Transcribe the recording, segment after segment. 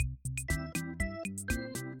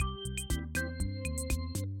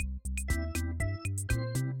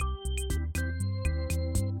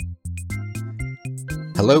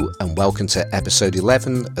Hello and welcome to episode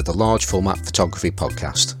 11 of the Large Format Photography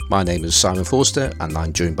Podcast. My name is Simon Forster and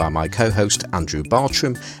I'm joined by my co-host Andrew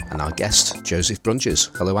Bartram and our guest Joseph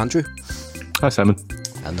Brunjes. Hello Andrew. Hi Simon.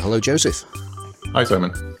 And hello Joseph. Hi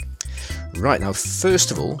Simon. Right, now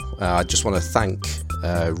first of all, I just want to thank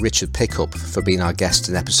Richard Pickup for being our guest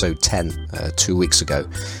in episode 10 2 weeks ago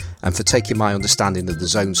and for taking my understanding of the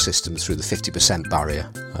zone system through the 50% barrier.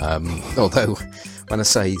 Although when I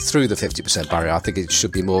say through the 50% barrier, I think it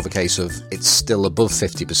should be more of a case of it's still above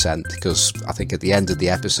 50% because I think at the end of the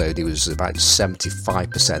episode it was about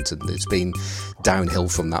 75% and it's been downhill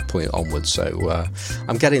from that point onwards. So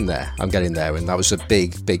I'm getting there, and that was a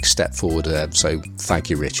big step forward. So thank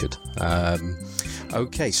you, Richard.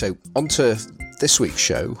 Okay, so on to this week's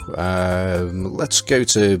show. Let's go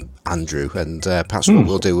to Andrew, and perhaps what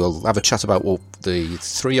we'll do, we'll have a chat about what the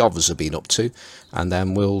three of us have been up to, and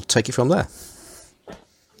then we'll take it from there.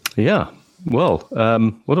 Yeah, well,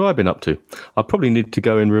 what have I been up to? I probably need to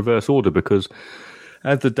go in reverse order because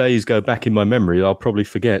as the days go back in my memory, I'll probably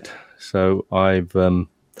forget. So I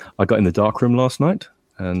got in the darkroom last night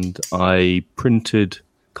and I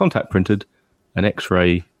contact printed an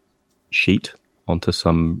X-ray sheet onto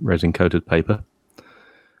some resin-coated paper.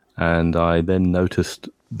 And I then noticed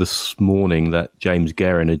this morning that James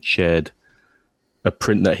Guerin had shared a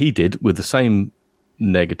print that he did with the same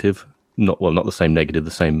negative. Not the same negative,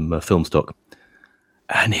 the same film stock.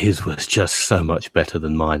 And his was just so much better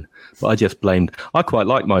than mine. But I quite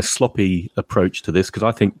like my sloppy approach to this because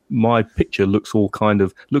I think my picture looks like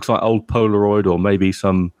old Polaroid or maybe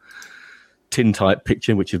some tintype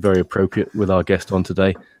picture, which is very appropriate with our guest on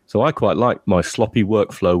today. So I quite like my sloppy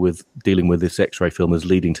workflow with dealing with this X-ray film as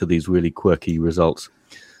leading to these really quirky results.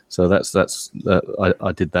 So I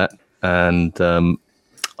did that. And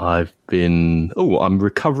I'm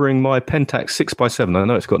recovering my Pentax 6x7. I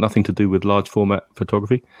know it's got nothing to do with large format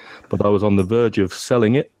photography, but I was on the verge of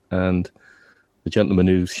selling it, and the gentleman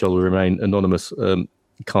who shall remain anonymous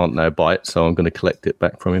can't now buy it, so I'm going to collect it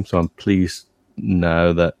back from him. So I'm pleased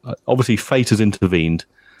now that obviously fate has intervened,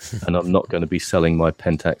 and I'm not going to be selling my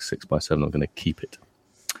Pentax 6x7. I'm going to keep it.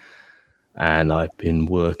 And I've been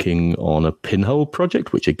working on a pinhole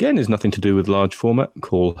project, which again is nothing to do with large format,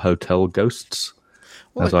 called Hotel Ghosts.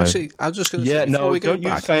 Well, actually, I was just going to say, don't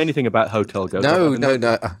you say anything about Hotel Ghosts. No.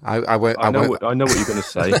 I won't. I know what you're going to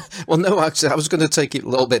say. Well, no, actually, I was going to take it a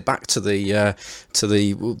little bit back to the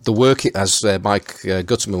work, as Mike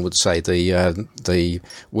Gutterman would say, the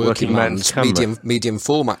working man's medium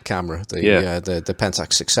format camera, the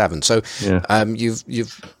Pentax 6.7. So,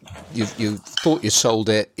 you thought you sold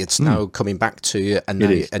it. It's now coming back to you,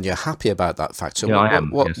 and you're happy about that fact. So, I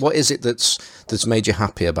am. What is it that's made you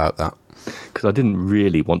happy about that? Because I didn't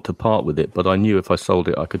really want to part with it, but I knew if I sold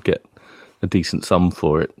it, I could get a decent sum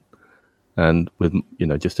for it. And with,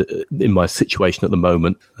 just in my situation at the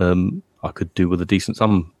moment, I could do with a decent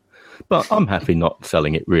sum. But I'm happy not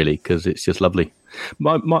selling it really, because it's just lovely.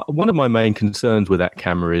 One of my main concerns with that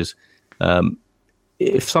camera is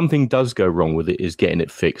if something does go wrong with it, is getting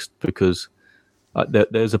it fixed. Because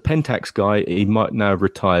there's a Pentax guy, he might now have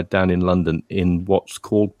retired down in London in what's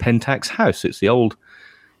called Pentax House. It's the old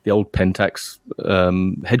Pentax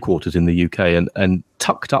headquarters in the UK, and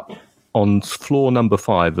tucked up on floor number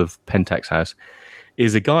 5 of Pentax House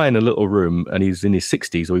is a guy in a little room, and he's in his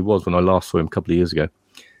 60s, or he was when I last saw him a couple of years ago,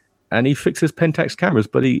 and he fixes Pentax cameras,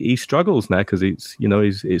 but he struggles now because it's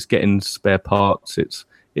getting spare parts, it's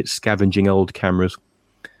scavenging old cameras,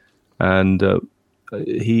 and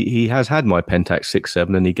he has had my Pentax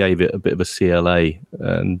 6.7 and he gave it a bit of a CLA,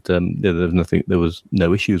 and there was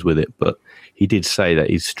no issues with it, but he did say that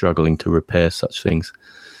he's struggling to repair such things.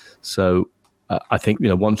 So I think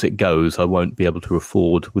once it goes, I won't be able to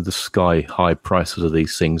afford, with the sky high prices of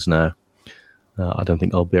these things now, I don't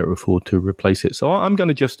think I'll be able to afford to replace it. So I'm going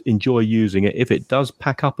to just enjoy using it. If it does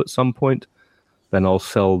pack up at some point, then I'll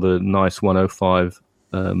sell the nice 105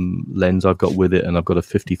 lens I've got with it, and I've got a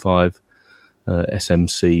 55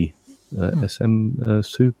 SMC what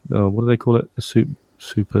do they call it? A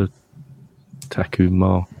super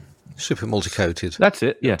Takuma. Super multi-coated. That's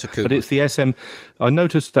it, yeah. Takuma. But it's the SM. I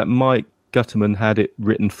noticed that Mike Gutterman had it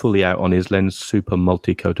written fully out on his lens, super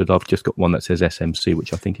multi-coated. I've just got one that says SMC,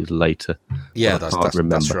 which I think is later. Yeah, that's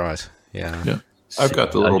right. Yeah. I've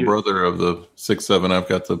got the little brother of the 6.7. I've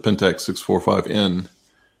got the Pentax 645N.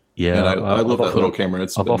 Yeah, and I love that little camera.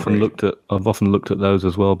 I've often looked at those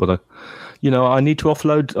as well, but I need to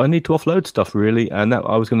offload stuff really, and that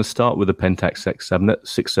I was going to start with a Pentax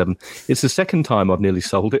 6.7. It's the second time I've nearly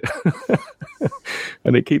sold it,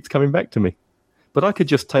 and it keeps coming back to me. But I could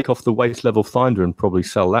just take off the waist level finder and probably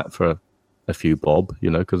sell that for a few bob,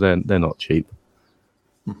 because they're not cheap.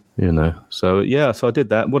 So so I did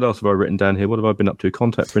that. What else have I written down here? What have I been up to?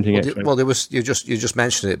 Contact printing. Well, there was you just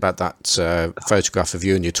mentioned it about that photograph of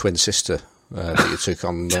you and your twin sister that you took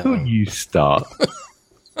on. Don't you start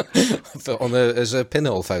as a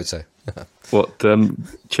pinhole photo. What,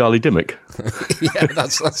 Charlie Dimmock? Yeah,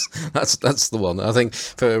 that's the one. I think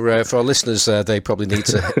for our listeners, they probably need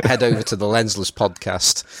to head over to the Lensless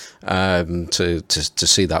podcast to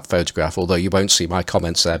see that photograph. Although you won't see my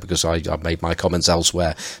comments there because I made my comments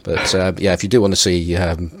elsewhere. But if you do want to see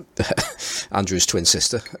Andrew's twin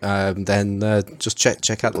sister, then just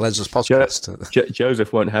check out the Lensless podcast.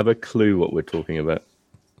 Joseph won't have a clue what we're talking about.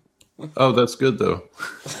 Oh, that's good though.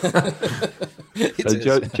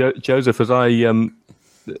 Joseph,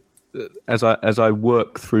 as I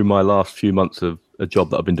work through my last few months of a job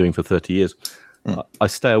that I've been doing for 30 years, I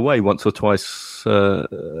stay away once or twice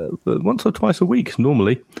a week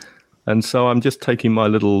normally, and so I'm just taking my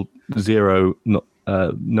little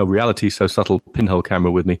no reality so subtle pinhole camera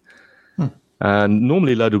with me. And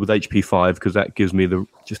normally loaded with HP5 because that gives me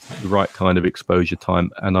just the right kind of exposure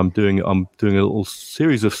time. And I'm doing a little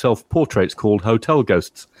series of self-portraits called Hotel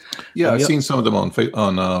Ghosts. Yeah, I've seen some of them on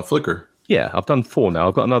Flickr. Yeah, I've done 4 now.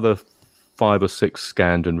 I've got another 5 or 6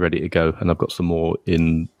 scanned and ready to go, and I've got some more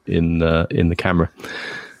in the camera.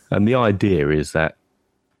 And the idea is that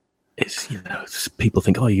people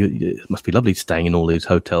think, it must be lovely staying in all these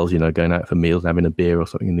hotels, going out for meals, having a beer or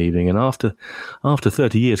something in the evening. And after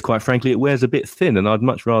 30 years, quite frankly, it wears a bit thin, and I'd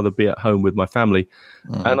much rather be at home with my family.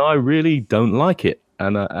 And I really don't like it,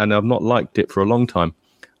 and I've not liked it for a long time.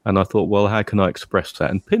 And I thought, well, how can I express that?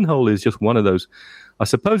 And pinhole is just one of those. I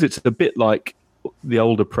suppose it's a bit like the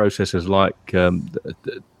older processes, like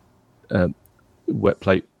wet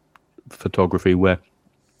plate photography, where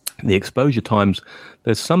the exposure times,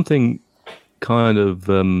 there's something kind of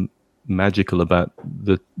magical about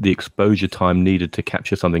the exposure time needed to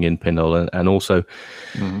capture something in pinhole, and also,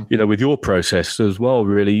 with your process as well.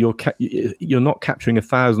 Really, you're not capturing a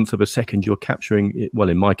thousandth of a second. You're capturing, well,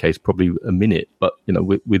 in my case, probably a minute, but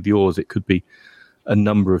with yours, it could be a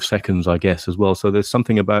number of seconds, I guess, as well. So there's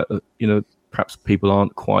something about perhaps people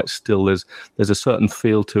aren't quite still. There's a certain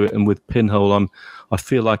feel to it, and with pinhole, I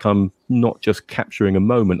feel like I'm not just capturing a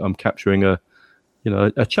moment. I'm capturing a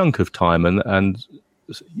chunk of time, and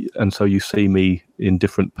so you see me in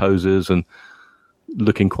different poses and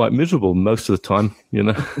looking quite miserable most of the time,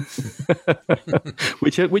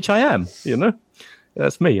 which I am.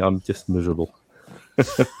 That's me. I'm just miserable.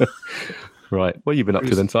 Right. What have you been up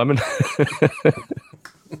to then, Simon?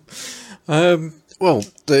 Well,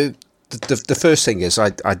 the first thing is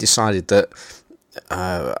I decided that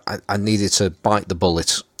I needed to bite the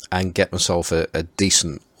bullet and get myself a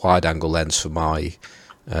decent wide-angle lens for my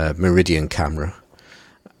Meridian camera.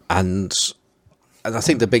 And I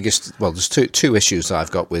think the biggest, there's two issues that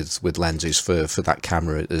I've got with lenses for that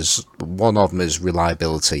camera. One of them is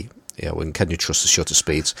reliability. And can you trust the shutter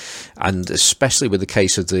speeds? And especially with the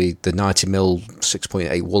case of the 90mm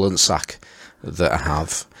 6.8 Woolen sack that I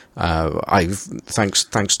have,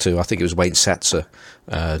 thanks to, I think it was Wayne Setzer,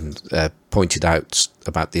 pointed out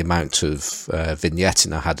about the amount of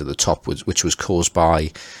vignetting I had at the top, which was caused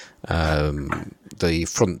by the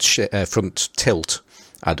front tilt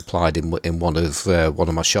I'd applied in one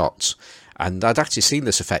of my shots. And I'd actually seen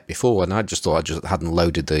this effect before, and I just thought I just hadn't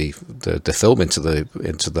loaded the film into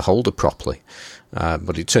the holder properly.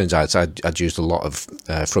 But it turns out I'd used a lot of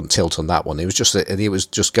front tilt on that one. It was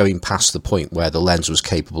just going past the point where the lens was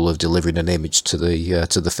capable of delivering an image to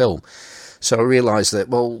the film. So I realised that,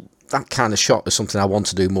 well, that kind of shot is something I want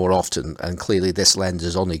to do more often, and clearly this lens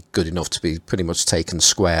is only good enough to be pretty much taken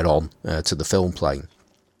square on to the film plane.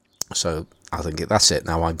 So I think that's it.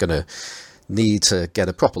 Now I'm going to need to get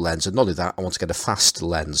a proper lens, and not only that, I want to get a faster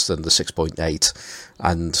lens than the 6.8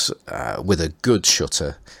 and with a good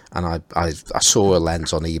shutter. And I saw a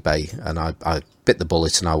lens on eBay, and I bit the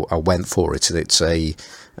bullet and I went for it. And it's a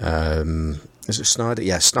is it Snyder?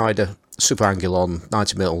 Yeah, Snyder Super Angulon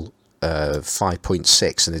 90mm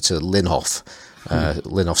 5.6, and it's a Linhof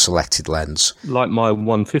selected lens, like my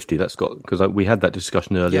 150. That's got, because we had that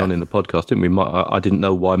discussion early on in the podcast, didn't we? I didn't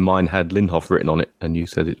know why mine had Linhof written on it, and you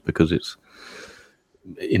said it's because it's,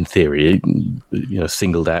 in theory,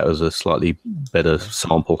 singled out as a slightly better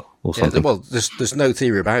sample or something. Well, there's no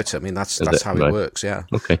theory about it. I mean, that's how it works. Yeah.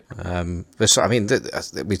 Okay.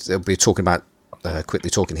 We're talking about quickly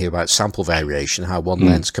talking here about sample variation, how one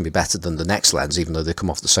lens can be better than the next lens, even though they come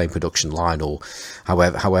off the same production line or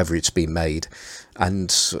however it's been made. And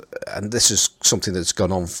this is something that's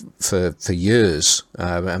gone on for years.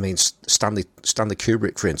 I mean, Stanley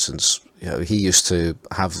Kubrick, for instance, he used to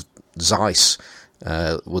have Zeiss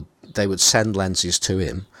would they would send lenses to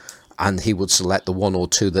him, and he would select the one or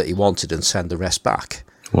two that he wanted and send the rest back.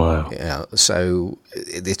 Wow. Yeah, so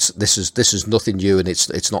this is nothing new, and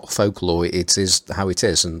it's not folklore. It is how it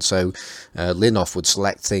is. And so Linhof would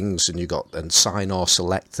select things, and Sinar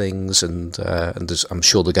select things, and I'm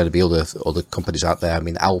sure there are going to be other companies out there. I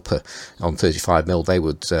mean, Alpa on 35mm, they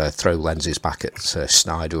would throw lenses back at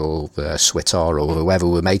Snyder or Switar or whoever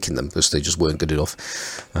were making them because they just weren't good enough.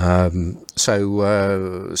 So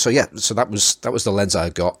that was the lens I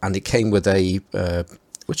got, and it came with a.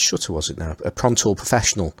 Which shutter was it now? A Prontor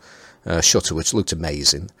Professional shutter, which looked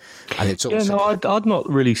amazing. And it's also... I'd not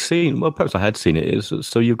really seen. Well, perhaps I had seen it.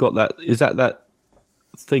 So you've got that. Is that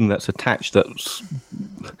thing that's attached that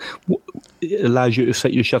allows you to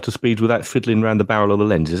set your shutter speeds without fiddling around the barrel of the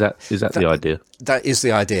lens? Is that the idea? That is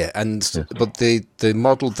the idea. But the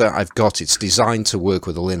model that I've got, it's designed to work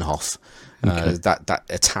with a Linhof. Okay. That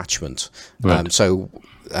attachment. Right.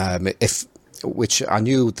 Which I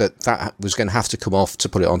knew that was going to have to come off to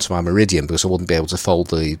put it onto my Meridian, because I wouldn't be able to fold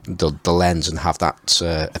the lens and have that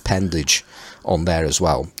appendage on there as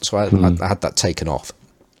well. So I had that taken off,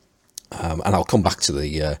 and I'll come back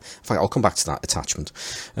to I'll come back to that attachment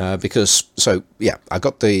because I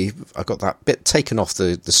got that bit taken off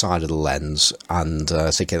the side of the lens, and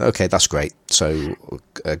thinking, okay, that's great. So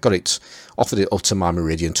offered it up to my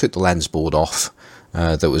Meridian, took the lens board off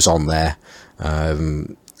that was on there.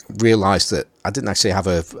 Realised that I didn't actually have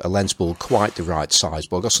a lens board quite the right size,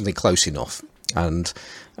 but I got something close enough. And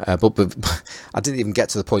but I didn't even get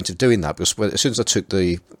to the point of doing that, because as soon as I took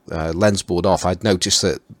the lens board off, I'd noticed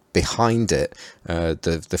that behind it,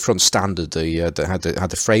 the front standard, that had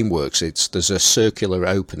the frameworks, there's a circular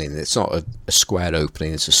opening. It's not a square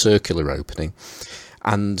opening; it's a circular opening.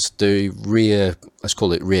 And the rear, let's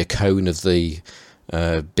call it rear cone of the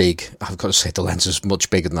I've got to say the lens is much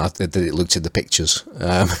bigger than it looked in the pictures.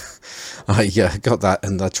 I got that,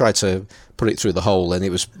 and I tried to put it through the hole, and it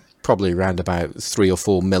was probably around about 3 or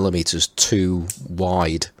 4 millimeters too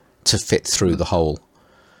wide to fit through the hole,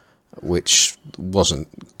 which wasn't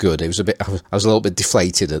good. It was I was a little bit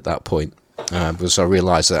deflated at that point, because I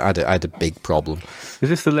realised that I had a big problem. Is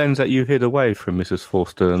this the lens that you hid away from Mrs.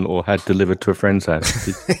 Forster or had delivered to a friend's house?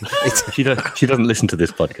 She doesn't listen to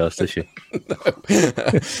this podcast, does she? No.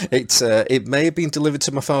 It may have been delivered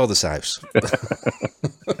to my father's house.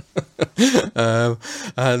 So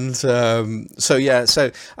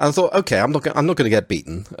I thought, okay, I'm not going to get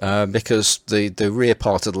beaten because the rear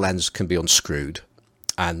part of the lens can be unscrewed,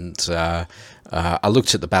 and I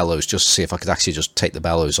looked at the bellows just to see if I could actually just take the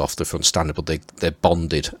bellows off the front standard, but they're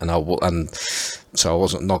bonded, and so I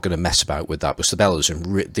wasn't not going to mess about with that. Because the bellows are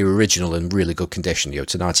the original in really good condition.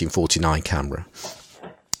 It's a 1949 camera.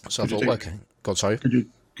 So I thought, okay, God, sorry.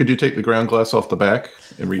 Could you take the ground glass off the back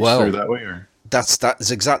and reach through that way, or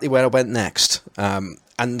that's exactly where I went next. And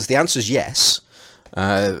the answer is yes.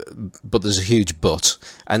 But there's a huge but,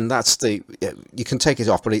 and that's you can take it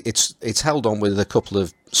off, but it's held on with a couple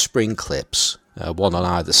of spring clips, one on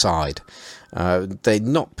either side. They're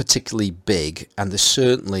not particularly big, and they're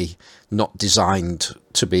certainly not designed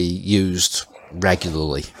to be used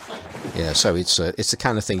regularly. Yeah, so it's the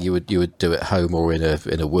kind of thing you would do at home or in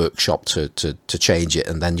a workshop to change it,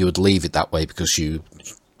 and then you would leave it that way because you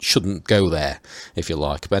shouldn't go there, if you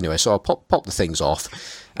like. But anyway, so I pop the things off.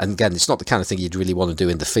 And again, it's not the kind of thing you'd really want to do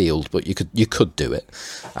in the field, but you could do it.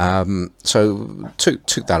 So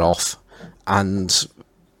took that off, and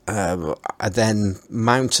I then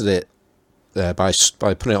mounted it by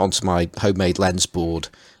putting it onto my homemade lens board,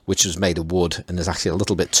 which was made of wood and is actually a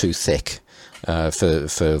little bit too thick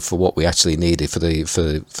for what we actually needed for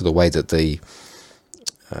the way that the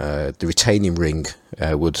retaining ring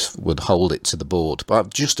would hold it to the board. But I've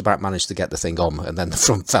just about managed to get the thing on, and then the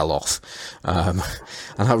front fell off, and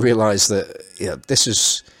I realised that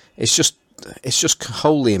it's just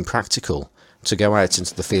wholly impractical to go out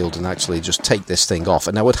into the field and actually just take this thing off.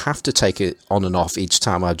 And I would have to take it on and off each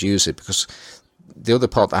time I'd use it, because the other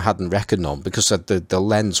part I hadn't reckoned on, because the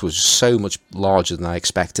lens was so much larger than I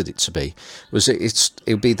expected it to be, was it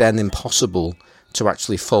would be then impossible to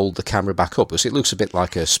actually fold the camera back up, because it looks a bit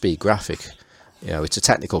like a speed graphic. It's a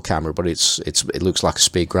technical camera, but it looks like a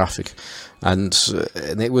speed graphic, and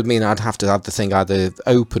it would mean I'd have to have the thing either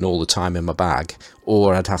open all the time in my bag,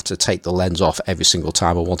 or I'd have to take the lens off every single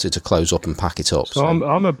time I wanted to close up and pack it up. So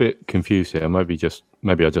I'm a bit confused here. Maybe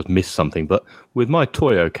I just missed something. But with my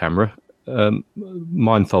Toyo camera,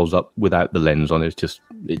 mine folds up without the lens on.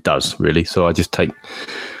 It does really. So I just take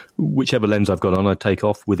whichever lens I've got on, I take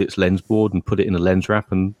off with its lens board and put it in a lens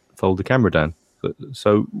wrap and fold the camera down.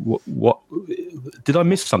 So what did I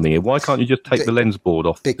miss something here? Why can't you just take the lens board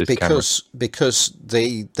off this camera? Because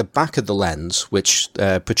the back of the lens, which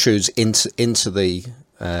protrudes into the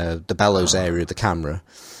bellows area of the camera,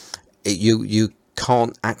 you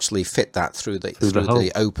can't actually fit that through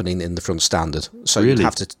the opening in the front standard. So really? you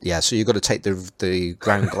have to, so you've got to take the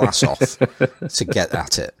ground glass off to get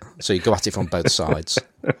at it. So you go at it from both sides.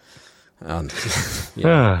 And,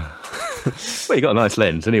 well, you got a nice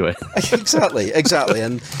lens anyway. exactly,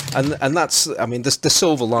 and that's, I mean, the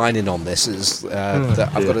silver lining on this is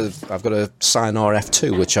that I've got a Sinar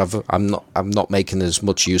F2, which I'm not making as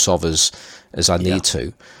much use of as I need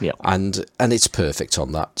to, and it's perfect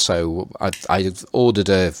on that. So I ordered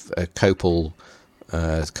a Copal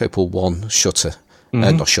 1 shutter,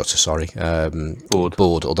 not shutter, sorry,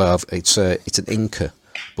 board. Although it's an Inca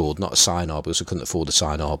board, not a Sinar, because I couldn't afford a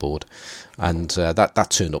Sinar board, and that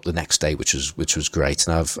turned up the next day, which was great,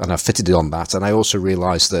 and I've fitted it on that, and I also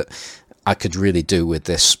realised that I could really do with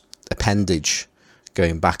this appendage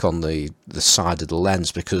going back on the side of the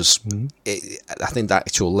lens, because I think that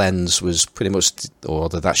actual lens was pretty much, or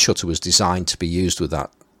that shutter was designed to be used with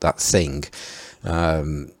that thing.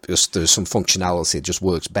 Because there's some functionality, it just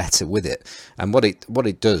works better with it. And what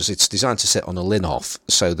it does, it's designed to sit on a Linhof,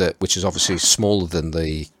 so that, which is obviously smaller than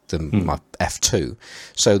my F2,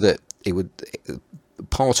 so that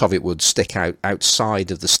part of it would stick outside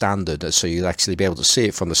of the standard, so you'd actually be able to see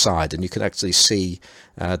it from the side, and you could actually see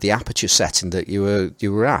the aperture setting that you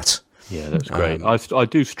were at. Yeah, that's great. I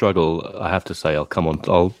do struggle, I have to say. I'd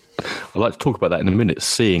like to talk about that in a minute.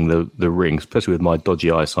 Seeing the ring, especially with my dodgy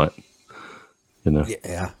eyesight.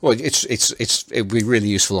 Yeah. Well, it'd be really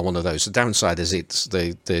useful on one of those. The downside is it's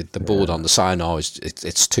the board on the Sinar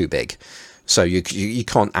it's too big, so you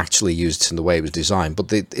can't actually use it in the way it was designed.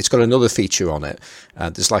 But it's got another feature on it.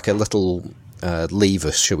 There's like a little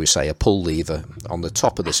lever, shall we say, a pull lever on the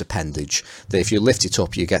top of this appendage, that if you lift it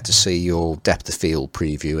up, you get to see your depth of field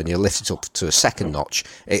preview, and you lift it up to a second notch,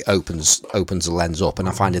 it opens the lens up, and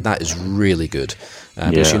I find that is really good,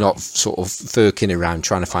 because you're not sort of firking around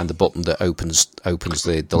trying to find the button that opens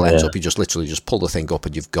the lens up. You just literally just pull the thing up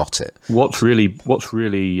and you've got it. What's really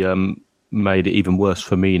made it even worse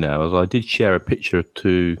for me now is I did share a picture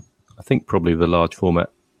to, I think, probably the large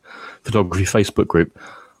format photography Facebook group.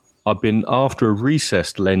 I've been after a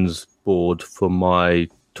recessed lens board for my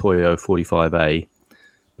Toyo 45A,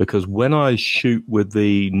 because when I shoot with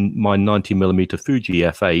my 90mm Fuji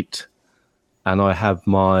f8 and I have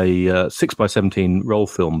my 6x17 roll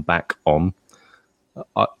film back on,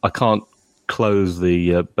 I can't close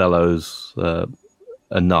the bellows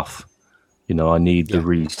enough. I need the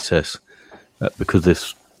recess because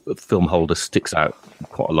this film holder sticks out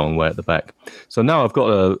quite a long way at the back. So now I've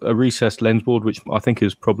got a recessed lens board, which I think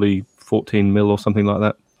is probably 14mm or something like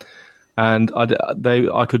that. And I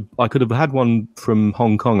could have had one from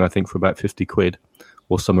Hong Kong, I think, for about 50 quid,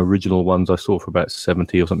 or some original ones I saw for about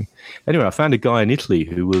 70 or something. Anyway, I found a guy in Italy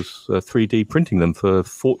who was 3D printing them for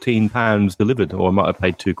 £14 delivered, or I might have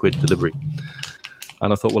paid £2 delivery.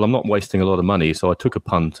 And I thought, well, I'm not wasting a lot of money, so I took a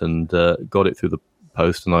punt and got it through the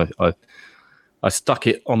post, and I stuck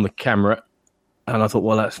it on the camera, and I thought,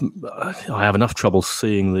 well, I have enough trouble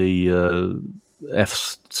seeing the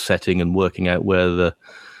F setting and working out where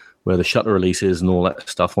the shutter release is and all that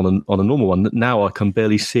stuff on a normal one. Now I can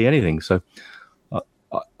barely see anything. So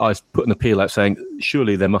I put an appeal out saying,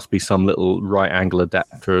 surely there must be some little right angle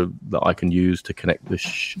adapter that I can use to connect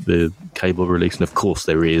the cable release, and of course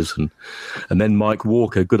there is. And then Mike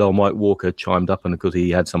Walker, good old Mike Walker, chimed up, and because he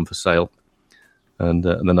had some for sale, and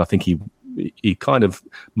then I think he kind of,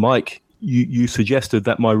 Mike, you suggested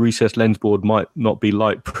that my recessed lens board might not be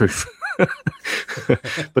light proof,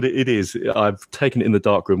 but it is. I've taken it in the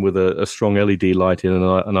darkroom with a strong LED light in,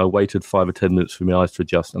 and I waited 5 or 10 minutes for my eyes to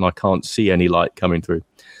adjust, and I can't see any light coming through.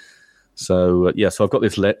 So so I've got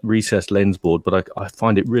this recessed lens board, but I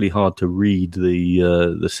find it really hard to read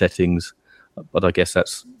the settings. But I guess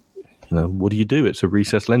that's, what do you do? It's a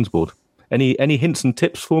recessed lens board. Any hints and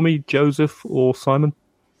tips for me, Joseph or Simon?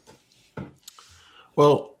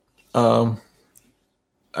 Well,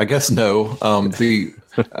 I guess no.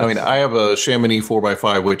 I have a Chamonix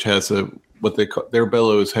 4x5, which has their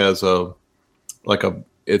bellows has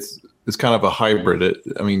it's kind of a hybrid.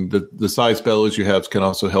 The size bellows you have can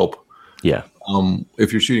also help. Yeah.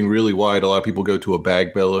 If you're shooting really wide, a lot of people go to a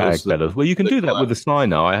bag bellows. Well, you can do that with the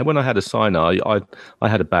Sinar. When I had a Sinar, I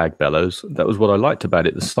had a bag bellows. That was what I liked about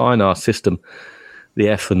it. The Sinar system, the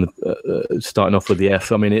F and starting off with the F.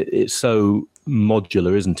 It's so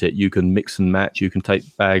modular, isn't it? You can mix and match. You can put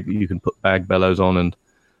bag bellows on,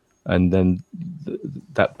 and then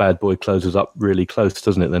that bad boy closes up really close,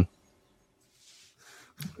 doesn't it? Then.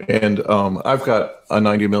 And I've got a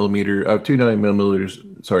 90 millimeter, two 90 millimeters,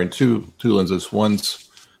 sorry, two lenses. One's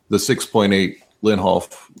the 6.8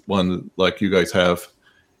 Linhof one, like you guys have,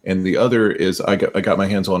 and the other is I got my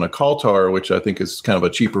hands on a Kaltar, which I think is kind of a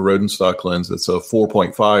cheaper Rodenstock lens. It's a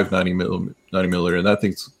 4.5 90 millimeter, and that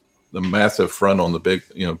thing's the massive front on the big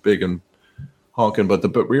and honking, but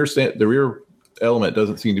the rear element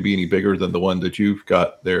doesn't seem to be any bigger than the one that you've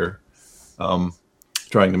got there,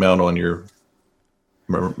 trying to mount on your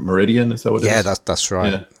Meridian. Is that what it is? Yeah, that's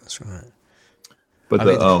right. Yeah. That's right. But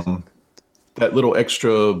that little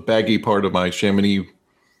extra baggy part of my Chamonix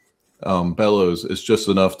bellows is just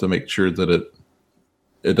enough to make sure that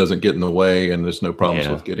it doesn't get in the way, and there's no problems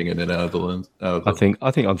with getting it in and out of the lens. I think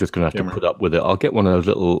I'm just going to have to put up with it. I'll get one of those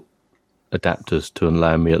little adapters to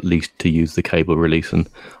allow me at least to use the cable release. And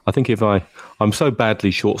I think I'm so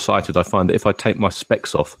badly short-sighted, I find that if I take my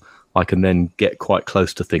specs off, I can then get quite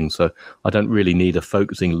close to things. So I don't really need a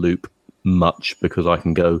focusing loop much, because I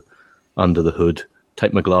can go under the hood,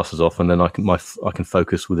 take my glasses off, and then I can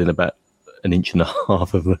focus within about an inch and a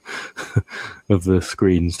half of the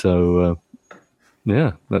screen. So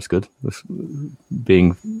yeah, that's good.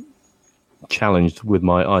 Being challenged with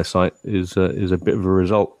my eyesight is a bit of a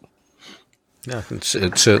result. Yeah, I can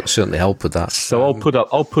certainly help with that. So I'll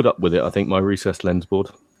put up with it. I think my recessed lens board.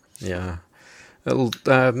 Yeah. I was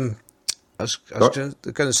going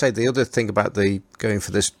to say the other thing about going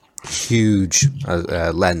for this huge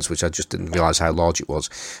lens, which I just didn't realise how large it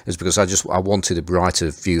was, is because I wanted a brighter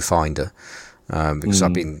viewfinder, because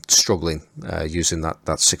I've been struggling using that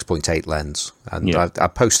 6.8 lens, and I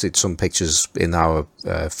posted some pictures in our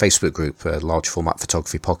Facebook group, Large Format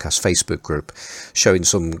Photography Podcast Facebook group, showing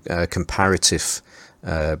some comparative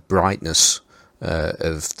brightness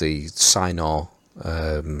of the Sinar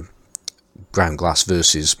ground glass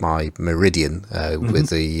versus my Meridian, with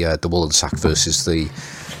the woolen sack versus the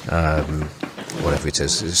whatever it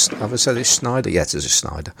is. Have I said it's Schneider? Yeah, it is a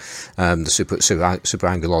Schneider. The super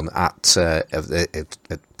Angulon at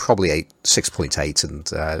probably 6.8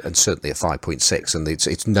 and certainly at 5.6, and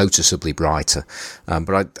it's noticeably brighter.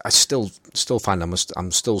 But I still find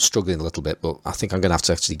I'm still struggling a little bit. But I think I'm going to have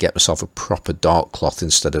to actually get myself a proper dark cloth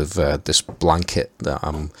instead of this blanket that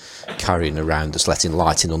I'm carrying around that's letting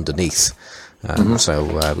light in underneath.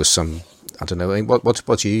 So with some, I don't know,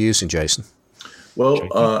 what are you using, Jason?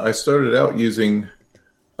 Well, I started out using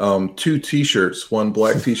two T-shirts, one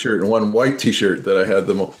black T-shirt and one white T-shirt that I had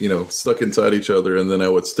them, stuck inside each other, and then I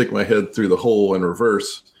would stick my head through the hole in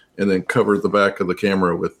reverse, and then cover the back of the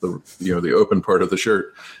camera with the open part of the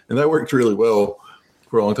shirt, and that worked really well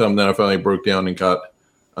for a long time. Then I finally broke down and got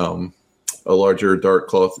a larger dark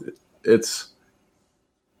cloth.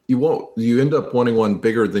 You end up wanting one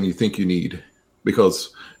bigger than you think you need,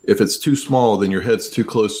 because if it's too small, then your head's too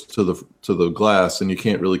close to the glass, and you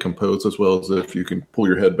can't really compose as well as if you can pull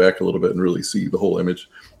your head back a little bit and really see the whole image,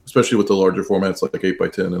 especially with the larger formats like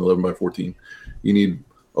 8x10 and 11x14. You need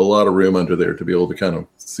a lot of room under there to be able to kind of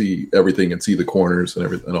see everything and see the corners and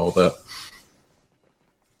everything and all that.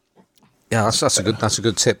 Yeah, that's a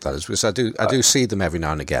good tip, that is, because I do see them every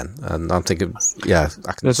now and again, and I'm thinking,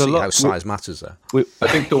 I can see how size matters there. I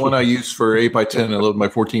think the one I use for 8x10 and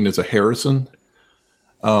 11x14 is a Harrison.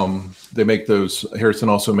 They make those. Harrison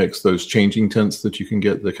also makes those changing tints that you can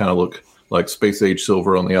get that kind of look like space age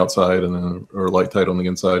silver on the outside or light tight on the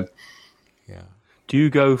inside. Yeah. Do you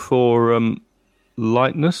go for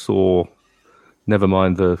lightness, or never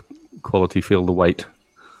mind the quality, feel the weight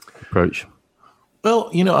approach?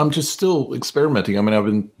 Well, I'm just still experimenting. I mean, I've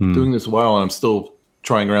been doing this a while, and I'm still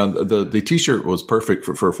trying around. The T-shirt was perfect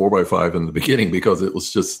for 4x5 in the beginning, because it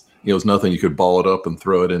was just, it was nothing. You could ball it up and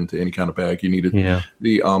throw it into any kind of bag you needed. Yeah.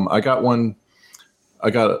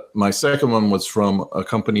 My second one was from a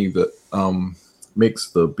company that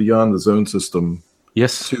makes the Beyond the Zone system.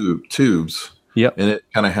 Yes. Tubes. Yeah. And it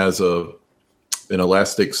kind of has an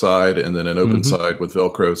elastic side and then an open side with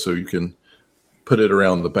Velcro, so you can put it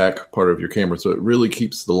around the back part of your camera. So it really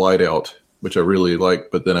keeps the light out, which I really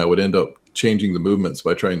like. But then I would end up changing the movements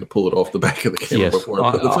by trying to pull it off the back of the camera before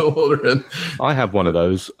I put the film holder in. I have one of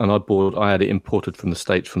those, and I had it imported from the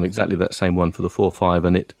States from exactly that same one for the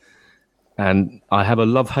 4.5, and I have a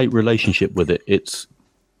love-hate relationship with it. It's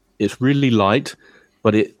really light,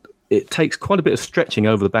 but it takes quite a bit of stretching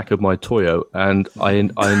over the back of my Toyo, and I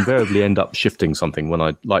invariably end up shifting something when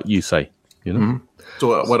I, like you say, Mm-hmm.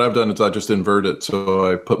 So what I've done is I just invert it.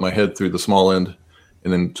 So I put my head through the small end,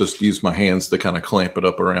 and then just use my hands to kind of clamp it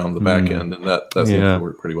up around the back end, and that seems to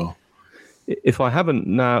work pretty well. If I haven't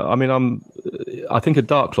now, I mean, I think a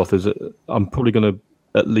dark cloth I'm probably going to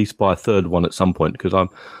at least buy a third one at some point, because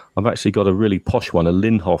I've actually got a really posh one, a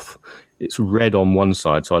Linhof. It's red on one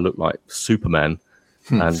side, so I look like Superman,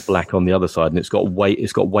 and black on the other side, and it's got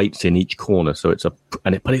weights in each corner, so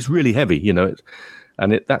but it's really heavy,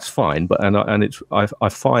 that's fine. But I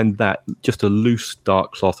find that just a loose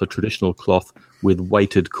dark cloth, a traditional cloth with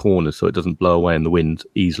weighted corners, so it doesn't blow away in the wind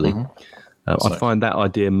easily. I find that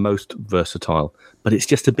idea most versatile, but it's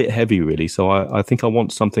just a bit heavy, really. So I think I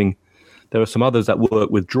want something. There are some others that work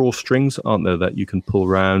with drawstrings, aren't there, that you can pull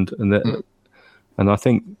around, and I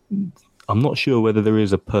think I'm not sure whether there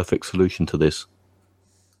is a perfect solution to this.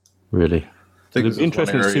 Really, it'd be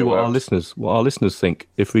interesting to see what our listeners think.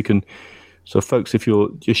 If we can, so folks, if you're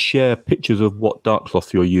just share pictures of what dark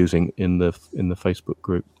cloth you're using in the Facebook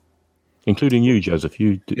group, including you, Joseph.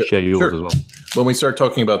 You share yours as well. When we start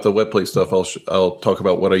talking about the wet plate stuff, I'll talk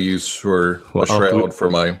about what I use for a shroud for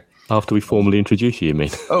my. After we formally introduce you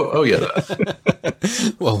mean? Oh yeah.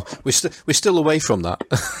 Well, we're still away from that.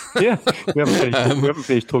 Yeah, we haven't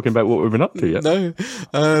finished talking about what we've been up to yet. No,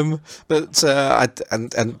 but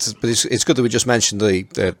it's good that we just mentioned the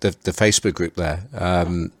Facebook group there,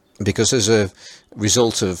 because as a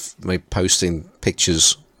result of me posting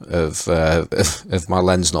pictures of my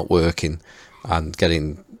lens not working and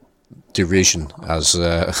getting derision as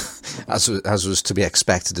was to be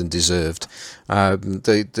expected and deserved,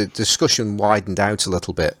 the discussion widened out a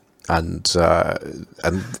little bit, and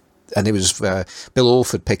it was Bill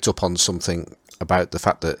Orford picked up on something about the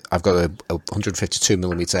fact that I've got a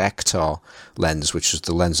 152mm Ektar lens, which is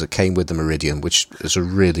the lens that came with the Meridian, which is a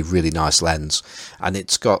really, really nice lens, and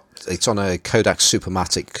it's on a Kodak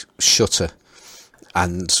Supermatic shutter,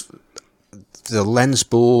 and the lens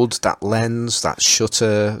board, that lens, that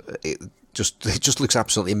shutter, it just looks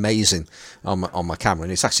absolutely amazing on my camera,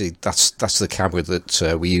 and it's actually that's the camera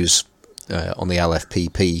that we use on the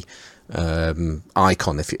LFPP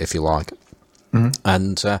icon, if you like.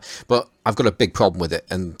 And but I've got a big problem with it,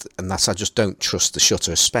 and that's I just don't trust the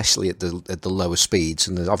shutter, especially at the lower speeds.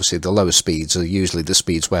 And obviously the lower speeds are usually the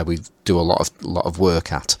speeds where we do a lot of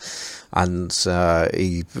work at. And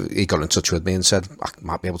he got in touch with me and said I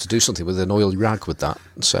might be able to do something with an oil rag with that.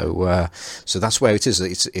 So that's where it is.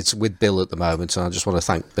 It's with Bill at the moment, and I just want to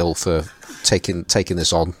thank Bill for taking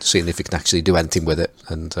this on, seeing if he can actually do anything with it.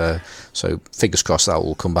 And so fingers crossed that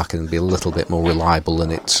will come back and be a little bit more reliable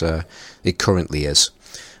than it currently is.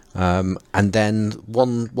 And then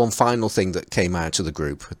one final thing that came out of the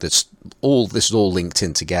group, this is all linked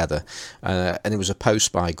in together, and it was a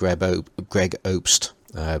post by Greg Obst,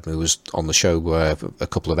 who was on the show a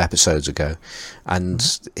couple of episodes ago,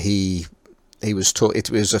 and he was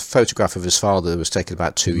it was a photograph of his father that was taken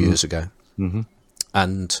about 2 years ago.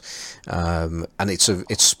 And it's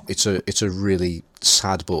a really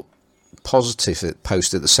sad but positive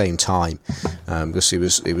post at the same time, because he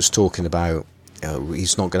was talking about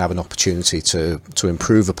he's not going to have an opportunity to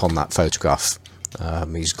improve upon that photograph.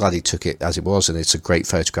 He's glad he took it as it was, and it's a great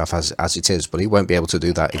photograph as it is, but he won't be able to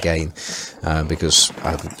do that again, because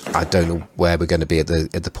I don't know where we're going to be at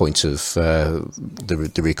the point of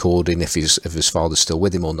the recording, if his father's still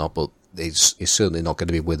with him or not, but he's certainly not going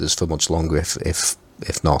to be with us for much longer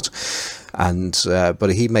if not. And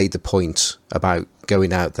but he made the point about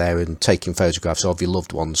going out there and taking photographs of your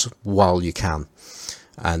loved ones while you can.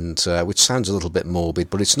 And which sounds a little bit morbid,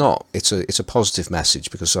 but it's not. It's a positive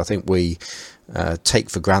message, because I think we take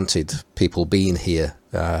for granted people being here,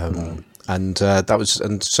 and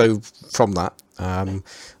so from that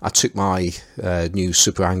I took my new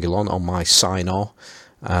Super Angulon on my Sign-R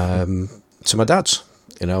to my dad's,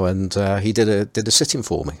 and he did a sitting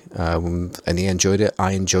for me, and he enjoyed it.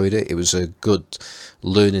 I enjoyed it. It was a good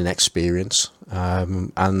learning experience,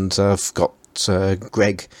 and I've got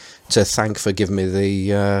Greg to thank for giving me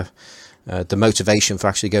the motivation for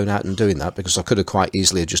actually going out and doing that, because I could have quite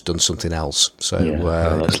easily just done something else. So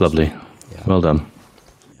that's lovely. Yeah. Well done.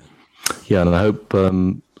 Yeah, and I hope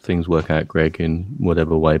things work out, Greg, in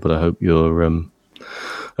whatever way. But I hope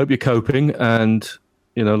you're coping, and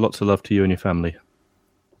lots of love to you and your family.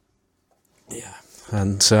 Yeah,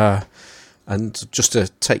 and just to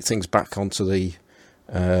take things back onto the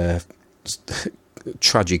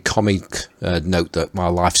tragic comic note that my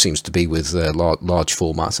life seems to be with large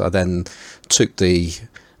formats, I then took the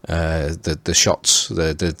shots,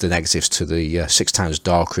 the negatives, to the 6 times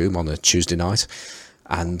darkroom on a Tuesday night,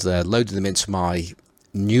 and loaded them into my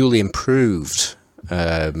newly improved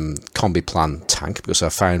Combi Plan tank, because I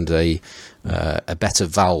found a better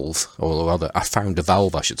valve, or rather I found a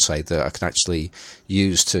valve, I should say, that I can actually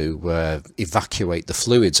use to evacuate the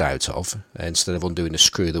fluids out of, instead of undoing a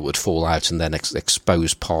screw that would fall out and then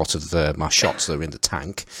expose part of my shots that are in the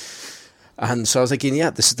tank. And so I was thinking, yeah,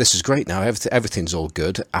 this is great now. Everything's all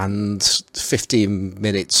good. And 15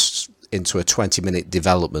 minutes into a 20-minute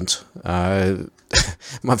development,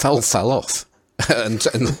 my valve fell off, and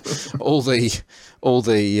all the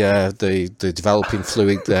developing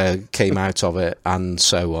fluid came out of it, and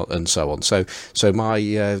so on and so on. So my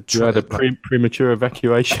you had a premature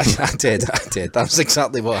evacuation. I did. That was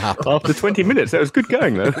exactly what happened. After 20 minutes, that was good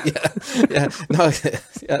going, though.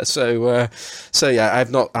 So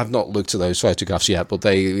I've not looked at those photographs yet, but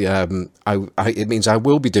it means I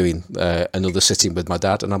will be doing another sitting with my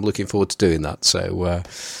dad, and I'm looking forward to doing that.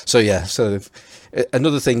 So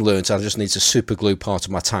another thing learned, I just need to super glue part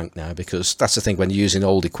of my tank now, because that's the thing when you're using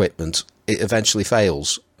old equipment, it eventually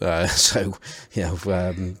fails. You're such a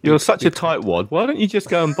tightwad. Why don't you just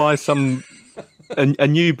go and buy a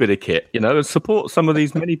new bit of kit, and support some of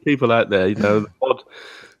these many people out there, the Mod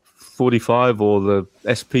 45 or the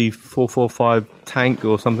SP 445 tank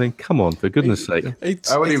or something. Come on, for goodness sake.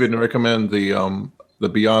 I would even recommend the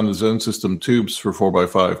Beyond the Zone System tubes for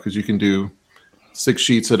 4x5, because you can do 6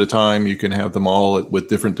 sheets at a time. You can have them all with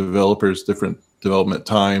different developers, different development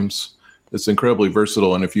times. It's incredibly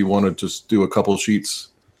versatile. And if you want to just do a couple sheets,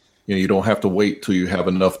 you don't have to wait till you have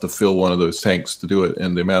enough to fill one of those tanks to do it.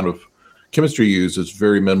 And the amount of chemistry used is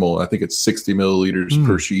very minimal. I think it's 60 milliliters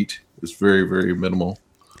per sheet. It's very, very minimal.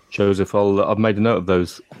 Joseph, I've made a note of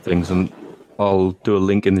those things, and I'll do a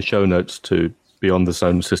link in the show notes to Beyond the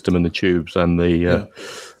Zone System and the tubes and the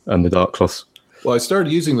dark cloths. Well, I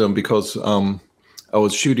started using them because I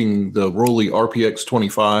was shooting the Rolly RPX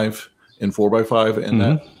 25 in 4x5, and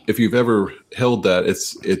that, if you've ever held that,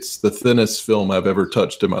 it's the thinnest film I've ever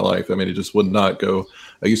touched in my life. I mean, it just would not go.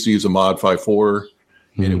 I used to use a Mod 5.4,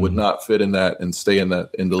 and it would not fit in that and stay in the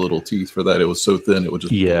little teeth for that. It was so thin, it would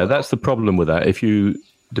just. Yeah, that's the problem with that. If you,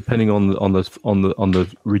 depending on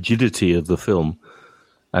the rigidity of the film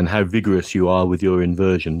and how vigorous you are with your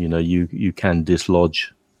inversion, you can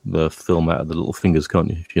dislodge the film out of the little fingers,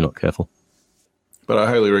 can't you, if you're not careful? But I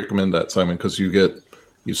highly recommend that, Simon, because you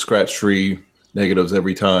scratch-free negatives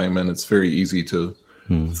every time, and it's very easy to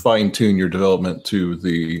fine-tune your development to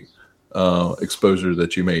the exposure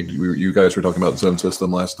that you made. You guys were talking about the zone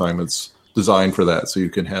system last time. It's designed for that, so you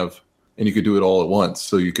can you can do it all at once,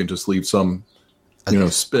 so you can just leave some,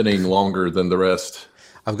 spinning longer than the rest.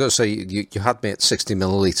 I've got to say, you had me at 60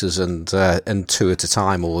 milliliters and 2 at a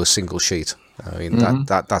time, or a single sheet. I mean,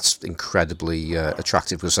 that's incredibly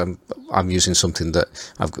attractive, because I'm using something that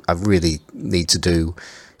I really need to do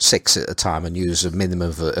 6 at a time and use a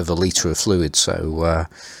minimum of a litre of fluid. So,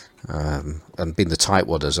 and being the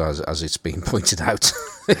tightwad as it's been pointed out.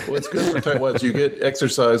 Well, it's good for tightwads. You get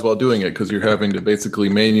exercise while doing it, because you're having to basically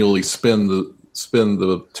manually spin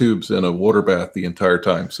the tubes in a water bath the entire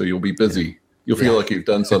time. So you'll be busy. You'll feel like you've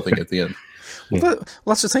done something at the end. Well,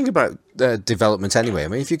 that's the thing about development anyway. I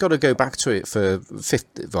mean, if you've got to go back to it for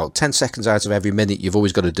 10 seconds out of every minute, you've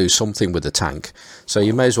always got to do something with the tank. So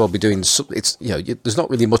you may as well be doing. There's not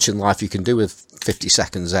really much in life you can do with 50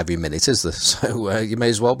 seconds every minute, is there? So you may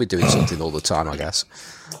as well be doing something all the time, I guess.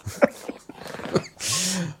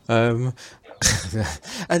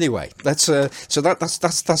 Anyway, that's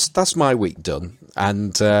my week done,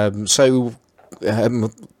 and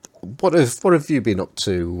what have you been up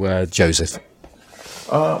to, Joseph?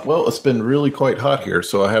 Well, it's been really quite hot here,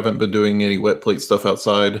 so I haven't been doing any wet plate stuff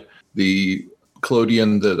outside. The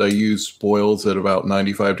collodion that I use boils at about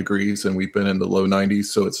 95 degrees, and we've been in the low 90s,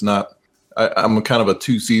 so it's not. I'm kind of a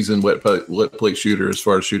 2-season wet plate shooter as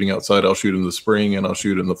far as shooting outside. I'll shoot in the spring and I'll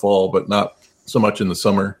shoot in the fall, but not so much in the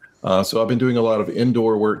summer. So I've been doing a lot of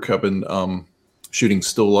indoor work. I've been shooting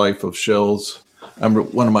still life of shells.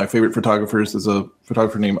 One of my favorite photographers is a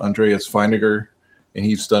photographer named Andreas Feiniger, and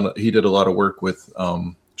he did a lot of work with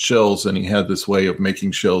shells, and he had this way of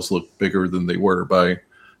making shells look bigger than they were by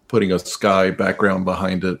putting a sky background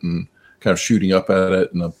behind it and kind of shooting up at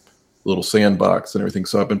it in a little sandbox and everything.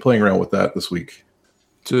 So I've been playing around with that this week.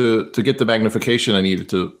 To get the magnification I needed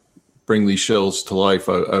to bring these shells to life,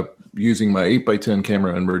 I'm using my 8x10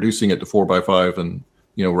 camera and reducing it to 4x5 and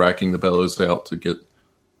racking the bellows out to get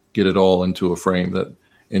it all into a frame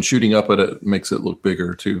and shooting up at it makes it look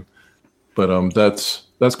bigger too. But that's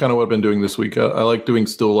kind of what I've been doing this week. I like doing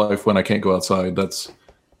still life when I can't go outside. That's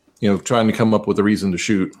trying to come up with a reason to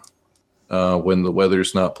shoot when the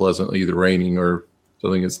weather's not pleasant, either raining or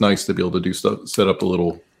something. It's nice to be able to do stuff, set up a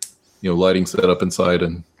little lighting setup inside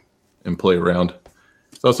and play around.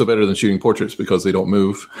 It's also better than shooting portraits because they don't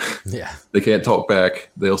move. Yeah, they can't talk back.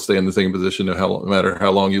 They'll stay in the same position no matter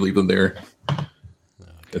how long you leave them there.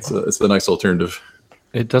 It's a nice alternative.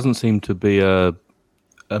 It doesn't seem to be a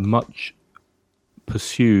much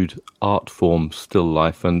pursued art form, still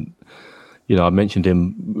life, and I mentioned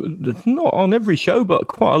him not on every show, but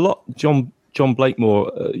quite a lot. John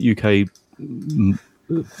Blakemore, UK,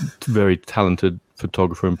 very talented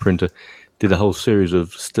photographer and printer, did a whole series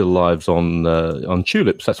of still lives on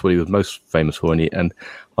tulips. That's what he was most famous for. And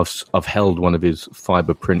I've held one of his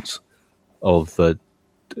fiber prints of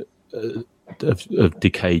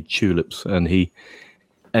decayed tulips, and he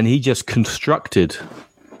just constructed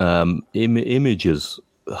images,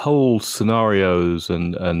 whole scenarios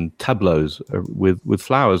and tableaus with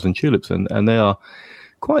flowers and tulips, and they are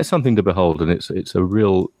quite something to behold, and it's a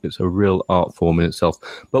real art form in itself.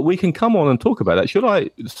 But we can come on and talk about that. Should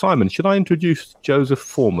I introduce Joseph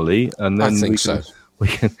formally, and then I think so.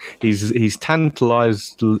 He's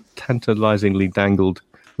tantalizingly dangled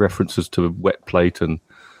references to wet plate and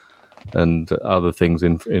other things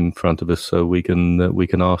in front of us, so we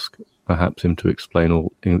can ask perhaps him to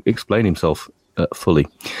explain himself fully.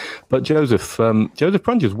 But Joseph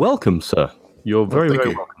Brunjes, welcome, sir. You're very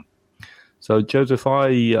welcome. So, Joseph,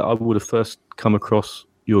 I would have first come across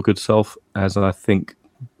your good self, as I think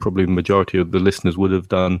probably the majority of the listeners would have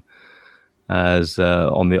done, as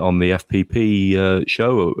on the FPP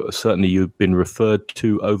show. Certainly, you've been referred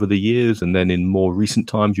to over the years, and then in more recent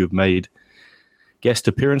times, you've made guest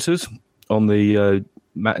appearances on the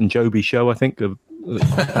Matt and Joby show, I think,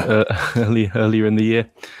 earlier in the year.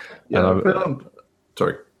 Yeah,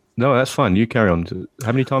 sorry. No, that's fine. You carry on.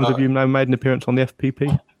 How many times have you now made an appearance on the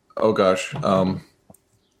FPP? Oh gosh,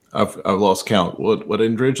 I've lost count. What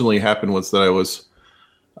originally happened was that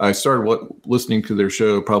I started listening to their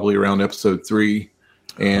show probably around episode 3,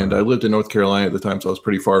 and I lived in North Carolina at the time, so I was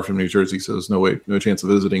pretty far from New Jersey, so there's no chance of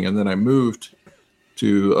visiting. And then I moved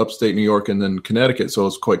to upstate New York and then Connecticut, so I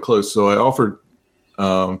was quite close. So I offered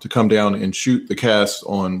to come down and shoot the cast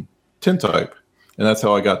on tintype, and that's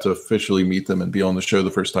how I got to officially meet them and be on the show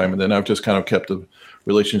the first time. And then I've just kind of kept a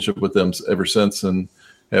relationship with them ever since, and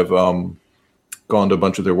have gone to a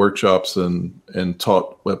bunch of their workshops and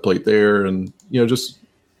taught wet plate there, and just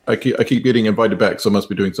I keep getting invited back, so I must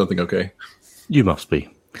be doing something okay. You must be.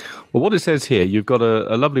 Well, what it says here, you've got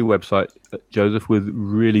a lovely website, Joseph, with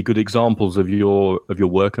really good examples of your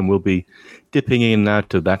work, and we'll be dipping in and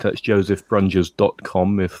out of that. That's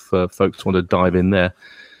josephbrunjes.com if folks want to dive in there.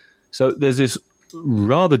 So there's this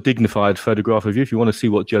rather dignified photograph of you. If you want to see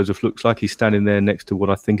what Joseph looks like, he's standing there next to what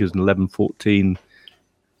I think is an 1114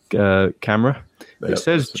 camera. It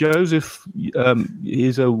says Joseph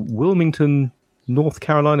is a Wilmington, North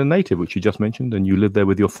Carolina native, which you just mentioned, and you live there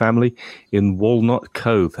with your family in Walnut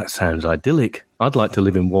Cove. That sounds idyllic. I'd like to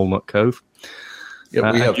live in Walnut Cove.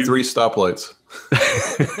 Yeah, we have 3 stoplights.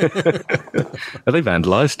 Are they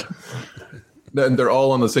vandalized? And they're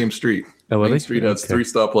all on the same street. Oh, Main Street has 3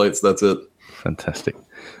 stoplights. That's it. Fantastic.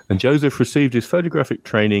 And Joseph received his photographic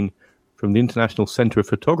training from the International Center of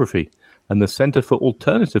Photography and the Center for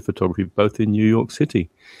Alternative Photography, both in New York City.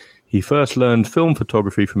 He first learned film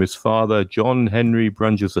photography from his father, John Henry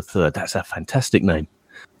Brunjes III. That's a fantastic name.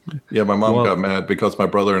 Yeah, my mom got mad because my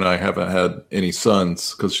brother and I haven't had any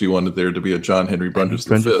sons, because she wanted there to be a John Henry Brunjes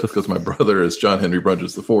V, because my brother is John Henry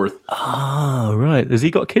Brunjes IV. Ah, right. Has he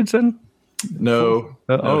got kids then? No,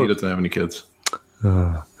 he doesn't have any kids.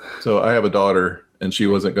 So I have a daughter, and she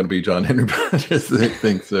wasn't going to be John Henry Brunjes, I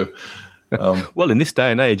think. So, well, in this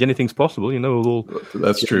day and age, anything's possible, with all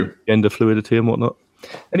that's true, gender fluidity and whatnot.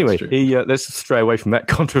 Anyway, let's stray away from that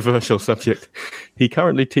controversial subject. He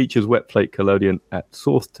currently teaches wet plate collodion at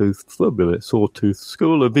Sawtooth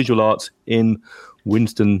School of Visual Arts in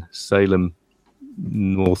Winston-Salem,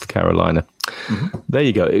 North Carolina. Mm-hmm. There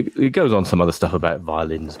you go. It goes on some other stuff about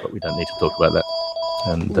violins, but we don't need to talk about that.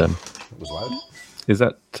 And that was loud. Is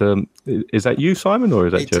that you, Simon, or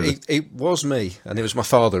is that Joseph? It was me, and it was my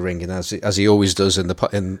father ringing, as he always does when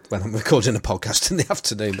I'm recording a podcast in the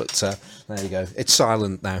afternoon. But there you go, it's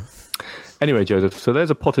silent now. Anyway, Joseph, so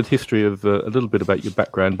there's a potted history of a little bit about your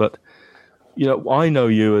background, but I know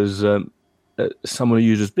you as someone who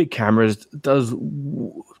uses big cameras,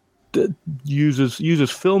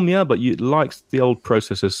 uses film, but you likes the old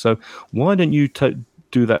processes. So why don't you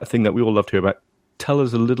do that thing that we all love to hear about? Tell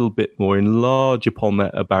us a little bit more, enlarge upon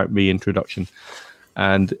that about me introduction,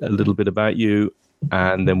 and a little bit about you,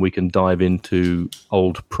 and then we can dive into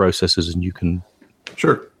old processes, and you can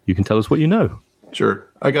tell us what you know. Sure.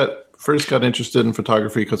 I first got interested in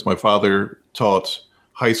photography because my father taught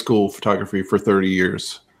high school photography for 30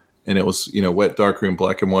 years, and it was wet darkroom,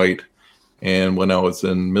 black and white. And when I was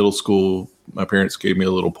in middle school, my parents gave me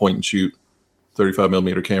a little point and shoot 35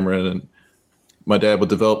 millimeter camera, and my dad would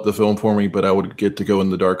develop the film for me, but I would get to go in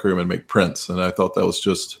the darkroom and make prints. And I thought that was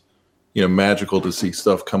just, magical to see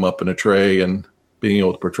stuff come up in a tray and being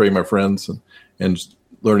able to portray my friends. And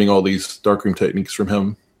learning all these darkroom techniques from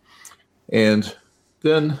him. And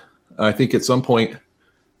then I think at some point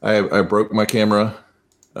I broke my camera.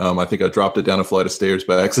 I think I dropped it down a flight of stairs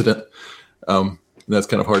by accident. And that's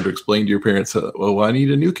kind of hard to explain to your parents. Well, I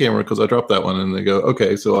need a new camera because I dropped that one. And they go,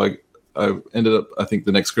 okay. So I ended up, I think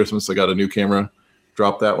the next Christmas I got a new camera,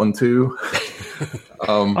 dropped that one too.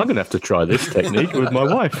 I'm going to have to try this technique with my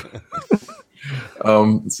wife.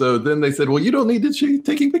 So then they said, well, you don't need to be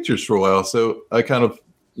taking pictures for a while. So I kind of,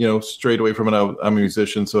 strayed away from it. I'm a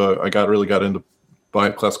musician. So I really got into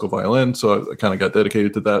classical violin. So I kind of got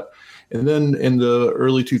dedicated to that. And then in the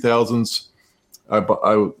early 2000s, I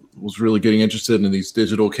was really getting interested in these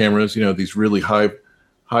digital cameras, these really high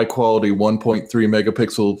quality 1.3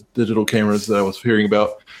 megapixel digital cameras that I was hearing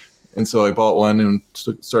about. And so I bought one and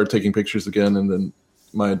started taking pictures again. And then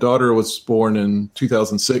my daughter was born in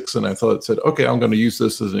 2006, and I said, okay, I'm going to use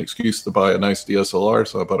this as an excuse to buy a nice DSLR.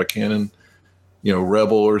 So I bought a Canon,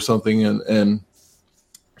 Rebel or something, and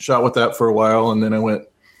shot with that for a while. And then I went,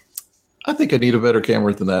 I think I need a better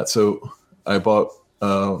camera than that. So I bought,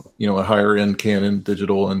 a higher end Canon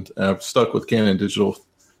digital, and I've stuck with Canon digital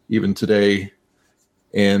even today.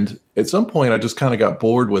 And at some point I just kind of got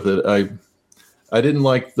bored with it. I didn't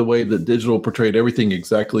like the way that digital portrayed everything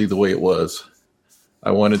exactly the way it was. I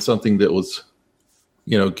wanted something that was,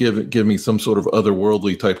 give me some sort of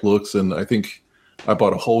otherworldly type looks. And I think I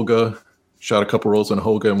bought a Holga, shot a couple rolls on a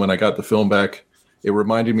Holga. And when I got the film back, it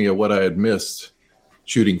reminded me of what I had missed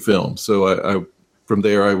shooting film. So I from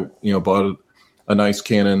there, I bought a nice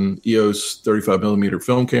Canon EOS 35 millimeter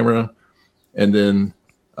film camera. And then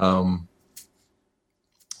I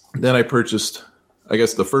purchased, I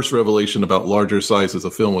guess the first revelation about larger sizes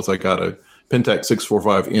of film was I got a Pentax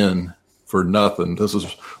 645N for nothing. This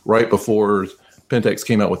was right before Pentax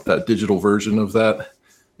came out with that digital version of that.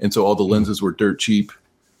 And so all the lenses were dirt cheap.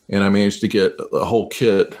 And I managed to get a whole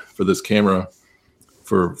kit for this camera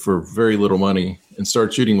for very little money and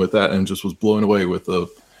started shooting with that, and just was blown away with the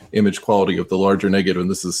image quality of the larger negative.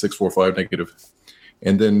 And this is a 645 negative.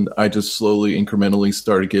 And then I just slowly, incrementally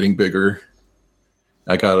started getting bigger.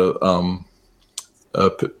 I got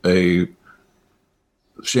a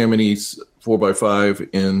Chamonix 4x5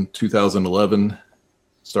 in 2011.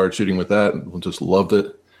 Started shooting with that and just loved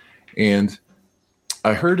it. And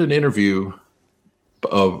I heard an interview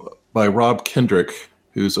by Rob Kendrick,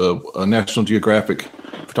 who's a National Geographic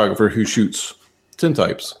photographer who shoots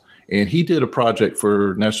tintypes. And he did a project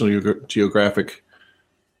for National Geographic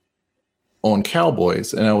on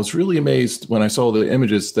cowboys. And I was really amazed when I saw the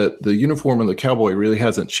images that the uniform of the cowboy really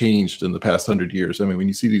hasn't changed in the past 100 years. I mean, when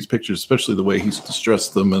you see these pictures, especially the way he's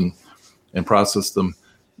distressed them and processed them,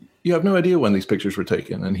 you have no idea when these pictures were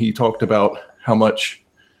taken. And he talked about how much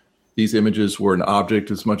these images were an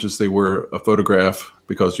object as much as they were a photograph,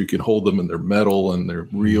 because you can hold them and they're metal and they're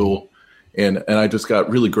real. And I just got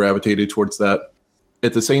really gravitated towards that.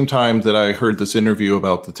 At the same time that I heard this interview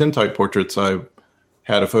about the tintype portraits, I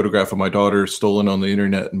had a photograph of my daughter stolen on the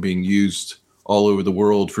internet and being used all over the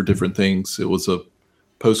world for different things. It was a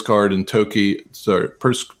postcard in Turkey.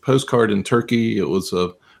 Postcard in Turkey. It was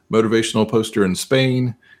a motivational poster in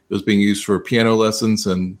Spain. It was being used for piano lessons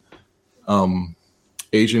in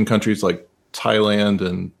Asian countries like Thailand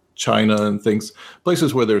and China and things,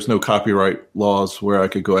 places where there's no copyright laws where I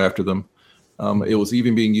could go after them. It was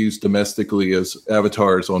even being used domestically as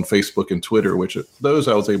avatars on Facebook and Twitter, which those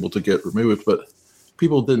I was able to get removed, but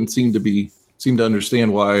people didn't seem to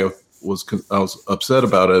understand why I was upset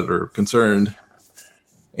about it or concerned.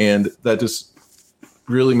 And that just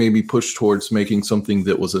really made me push towards making something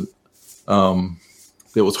that was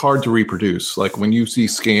hard to reproduce. Like when you see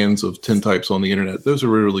scans of tintypes on the internet, those are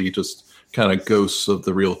really just kind of ghosts of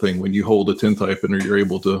the real thing. When you hold a tintype and you're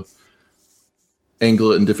able to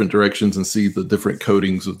angle it in different directions and see the different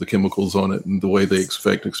coatings of the chemicals on it and the way they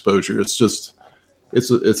affect exposure, it's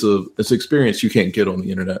an experience you can't get on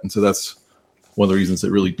the internet. And so that's one of the reasons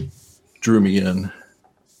that really drew me in.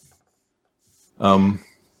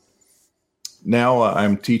 Now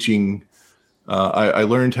I'm teaching. I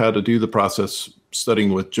learned how to do the process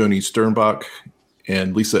studying with Joni Sternbach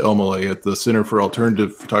and Lisa Elmole at the Center for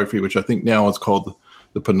Alternative Photography, which I think now is called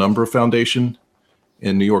the Penumbra Foundation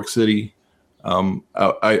in New York City. I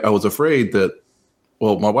was afraid that,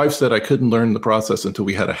 well, my wife said I couldn't learn the process until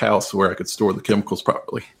we had a house where I could store the chemicals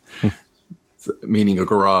properly, meaning a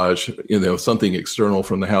garage, something external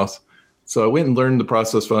from the house. So I went and learned the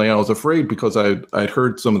process finally. I was afraid because I'd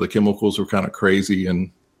heard some of the chemicals were kind of crazy,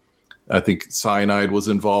 and I think cyanide was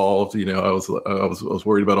involved. I was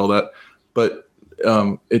worried about all that, but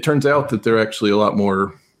it turns out that they're actually a lot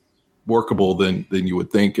more workable than you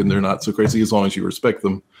would think, and they're not so crazy as long as you respect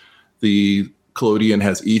them. The collodion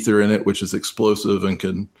has ether in it, which is explosive and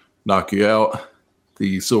can knock you out.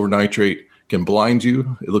 The silver nitrate can blind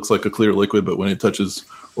you. It looks like a clear liquid, but when it touches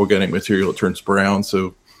organic material, it turns brown.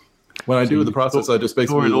 So when I do the process, I just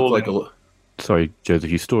basically look like a... Sorry, Joseph,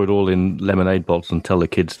 you store it all in lemonade bottles and tell the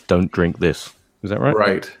kids, don't drink this. Is that right?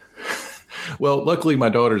 Right. Well, luckily my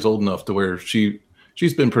daughter's old enough to where she's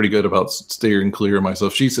been pretty good about steering clear of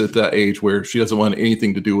myself. She's at that age where she doesn't want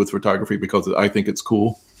anything to do with photography because I think it's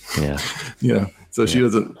cool. Yeah. Yeah. So she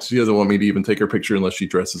doesn't want me to even take her picture unless she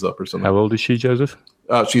dresses up or something. How old is she, Joseph?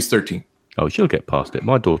 She's 13. Oh, she'll get past it.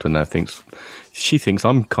 My daughter now thinks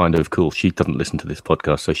I'm kind of cool. She doesn't listen to this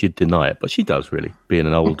podcast, so she'd deny it, but she does really, being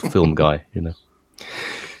an old film guy, you know.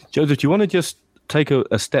 Joseph, do you want to just take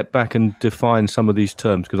a step back and define some of these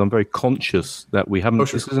terms? Because I'm very conscious that we haven't,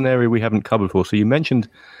 This is an area we haven't covered before. So you mentioned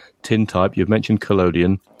tin type, you've mentioned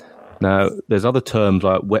collodion. Now, there's other terms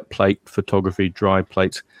like wet plate photography, dry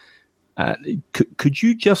plates. Could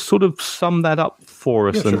you just sort of sum that up for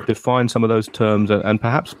us and define some of those terms and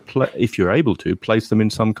perhaps, if you're able to, place them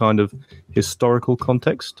in some kind of historical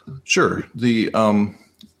context? Sure. The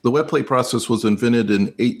wet plate process was invented in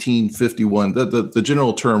 1851. The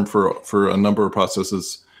general term for a number of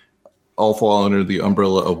processes all fall under the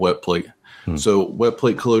umbrella of wet plate. So wet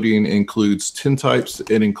plate collodion includes tin types.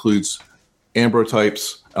 It includes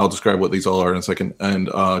ambrotypes. I'll describe what these all are in a second. And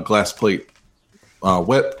glass plate,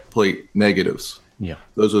 wet plate negatives. Yeah,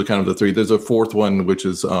 those are kind of the three. There's a fourth one, which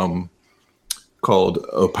is called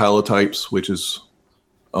opalotypes, which is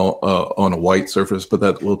on a white surface, but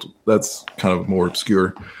that's kind of more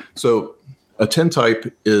obscure. So a tin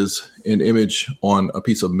type is an image on a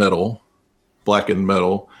piece of metal, blackened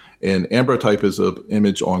metal, and ambrotype is an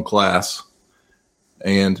image on glass.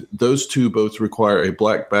 And those two both require a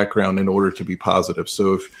black background in order to be positive.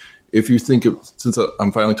 So if you think of, since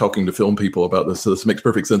I'm finally talking to film people about this, so this makes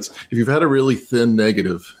perfect sense. If you've had a really thin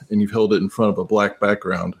negative and you've held it in front of a black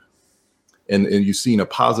background and you've seen a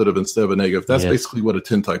positive instead of a negative, that's basically what a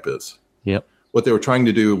tin type is. Yep. What they were trying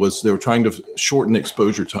to do was they were trying to shorten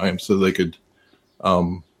exposure time so they could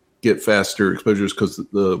get faster exposures because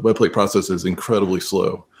the wet plate process is incredibly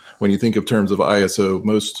slow. When you think of terms of ISO,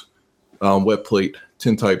 most wet plate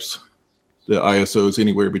tin types, the ISO is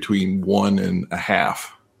anywhere between 1.5.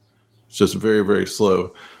 It's just very, very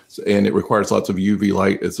slow, and it requires lots of UV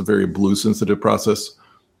light. It's a very blue sensitive process.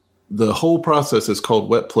 The whole process is called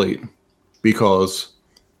wet plate because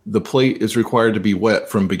the plate is required to be wet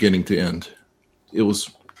from beginning to end. It was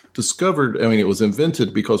it was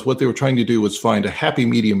invented because what they were trying to do was find a happy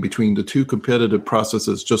medium between the two competitive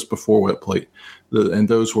processes just before wet plate. And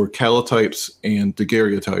those were calotypes and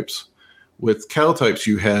daguerreotypes. With calotypes,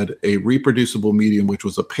 you had a reproducible medium, which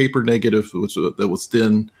was a paper negative that was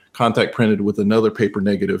then contact printed with another paper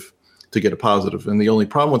negative to get a positive. And the only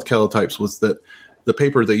problem with calotypes was that the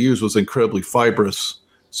paper they used was incredibly fibrous,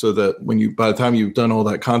 so that by the time you've done all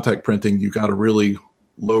that contact printing, you got a really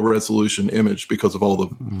low resolution image because of all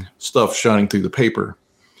the stuff shining through the paper.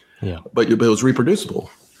 Yeah, but it was reproducible.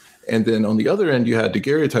 And then on the other end, you had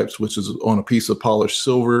daguerreotypes, which is on a piece of polished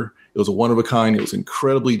silver. It was a one of a kind. It was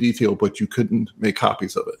incredibly detailed, but you couldn't make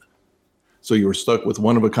copies of it. So you were stuck with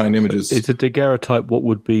one of a kind images. Is a daguerreotype what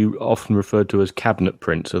would be often referred to as cabinet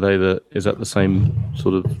prints? Is that the same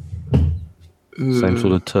sort of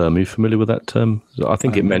term? Are you familiar with that term? I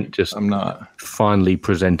think it meant just I'm not finely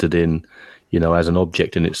presented in, as an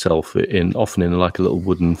object in itself, often in like a little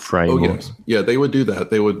wooden frame. Oh yes, yeah, they would do that.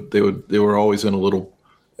 They were always in a little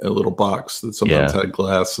box that sometimes had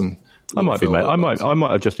glass and. I might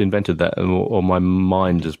have just invented that, or my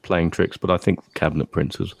mind is playing tricks. But I think cabinet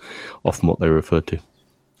prints is often what they refer to.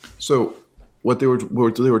 So, what they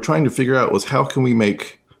were trying to figure out was how can we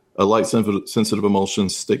make a light sensitive emulsion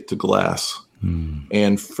stick to glass?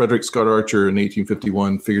 And Frederick Scott Archer in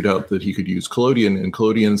 1851 figured out that he could use collodion, and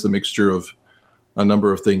collodion is a mixture of a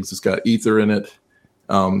number of things. It's got ether in it.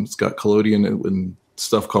 It's got collodion and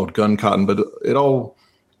stuff called gun cotton, but it all.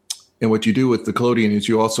 And what you do with the collodion is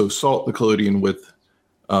you also salt the collodion with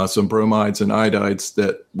some bromides and iodides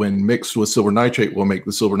that, when mixed with silver nitrate, will make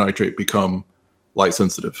the silver nitrate become light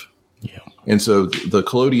sensitive. Yeah. And so the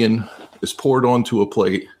collodion is poured onto a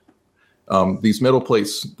plate. These metal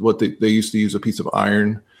plates, what they used to use a piece of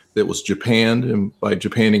iron that was japanned, and by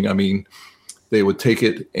japanning I mean they would take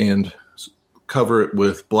it and cover it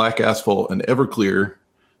with black asphalt and Everclear.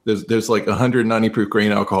 There's like 190 proof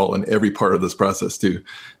grain alcohol in every part of this process too.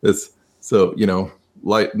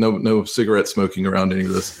 Light, no cigarette smoking around any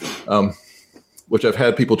of this, which I've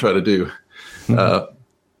had people try to do.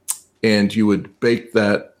 And you would bake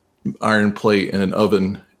that iron plate in an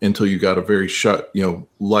oven until you got a very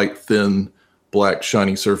light, thin, black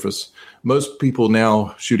shiny surface. Most people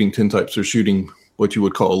now shooting tintypes are shooting what you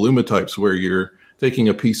would call alumitypes, where you're taking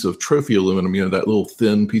a piece of trophy aluminum, that little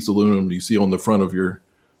thin piece of aluminum you see on the front of your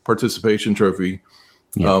participation trophy.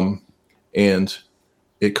 Yeah. And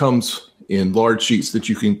it comes in large sheets that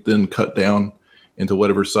you can then cut down into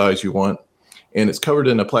whatever size you want. And it's covered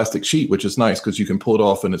in a plastic sheet, which is nice because you can pull it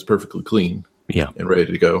off and it's perfectly clean and ready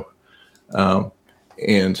to go.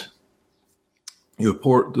 And you would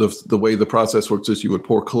pour the way the process works is you would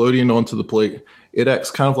pour collodion onto the plate. It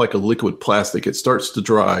acts kind of like a liquid plastic. It starts to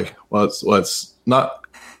dry while it's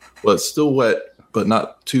still wet, but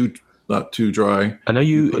not too dry. And are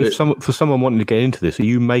you, for someone wanting to get into this, are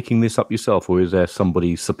you making this up yourself, or is there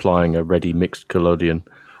somebody supplying a ready mixed collodion?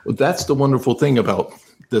 Well, that's the wonderful thing about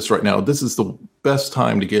this right now. This is the best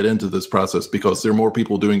time to get into this process because there are more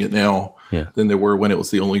people doing it now than there were when it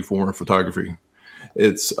was the only form of photography.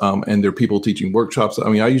 It's and there are people teaching workshops. I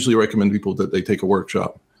mean, I usually recommend people that they take a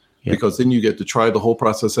workshop because then you get to try the whole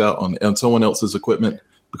process out on someone else's equipment.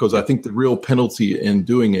 Because I think the real penalty in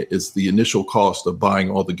doing it is the initial cost of buying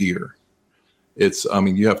all the gear.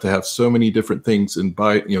 You have to have so many different things and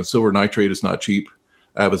buy, silver nitrate is not cheap.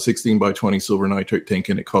 I have a 16 by 20 silver nitrate tank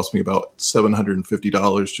and it cost me about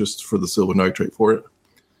 $750 just for the silver nitrate for it.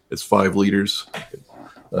 It's 5 liters.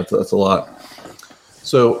 That's a lot.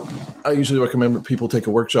 So I usually recommend that people take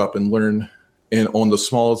a workshop and learn and on the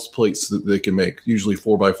smallest plates that they can make. Usually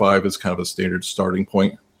 4x5 is kind of a standard starting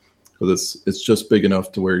point. Because it's just big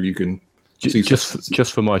enough to where you can see.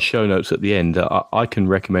 Just for my show notes at the end, I can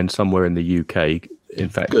recommend somewhere in the UK, in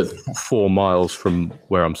fact, 4 miles from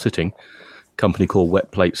where I'm sitting, a company called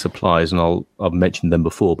Wet Plate Supplies, and I've mentioned them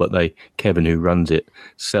before, but Kevin, who runs it,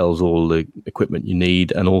 sells all the equipment you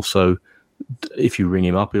need, and also if you ring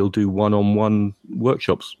him up, he'll do one-on-one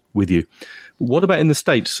workshops with you. What about in the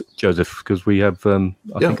States, Joseph? Because we have, I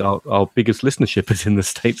think our biggest listenership is in the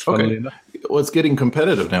States, funnily enough. Well, it's getting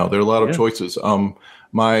competitive now. There are a lot of choices.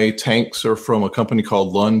 My tanks are from a company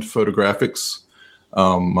called Lund Photographics.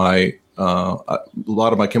 A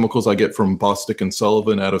lot of my chemicals I get from Bostic and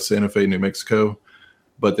Sullivan out of Santa Fe, New Mexico.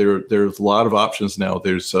 But there's a lot of options now.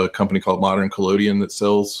 There's a company called Modern Collodion that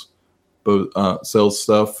sells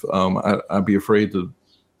stuff. I'd be afraid to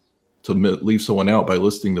leave someone out by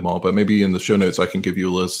listing them all, but maybe in the show notes I can give you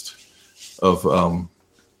a list of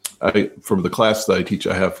from the class that I teach.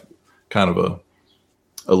 I have kind of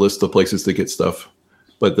a list of places to get stuff.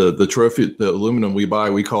 But the aluminum we buy,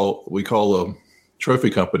 we call a trophy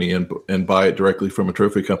company and buy it directly from a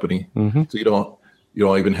trophy company. Mm-hmm. So you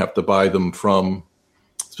don't even have to buy them from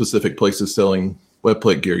specific places selling wet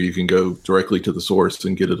plate gear. You can go directly to the source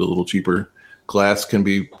and get it a little cheaper. Glass can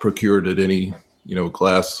be procured at any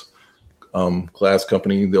glass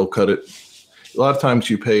company. They'll cut it. A lot of times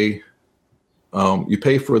you pay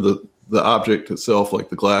for the object itself, like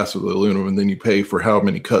the glass or the aluminum, and then you pay for how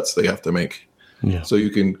many cuts they have to make. Yeah. So you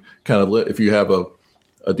can kind of if you have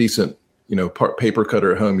a decent paper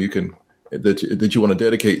cutter at home, you can that you want to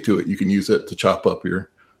dedicate to it, you can use it to chop up your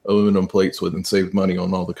aluminum plates with and save money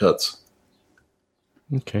on all the cuts.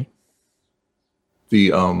 Okay.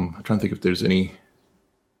 I'm trying to think if there's any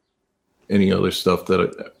other stuff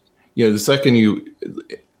that the second you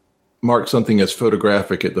mark something as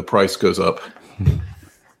photographic, the price goes up.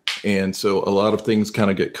 And so a lot of things kind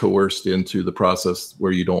of get coerced into the process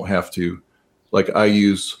where you don't have to, like I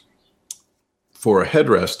use for a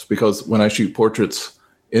headrest, because when I shoot portraits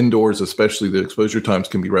indoors, especially, the exposure times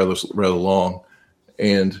can be rather long.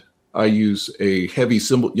 And I use a heavy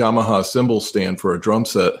Yamaha cymbal stand for a drum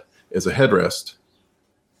set as a headrest.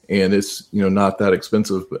 And it's, not that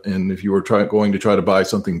expensive. And if you were going to try to buy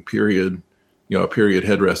something a period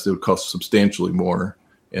headrest, it would cost substantially more.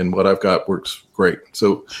 And what I've got works great.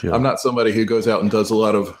 So sure. I'm not somebody who goes out and does a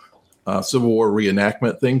lot of Civil War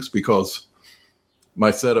reenactment things, because my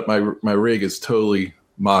setup, my rig is totally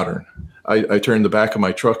modern. I turned the back of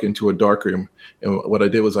my truck into a darkroom. And what I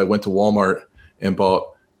did was I went to Walmart and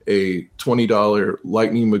bought a $20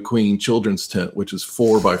 Lightning McQueen children's tent, which is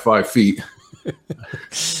 4 by 5 feet.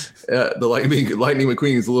 The Lightning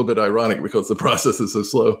McQueen is a little bit ironic because the process is so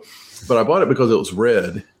slow, but I bought it because it was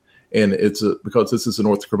red, and because this is an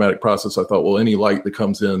orthochromatic process. I thought, well, any light that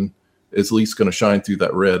comes in is at least going to shine through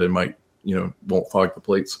that red and might, won't fog the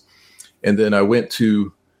plates. And then I went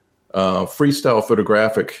to Freestyle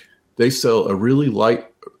Photographic. They sell a really light,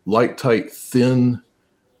 tight, thin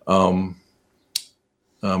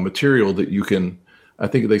material that you can. I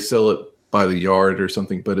think they sell it by the yard or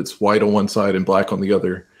something, but it's white on one side and black on the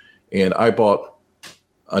other. And I bought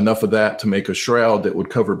enough of that to make a shroud that would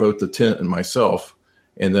cover both the tent and myself.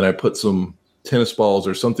 And then I put some tennis balls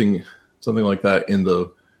or something like that in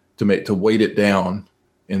the to weight it down,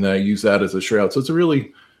 and then I use that as a shroud. So it's a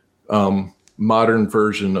really modern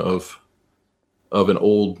version of an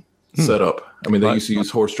old setup. I mean, they used to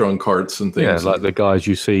use horse-drawn carts and things. Yeah, like the guys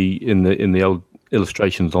you see in the old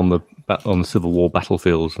illustrations on the Civil War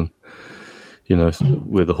battlefields, and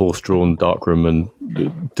with a horse-drawn darkroom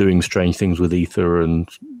and doing strange things with ether and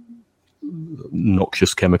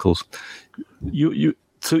noxious chemicals.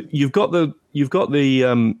 So you've got the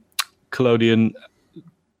collodion,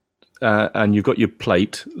 and you've got your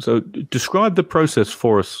plate. So describe the process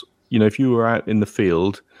for us. If you were out in the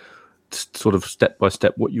field, sort of step by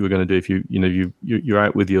step, what you were going to do. If you're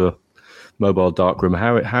out with your mobile darkroom,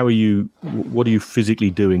 what are you physically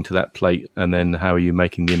doing to that plate, and then how are you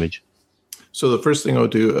making the image? So the first thing I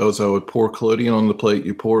would do is I would pour collodion on the plate.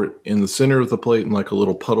 You pour it in the center of the plate in like a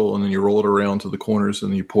little puddle, and then you roll it around to the corners,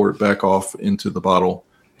 and you pour it back off into the bottle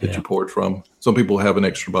that you poured from. Some people have an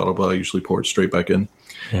extra bottle, but I usually pour it straight back in.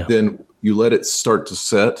 Yeah. Then you let it start to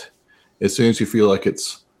set. As soon as you feel like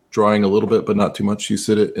it's drying a little bit, but not too much, you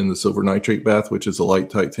sit it in the silver nitrate bath, which is a light,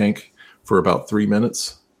 tight tank, for about 3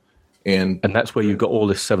 minutes. And that's where you've got all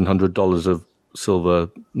this $700 of silver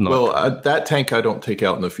nitrate. Well, that tank I don't take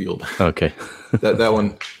out in the field. Okay. that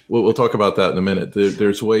one, we'll talk about that in a minute.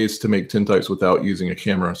 There's ways to make tintypes without using a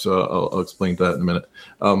camera, so I'll explain that in a minute.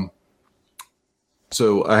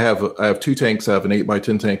 So I have 2 tanks. I have an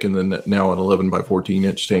 8x10 tank, and then now an 11x14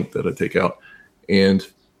 inch tank that I take out. And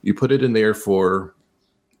you put it in there for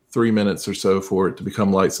 3 minutes or so for it to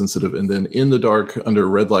become light sensitive. And then in the dark, under a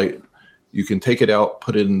red light, you can take it out,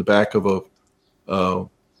 put it in the back of a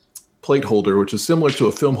plate holder, which is similar to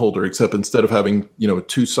a film holder, except instead of having,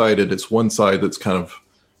 2-sided, it's one side that's kind of,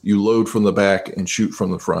 you load from the back and shoot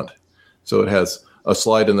from the front. So it has a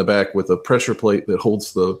slide in the back with a pressure plate that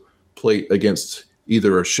holds the plate against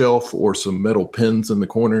either a shelf or some metal pins in the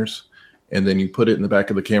corners. And then you put it in the back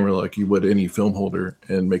of the camera like you would any film holder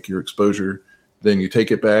and make your exposure. Then you take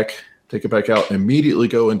it back out, and immediately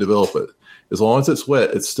go and develop it. As long as it's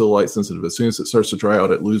wet, it's still light sensitive. As soon as it starts to dry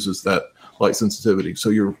out, it loses that light sensitivity. So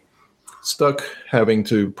you're stuck having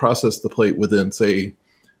to process the plate within, say,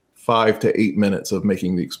 5 to 8 minutes of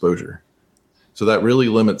making the exposure. So that really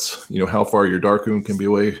limits, how far your darkroom can be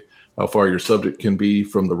away, how far your subject can be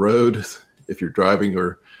from the road if you're driving,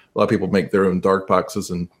 or a lot of people make their own dark boxes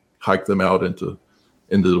and hike them out into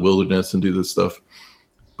the wilderness and do this stuff.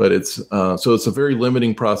 But it's a very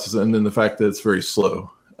limiting process. And then the fact that it's very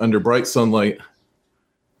slow. Under bright sunlight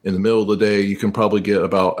in the middle of the day, you can probably get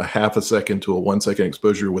about a half a second to a 1 second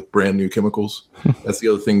exposure with brand new chemicals. That's the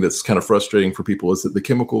other thing that's kind of frustrating for people, is that the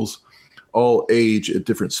chemicals all age at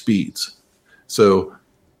different speeds. So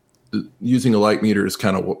using a light meter is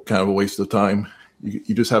kind of a waste of time.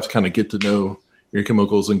 You just have to kind of get to know your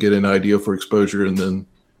chemicals and get an idea for exposure, and then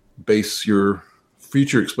base your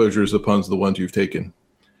future exposures upon the ones you've taken.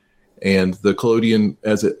 And the collodion,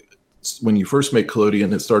 when you first make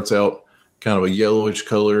collodion, it starts out kind of a yellowish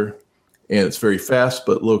color, and it's very fast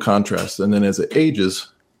but low contrast. And then as it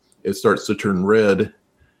ages, it starts to turn red,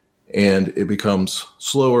 and it becomes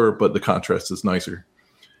slower, but the contrast is nicer.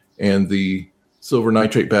 And the silver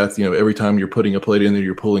nitrate bath, every time you're putting a plate in there,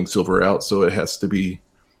 you're pulling silver out. So it has to be,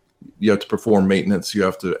 you have to perform maintenance. You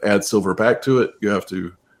have to add silver back to it. You have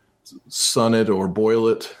to sun it or boil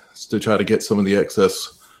it to try to get some of the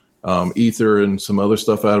excess ether and some other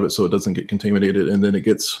stuff out of it so it doesn't get contaminated. And then it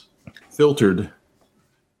gets filtered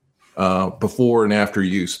before and after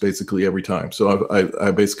use, basically every time. So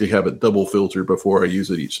I basically have it double filtered before I use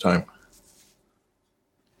it each time.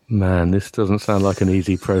 Man, this doesn't sound like an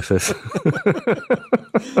easy process.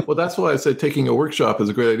 Well, that's why I said taking a workshop is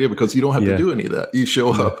a great idea, because you don't have to do any of that. You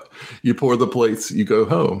show up, you pour the plates, you go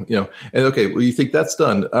home, and okay, well, you think that's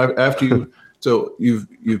done after you, so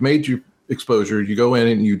you've made your exposure, you go in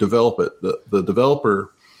and you develop it. The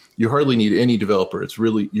developer, you hardly need any developer. It's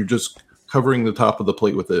really, you're just covering the top of the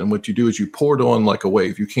plate with it. And what you do is you pour it on like a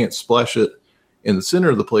wave. You can't splash it in the center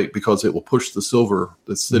of the plate because it will push the silver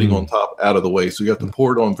that's sitting on top out of the way. So you have to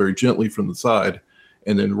pour it on very gently from the side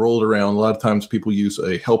and then roll it around. A lot of times people use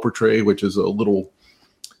a helper tray, which is a little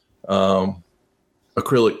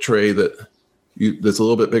acrylic tray that's a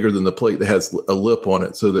little bit bigger than the plate, that has a lip on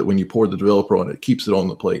it, so that when you pour the developer on it, it keeps it on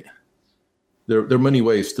the plate. There are many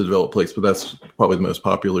ways to develop plates, but that's probably the most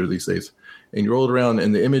popular these days. And you roll it around,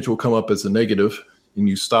 and the image will come up as a negative, and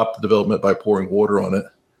you stop the development by pouring water on it.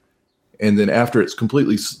 And then after it's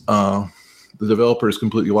completely, the developer is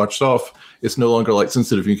completely washed off, it's no longer light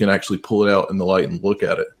sensitive. You can actually pull it out in the light and look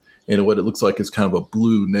at it. And what it looks like is kind of a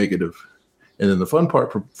blue negative. And then the fun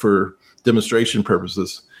part for demonstration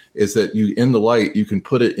purposes is that in the light, you can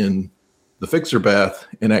put it in the fixer bath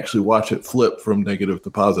and actually watch it flip from negative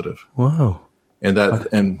to positive. Wow. And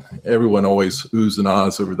everyone always oohs and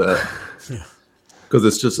ahs over that.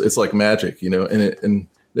 Because it's like magic, and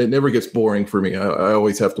it never gets boring for me. I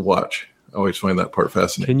always have to watch. I always find that part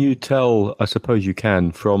fascinating. Can you tell, I suppose you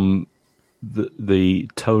can, from the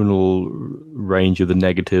tonal range of the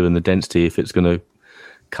negative and the density, if it's going to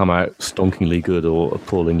come out stonkingly good or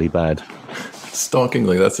appallingly bad?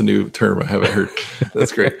 Stonkingly, that's a new term I haven't heard.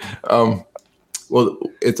 That's great. Well,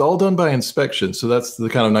 it's all done by inspection. So that's the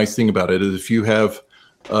kind of nice thing about it is if you have,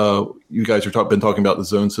 you guys are been talking about the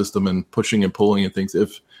zone system and pushing and pulling and things.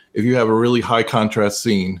 If you have a really high contrast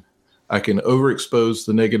scene, I can overexpose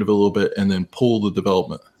the negative a little bit and then pull the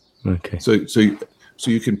development. Okay. So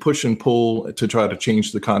you can push and pull to try to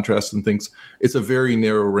change the contrast and things. It's a very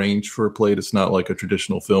narrow range for a plate. It's not like a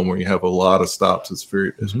traditional film where you have a lot of stops. It's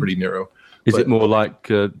pretty narrow. Is it more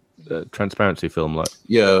like transparency film? Like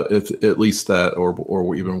it's at least that,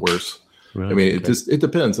 or even worse. Right, I mean, it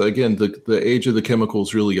depends. Again, the age of the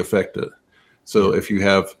chemicals really affect it. So if you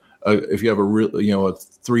have a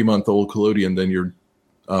 3-month-old collodion, then you're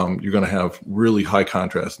going to have really high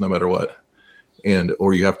contrast no matter what,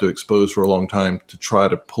 or you have to expose for a long time to try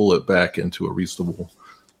to pull it back into a reasonable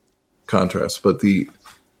contrast. But the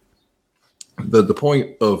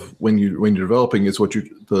point of when you're developing is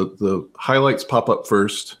the highlights pop up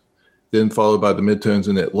first, then followed by the midtones,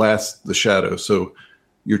 and at last the shadow. So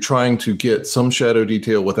you're trying to get some shadow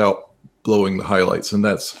detail without blowing the highlights, and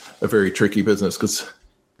that's a very tricky business because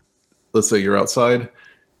let's say you're outside.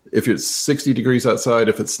 If it's 60 degrees outside,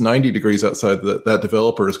 if it's 90 degrees outside, that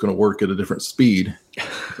developer is going to work at a different speed.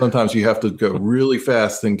 Sometimes you have to go really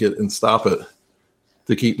fast and stop it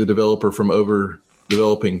to keep the developer from over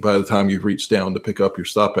developing. By the time you've reached down to pick up your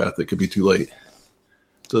stop path, it could be too late.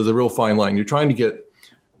 So there's a real fine line. You're trying to get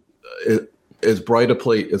as bright a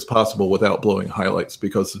plate as possible without blowing highlights,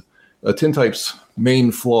 because a tintype's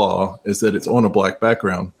main flaw is that it's on a black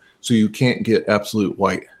background, so you can't get absolute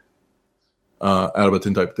white out of a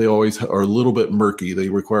tintype. They always are a little bit murky. They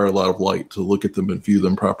require a lot of light to look at them and view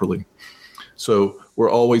them properly. So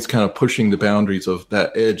we're always kind of pushing the boundaries of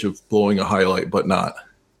that edge of blowing a highlight, but not.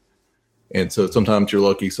 And so sometimes you're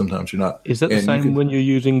lucky, sometimes you're not. Is that the same when you're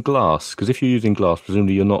using glass? Because if you're using glass,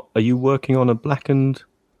 presumably you're not. Are you working on a blackened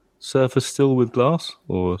surface still with glass,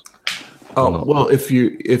 or? Oh, well, if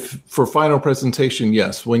for final presentation,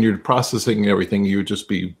 yes. When you're processing everything, you would just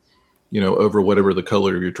be, over whatever the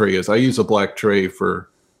color of your tray is. I use a black tray for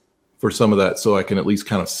some of that, so I can at least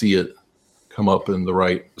kind of see it come up in the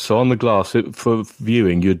right. So on the glass, for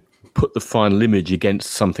viewing, you'd put the final image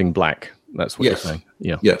against something black. That's what you're saying.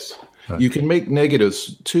 Yeah. Yes. Okay. You can make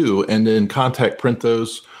negatives too, and then contact print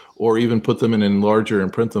those, or even put them in an enlarger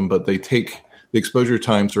and print them. But the exposure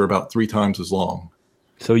times are about 3 times as long.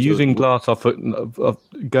 So using glass,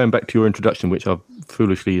 going back to your introduction, which I've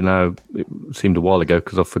foolishly now, it seemed a while ago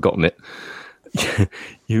because I've forgotten it.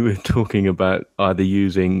 You were talking about either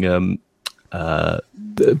using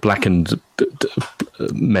blackened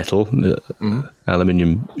metal,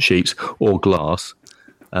 aluminium sheets, or glass.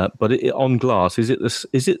 But on glass, is it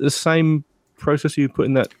the same process you put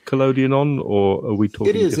in that collodion on, or are we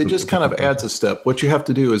talking? It is. It just kind of adds a step. What you have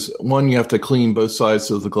to do is, one, you have to clean both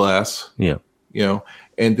sides of the glass. Yeah.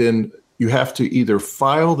 And then you have to either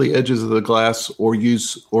file the edges of the glass or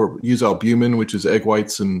use albumin, which is egg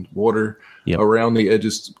whites and water, around the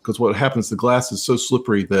edges. Because what happens, the glass is so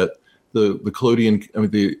slippery that the collodion,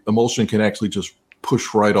 the emulsion can actually just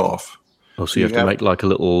push right off. Oh, so you have to make like a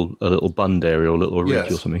little bund area or a little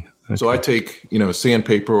ridge or something. Okay. So I take,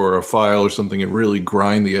 sandpaper or a file or something and really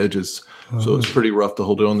grind the edges. So it's pretty rough to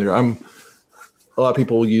hold it on there. A lot of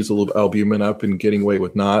people use a little albumin. I've been getting away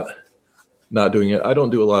with not doing it. I don't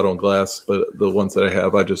do a lot on glass, but the ones that I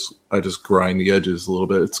have, I just grind the edges a little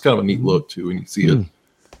bit. It's kind of a neat look too when you see it.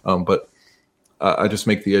 But I just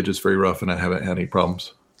make the edges very rough, and I haven't had any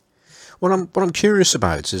problems. What I'm curious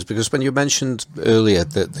about is because when you mentioned earlier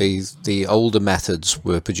that the older methods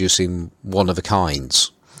were producing one of a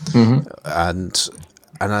kinds, and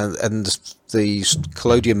the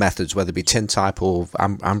collodion methods, whether it be tin type or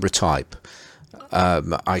ambrotype,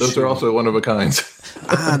 those are also one of a kind.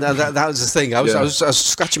 That was the thing. I was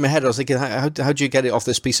scratching my head. I was thinking, how do you get it off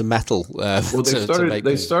this piece of metal? Well,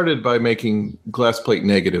 they started by making glass plate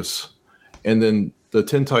negatives, and then the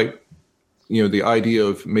tin type. The idea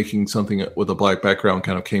of making something with a black background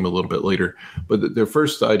kind of came a little bit later. But their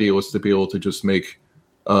first idea was to be able to just make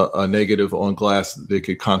a negative on glass that they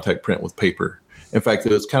could contact print with paper. In fact,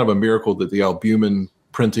 it was kind of a miracle that the albumin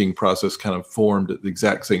printing process kind of formed at the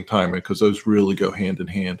exact same time, because those really go hand in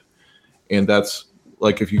hand. And that's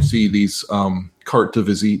like if you see these carte de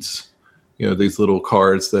visites, these little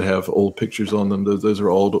cards that have old pictures on them. Those are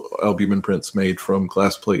all albumin prints made from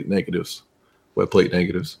glass plate negatives, wet plate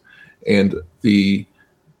negatives. And the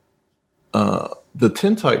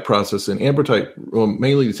tintype process and ambrotype, well,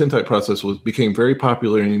 mainly the tintype process became very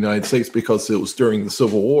popular in the United States because it was during the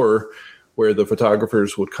Civil War, where the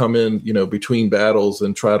photographers would come in, between battles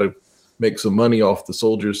and try to make some money off the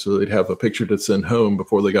soldiers so they'd have a picture to send home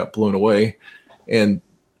before they got blown away. And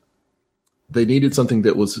they needed something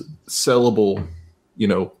that was sellable,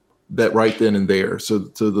 that right then and there. So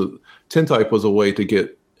the tintype was a way to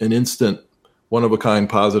get an instant, one-of-a-kind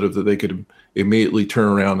positive that they could immediately turn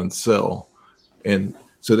around and sell. And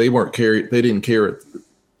so they didn't care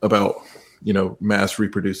about, mass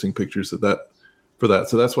reproducing pictures for that.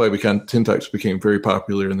 So that's why tintypes became very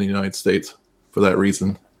popular in the United States for that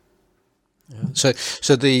reason. So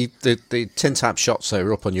the tintype shots that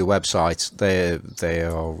are up on your website, they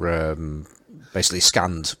are basically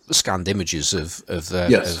scanned images of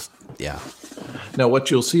yes. Now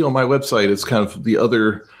what you'll see on my website is kind of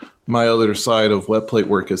my other side of wet plate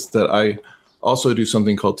work is that I also do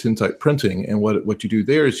something called tintype printing. And what you do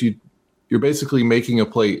there is you're basically making a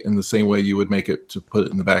plate in the same way you would make it to put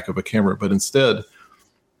it in the back of a camera. But instead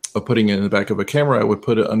of putting it in the back of a camera, I would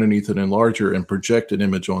put it underneath an enlarger and project an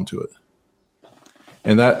image onto it.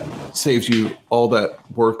 And that saves you all that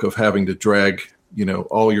work of having to drag,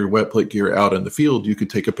 all your wet plate gear out in the field. You could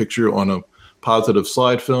take a picture on a positive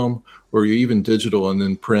slide film, or you even digital and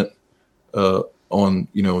then print on,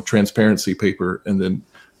 transparency paper and then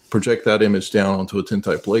project that image down onto a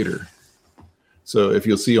tintype later. So if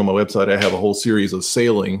you'll see on my website, I have a whole series of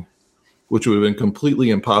sailing, which would have been completely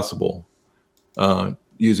impossible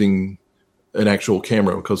using an actual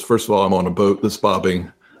camera. Because first of all, I'm on a boat that's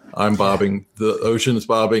bobbing. I'm bobbing, the ocean is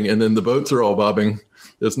bobbing, and then the boats are all bobbing.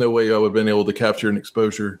 There's no way I would have been able to capture an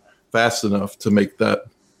exposure fast enough to make that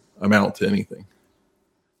amount to anything.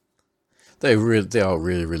 They are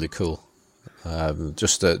really, really cool.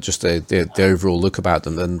 Just the overall look about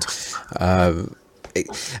them, and I've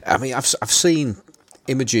seen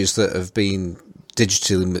images that have been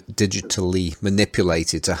digitally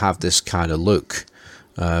manipulated to have this kind of look.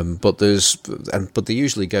 But they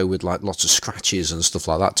usually go with like lots of scratches and stuff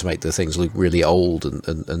like that to make the things look really old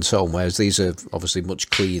and so on. Whereas these are obviously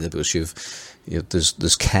much cleaner because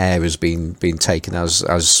there's care has been taken as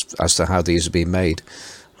to how these are being made.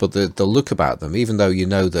 But the look about them, even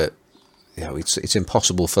though that it's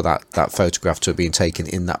impossible for that photograph to have been taken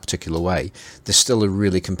in that particular way, there's still a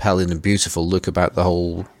really compelling and beautiful look about the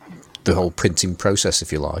whole printing process,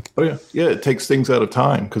 if you like. Oh yeah, it takes things out of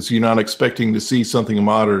time because you're not expecting to see something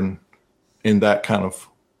modern in that kind of,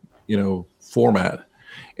 format.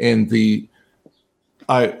 And it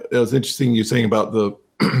was interesting you saying about the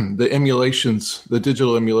emulations, the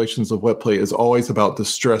digital emulations of wet plate is always about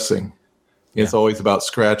distressing. Yeah. It's always about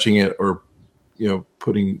scratching it or,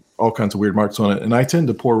 putting all kinds of weird marks on it. And I tend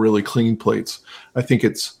to pour really clean plates. I think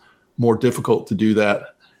it's more difficult to do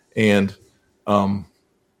that. And I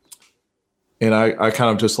kind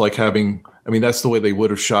of just like having, that's the way they would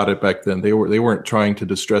have shot it back then. They weren't trying to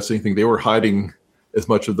distress anything. They were hiding as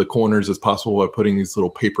much of the corners as possible by putting these little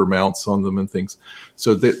paper mounts on them and things.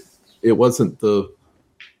 So that it wasn't the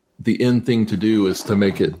end thing to do is to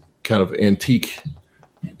make it kind of antique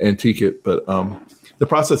it. But the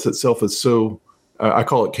process itself is so, I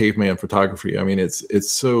call it caveman photography.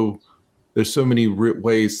 It's so, there's so many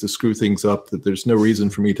ways to screw things up that there's no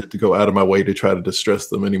reason for me to go out of my way to try to distress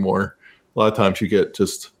them anymore. A lot of times you get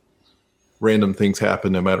just random things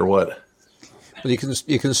happen no matter what. Well,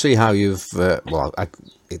 you can see how you've I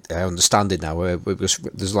understand it now.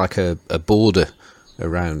 There's like a border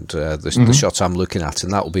around the shot I'm looking at,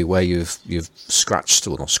 and that will be where you've scratched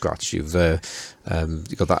or not scratched. You've got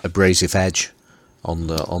that abrasive edge on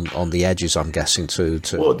the edges. I'm guessing to.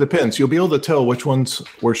 Well, it depends. You'll be able to tell which ones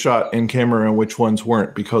were shot in camera and which ones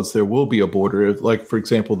weren't because there will be a border. Like for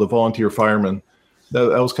example, the volunteer fireman.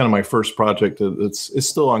 That was kind of my first project. It's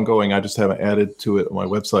still ongoing. I just haven't added to it on my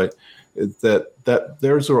website. That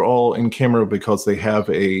theirs are all in camera because they have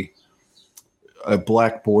a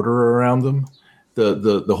black border around them.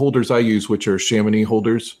 The holders I use, which are Chamonix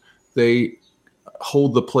holders, they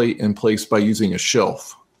hold the plate in place by using a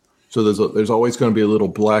shelf. So there's always going to be a little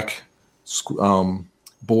black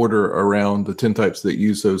border around the tintypes that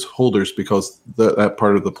use those holders because that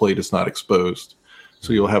part of the plate is not exposed.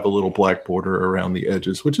 So you'll have a little black border around the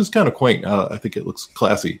edges, which is kind of quaint. I think it looks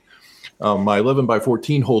classy. My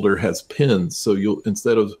 11x14 holder has pins, so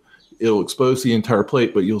it'll expose the entire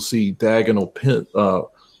plate, but you'll see diagonal pin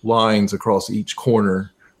lines across each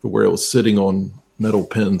corner where it was sitting on metal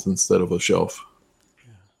pins instead of a shelf.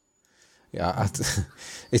 Yeah,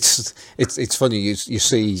 it's funny. You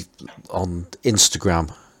see on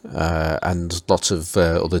Instagram and lots of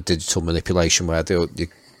other digital manipulation where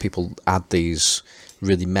people add these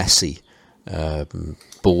really messy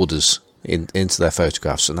borders into their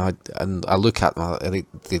photographs, and I look at them and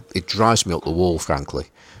it drives me up the wall, frankly,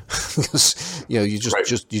 because you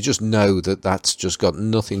just know that's just got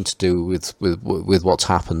nothing to do with what's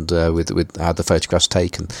happened with how the photographs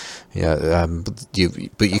taken. But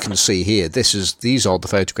you can see here these are the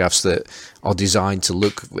photographs that are designed to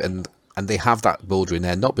look, and they have that border in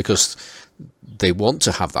there not because they want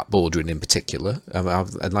to have that bordering in particular,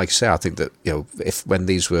 and like I say, I think that if when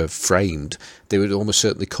these were framed, they would almost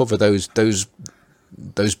certainly cover those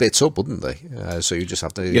bits up, wouldn't they? So you just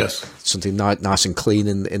have to something nice and clean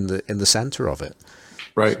in the center of it,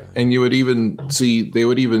 right? So. And you would even see they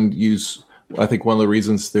would even use. I think one of the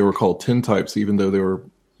reasons they were called tin types, even though they were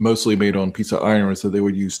mostly made on piece of iron, was that they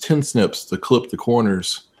would use tin snips to clip the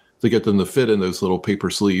corners to get them to fit in those little paper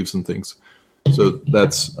sleeves and things. So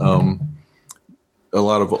that's. A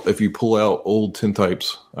lot of, if you pull out old tin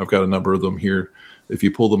types, I've got a number of them here. If you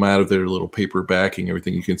pull them out of their little paper backing,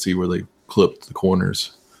 everything, you can see where they clipped the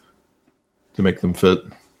corners to make them fit.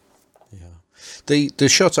 Yeah, the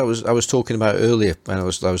shot I was talking about earlier, and I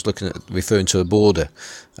was looking at referring to a border.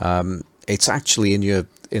 It's actually in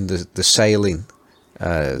the sailing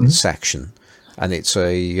section, and it's on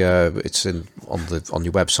your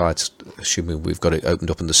website. Assuming we've got it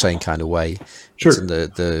opened up in the same kind of way. Sure. It's in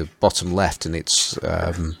the bottom left, and it's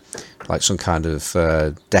like some kind of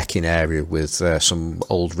decking area with some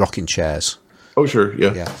old rocking chairs. Oh, sure,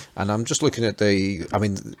 yeah. Yeah, and I'm just looking at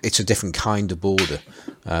it's a different kind of border.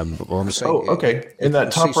 But what I'm saying, okay. In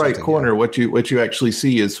that top right corner, what you actually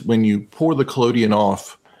see is when you pour the collodion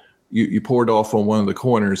off, you pour it off on one of the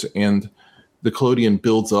corners, and the collodion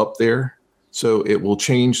builds up there, so it will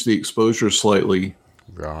change the exposure slightly.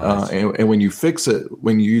 Right. And when you fix it,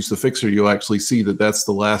 when you use the fixer, you'll actually see that that's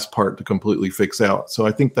the last part to completely fix out. So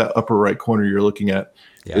I think that upper right corner you're looking at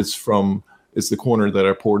is the corner that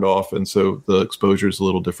I poured off, and so the exposure is a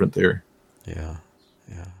little different there. Yeah.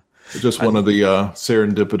 Just one of the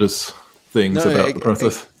serendipitous things about the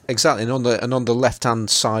process. Exactly, and on the left hand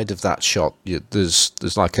side of that shot, there's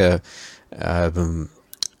like a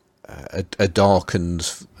darkened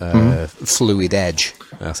fluid edge,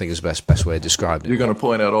 I think is the best way of describing it. You're going to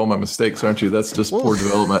point out all my mistakes, aren't you? That's just poor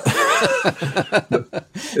development.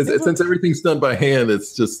 Since everything's done by hand,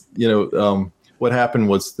 it's just what happened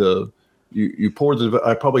was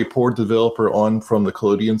I probably poured the developer on from the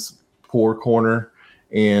collodion's pour corner,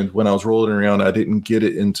 and when I was rolling around, I didn't get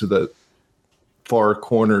it into the far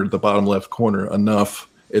corner, the bottom left corner, enough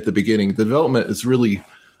at the beginning. The development is really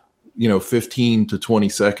 15 to 20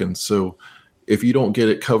 seconds. So if you don't get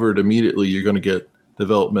it covered immediately, you're going to get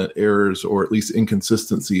development errors or at least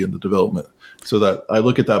inconsistency in the development. So that I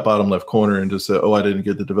look at that bottom left corner and just say, I didn't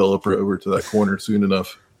get the developer over to that corner soon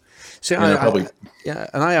enough. See, I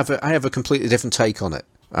have a completely different take on it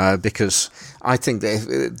because I think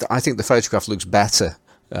the photograph looks better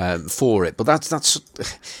for it, but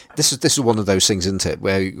this is one of those things, isn't it?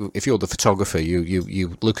 Where if you're the photographer,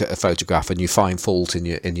 you look at a photograph and you find fault in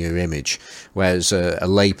your image, whereas a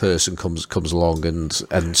layperson comes along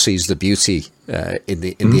and sees the beauty in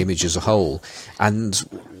the image as a whole, and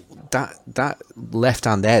that left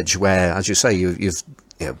hand edge where, as you say, you've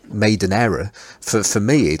made an error. For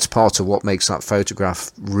me, it's part of what makes that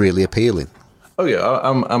photograph really appealing. Oh yeah,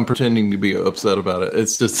 I'm pretending to be upset about it.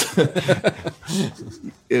 It's just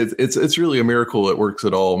it's really a miracle it works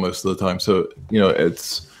at all most of the time. So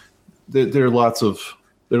there are lots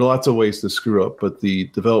of ways to screw up, but the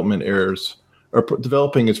development errors or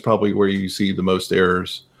developing is probably where you see the most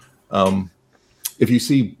errors. If you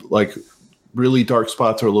see like really dark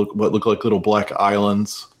spots or what look like little black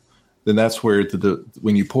islands, then that's where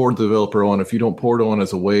when you pour the developer on, if you don't pour it on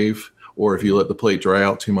as a wave, or if you let the plate dry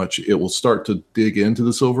out too much, it will start to dig into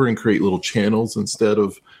the silver and create little channels instead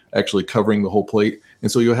of actually covering the whole plate.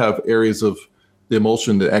 And so you'll have areas of the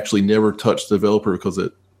emulsion that actually never touch the developer because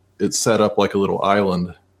it's set up like a little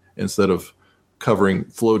island instead of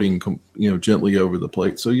floating gently over the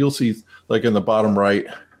plate. So you'll see, like in the bottom right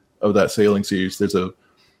of that sailing series, there's a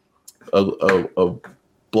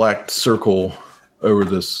black circle over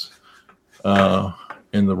this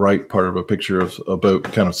in the right part of a picture of a boat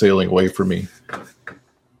kind of sailing away from me.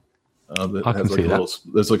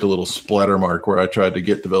 There's like a little splatter mark where I tried to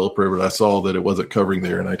get developer, but I saw that it wasn't covering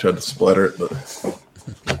there, and I tried to splatter it. But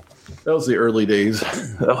that was the early days.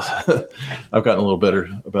 I've gotten a little better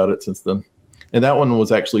about it since then. And that one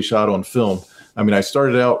was actually shot on film. I mean, I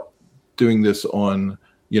started out doing this on,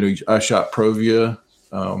 I shot Provia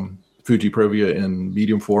Fuji Provia in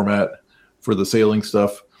medium format for the sailing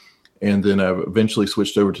stuff. And then I've eventually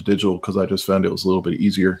switched over to digital because I just found it was a little bit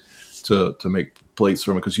easier to make plates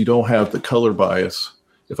from it, because you don't have the color bias.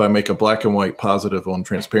 If I make a black and white positive on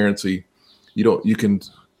transparency, you can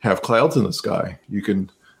have clouds in the sky. You can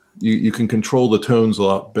control the tones a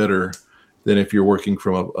lot better than if you're working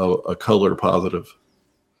from a color positive.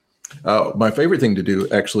 My favorite thing to do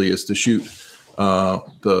actually is to shoot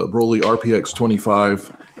the Rolly RPX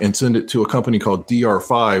 25 and send it to a company called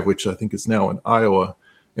DR5, which I think is now in Iowa.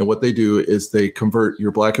 And what they do is they convert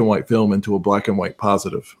your black and white film into a black and white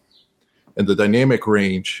positive. And the dynamic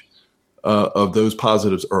range of those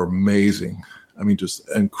positives are amazing. I mean, just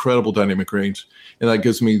incredible dynamic range. And that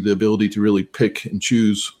gives me the ability to really pick and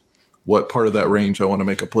choose what part of that range I want to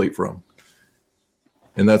make a plate from.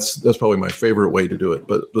 And that's probably my favorite way to do it.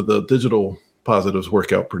 But the digital positives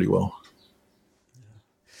work out pretty well.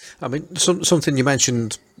 I mean, something you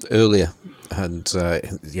mentioned earlier, and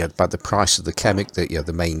about the price of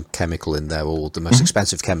the main chemical in there, or the most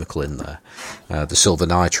expensive chemical in there, the silver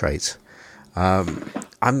nitrate.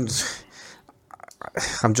 I'm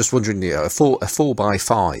just wondering, a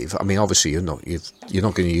 4x5. I mean, obviously you're not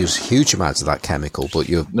going to use huge amounts of that chemical, but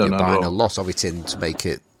you're buying a lot of it in to make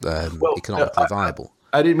it economically viable.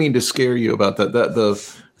 I didn't mean to scare you about that.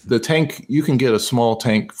 The tank, you can get a small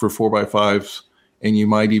tank for 4x5s, and you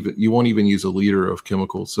won't even use a liter of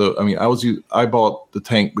chemicals. So I mean, I bought the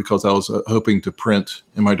tank because I was hoping to print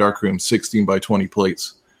in my darkroom 16 by 20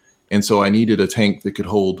 plates, and so I needed a tank that could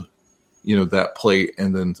hold, that plate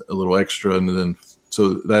and then a little extra, and then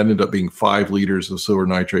so that ended up being 5 liters of silver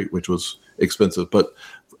nitrate, which was expensive. But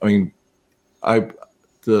I mean,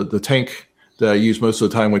 the tank that I use most of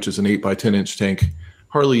the time, which is an 8 by 10 inch tank,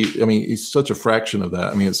 it's such a fraction of that.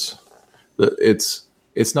 I mean, it's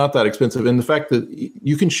not that expensive. And the fact that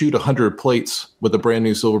you can shoot 100 plates with a brand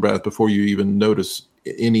new silver bath before you even notice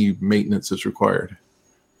any maintenance is required.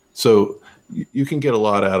 So you can get a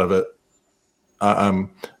lot out of it.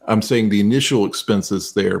 I'm saying the initial expense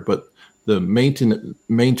is there, but the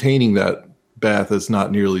maintaining that bath is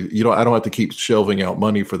not nearly, I don't have to keep shelving out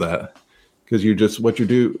money for that, because what you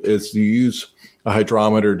do is you use a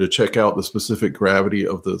hydrometer to check out the specific gravity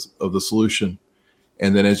of the solution.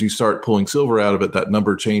 And then as you start pulling silver out of it, that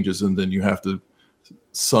number changes, and then you have to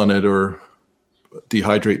sun it or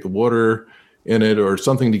dehydrate the water in it or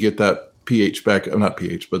something to get that pH back, not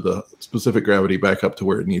pH, but the specific gravity back up to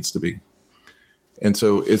where it needs to be. And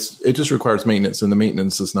so it just requires maintenance, and the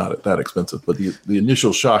maintenance is not that expensive. But the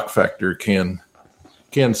initial shock factor can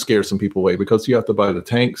scare some people away, because you have to buy the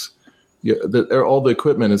tanks. All the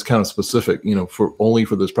equipment is kind of specific, only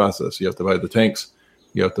for this process. You have to buy the tanks.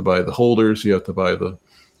 You have to buy the holders. You have to buy the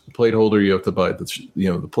plate holder. You have to buy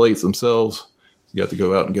the plates themselves. You have to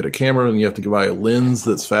go out and get a camera, and you have to buy a lens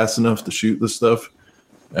that's fast enough to shoot this stuff.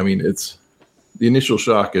 I mean, the initial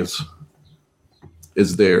shock is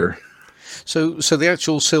there. So the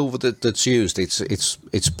actual silver that's used, it's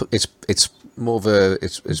more of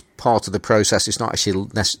it's part of the process. It's not actually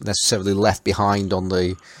necessarily left behind on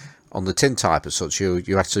the tin type as such.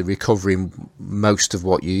 You're actually recovering most of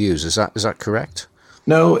what you use. Is that correct?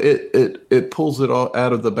 No, it pulls it all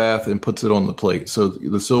out of the bath and puts it on the plate. So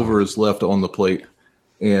the silver is left on the plate,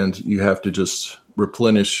 and you have to just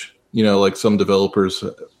replenish. Like some developers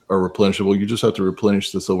are replenishable. You just have to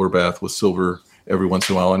replenish the silver bath with silver every once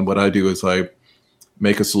in a while. And what I do is I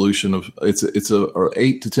make a solution of it's a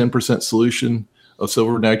 8 to 10% solution of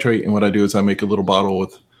silver nitrate. And what I do is I make a little bottle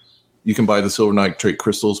with. You can buy the silver nitrate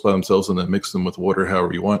crystals by themselves and then mix them with water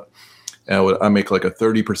however you want. And I make like a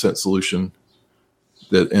 30% solution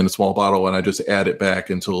that in a small bottle, and I just add it back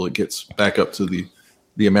until it gets back up to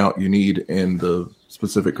the amount you need and the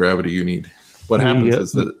specific gravity you need. What happens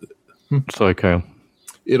is that sorry, Kyle.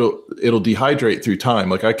 It'll dehydrate through time.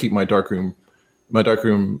 Like I keep my darkroom. My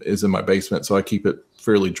darkroom is in my basement, so I keep it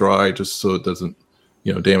fairly dry just so it doesn't,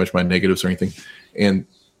 damage my negatives or anything. And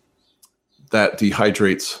that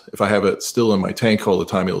dehydrates. If I have it still in my tank all the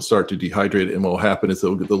time, it'll start to dehydrate. And what will happen is the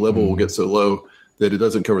level will get so low that it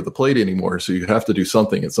doesn't cover the plate anymore. So you have to do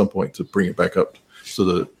something at some point to bring it back up.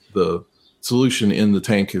 So the solution in the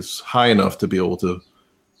tank is high enough to be able to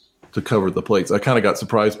cover the plates. I kind of got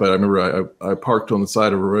surprised by it. I remember I parked on the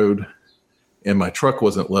side of a road and my truck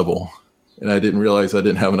wasn't level. And I didn't realize I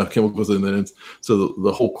didn't have enough chemicals in it. So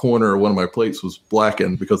the whole corner of one of my plates was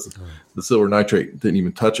blackened because the silver nitrate didn't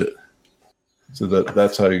even touch it. So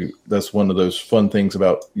that's one of those fun things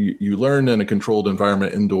about you learn in a controlled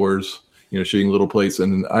environment indoors, shooting little plates.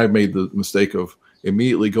 And I made the mistake of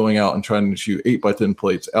immediately going out and trying to shoot 8 by 10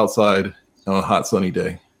 plates outside on a hot sunny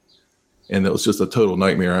day. And it was just a total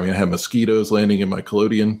nightmare. I mean, I had mosquitoes landing in my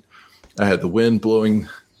collodion. I had the wind blowing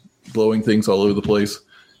things all over the place.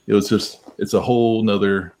 It's a whole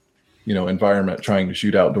nother, environment trying to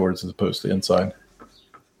shoot outdoors as opposed to inside.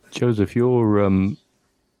 Joseph, your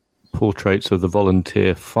portraits of the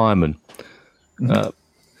volunteer firemen are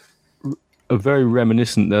very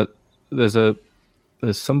reminiscent. That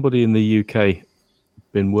there's somebody in the UK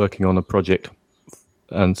been working on a project,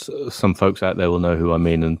 and some folks out there will know who I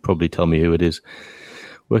mean and probably tell me who it is.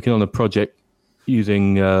 Working on a project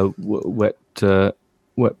using wet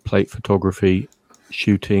plate photography,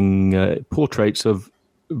 shooting portraits of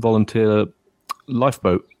volunteer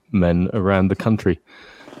lifeboat men around the country.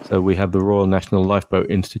 So we have the Royal National Lifeboat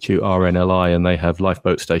Institute, RNLI, and they have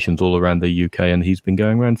lifeboat stations all around the UK. And he's been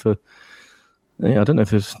going around for, I don't know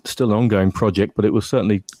if it's still an ongoing project, but it was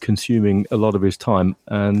certainly consuming a lot of his time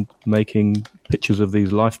and making pictures of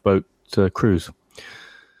these lifeboat crews.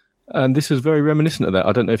 And this is very reminiscent of that.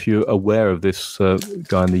 I don't know if you're aware of this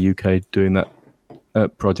guy in the UK doing that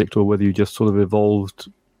project, or whether you just sort of evolved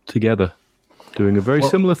together doing a very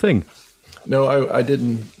similar thing. No, I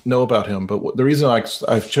didn't know about him, but the reason I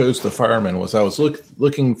chose the fireman was I was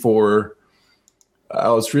looking for. I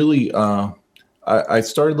was really. I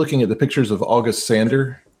started looking at the pictures of August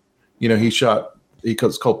Sander.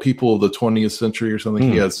 It's called People of the 20th Century or something.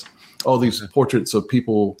 He has all these portraits of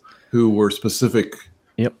people who were specific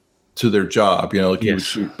to their job. He would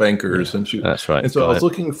shoot bankers and shoot. That's right. And so I was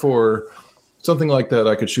looking for something like that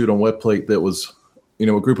I could shoot on wet plate that was, a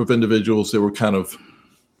group of individuals that were kind of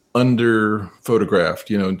under photographed,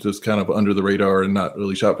 just kind of under the radar and not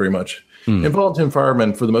really shot very much. And volunteer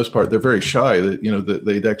firemen, for the most part, they're very shy. That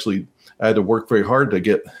they'd actually, I had to work very hard to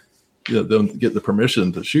get them to get the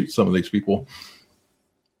permission to shoot some of these people.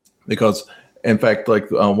 Because, in fact, like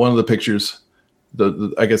one of the pictures,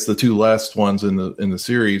 I guess the two last ones in the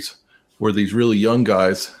series were these really young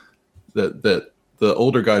guys that the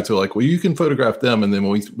older guys are like, well, you can photograph them, and then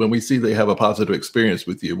when we see they have a positive experience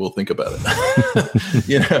with you, we'll think about it.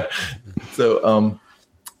 So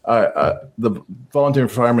the volunteer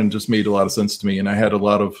fireman just made a lot of sense to me, and I had a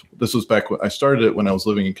lot of. This was back when I started it when I was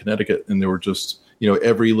living in Connecticut, and there were just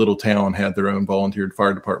every little town had their own volunteered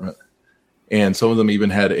fire department, and some of them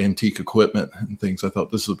even had antique equipment and things. I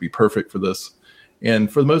thought this would be perfect for this,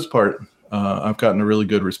 and for the most part, I've gotten a really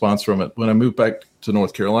good response from it. When I moved back to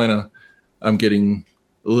North Carolina, I'm getting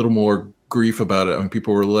a little more grief about it. I mean,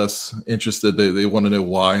 people were less interested. They want to know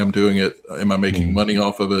why I'm doing it. Am I making money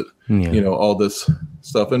off of it? Yeah. All this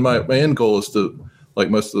stuff. And my end goal is to, like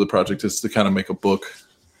most of the project, is to kind of make a book.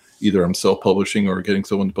 Either I'm self-publishing or getting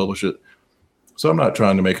someone to publish it. So I'm not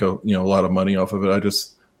trying to make a lot of money off of it.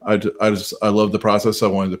 I love the process. I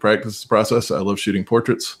wanted to practice the process. I love shooting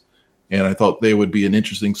portraits, and I thought they would be an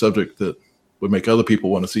interesting subject that would make other people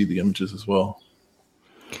want to see the images as well.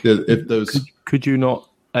 If those could you not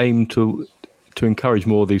aim to encourage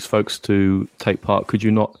more of these folks to take part? Could you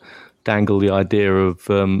not dangle the idea of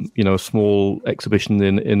a small exhibition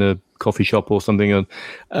in a coffee shop or something,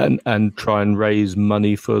 and try and raise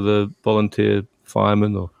money for the volunteer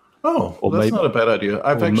firemen? Or that's not a bad idea.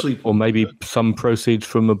 Or maybe some proceeds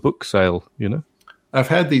from a book sale. I've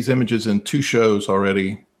had these images in 2 shows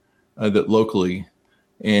already that locally,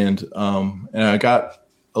 and I got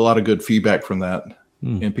a lot of good feedback from that.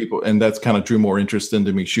 And people, and that's kind of drew more interest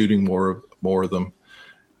into me shooting more of them.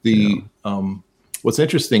 What's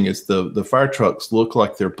interesting is the fire trucks look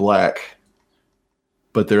like they're black,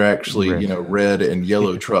 but they're actually red and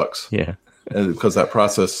yellow trucks. Yeah, and because that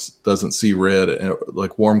process doesn't see red, and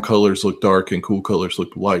like warm colors look dark and cool colors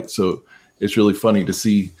look light. So it's really funny to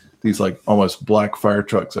see these like almost black fire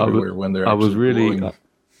trucks everywhere when they're. I was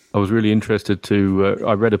really interested to.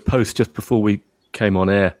 I read a post just before we came on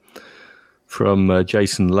air from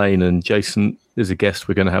Jason Lane, and Jason is a guest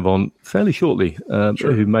we're going to have on fairly shortly,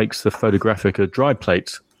 who makes the photographic dry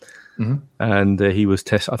plates. And he was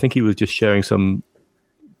I think he was just sharing some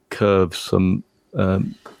curves, some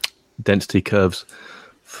density curves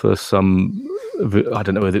for some, I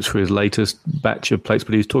don't know whether it's for his latest batch of plates,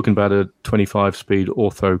 but he was talking about a 25 speed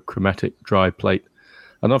orthochromatic dry plate.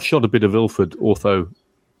 And I've shot a bit of Ilford ortho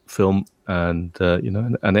film, and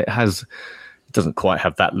and it doesn't quite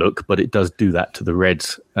have that look, but it does do that to the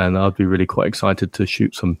reds. And I'd be really quite excited to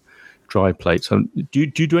shoot some dry plates. Do you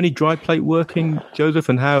do any dry plate working, Joseph?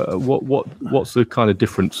 And what's the kind of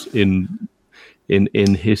difference in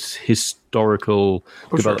his historical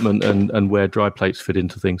development and where dry plates fit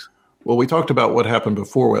into things? Well, we talked about what happened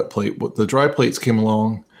before wet plate. The dry plates came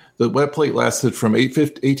along. The wet plate lasted from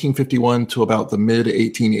 1851 to about the mid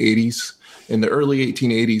 1880s. In the early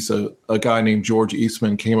 1880s, a guy named George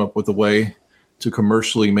Eastman came up with a way to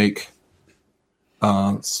commercially make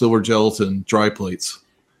silver gelatin dry plates.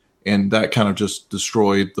 And that kind of just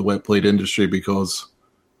destroyed the wet plate industry because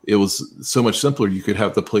it was so much simpler. You could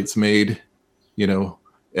have the plates made,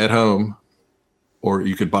 at home, or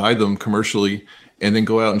you could buy them commercially and then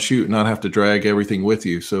go out and shoot and not have to drag everything with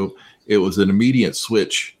you. So it was an immediate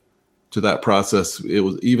switch to that process. It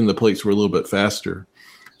was, even the plates were a little bit faster.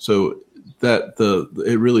 So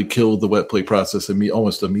it really killed the wet plate process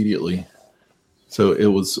almost immediately. So it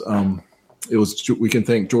was we can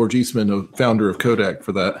thank George Eastman, the founder of Kodak,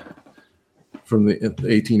 for that from the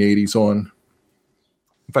 1880s on.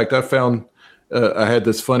 In fact, I found I had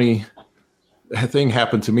this funny thing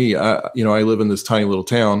happen to me. I live in this tiny little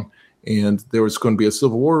town, and there was going to be a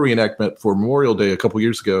Civil War reenactment for Memorial Day a couple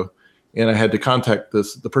years ago, and I had to contact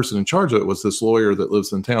the person in charge of it was this lawyer that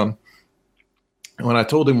lives in town. And when I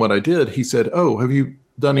told him what I did, he said, "Oh, have you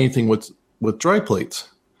done anything with dry plates?"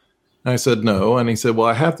 And I said, "No." And he said, "Well,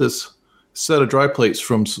 I have this set of dry plates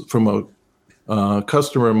from a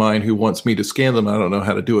customer of mine who wants me to scan them. I don't know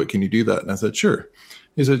how to do it. Can you do that?" And I said, "Sure."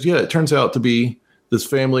 He said, "Yeah, it turns out to be this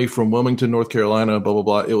family from Wilmington, North Carolina, blah, blah,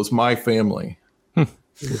 blah. It was my family."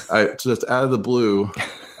 I just out of the blue,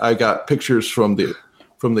 I got pictures from the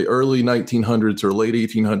early 1900s or late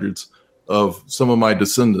 1800s of some of my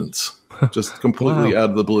descendants, just completely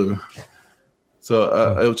out of the blue. So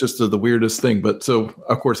it was just the weirdest thing. But so,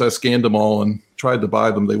 of course, I scanned them all and tried to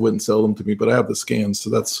buy them. They wouldn't sell them to me, but I have the scans. So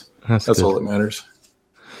that's all that matters.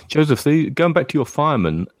 Joseph, going back to your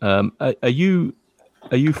firemen, are you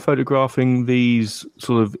photographing these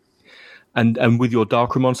sort of, and with your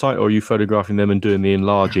darkroom on site, or are you photographing them and doing the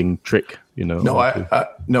enlarging trick?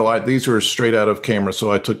 No, these are straight out of camera.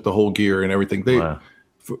 So I took the whole gear and everything.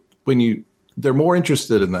 They're more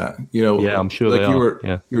interested in that. Yeah, I'm sure like they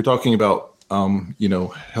are. You were talking about,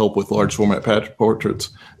 help with large format portraits.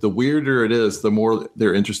 The weirder it is, the more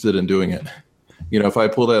they're interested in doing it. If I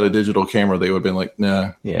pulled out a digital camera, they would have been like,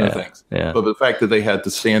 "Nah, no thanks." Yeah. But the fact that they had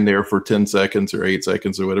to stand there for 10 seconds or 8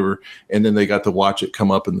 seconds or whatever, and then they got to watch it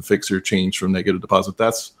come up and the fixer change from negative to positive,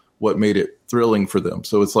 that's what made it thrilling for them.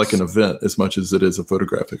 So it's like an event as much as it is a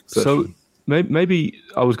photographic session. So maybe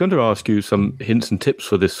I was going to ask you some hints and tips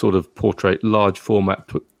for this sort of large format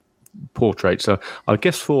portrait. So I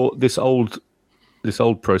guess for this old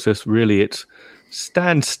process, really it's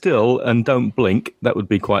stand still and don't blink. That would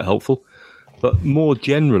be quite helpful. But more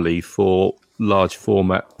generally for large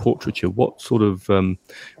format portraiture, what sort of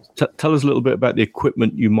tell us a little bit about the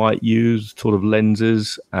equipment you might use, sort of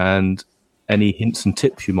lenses, and any hints and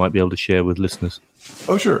tips you might be able to share with listeners.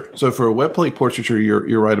 Oh, sure. So for a wet plate portraiture,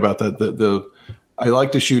 you're right about that. I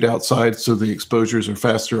like to shoot outside so the exposures are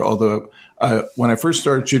faster. Although when I first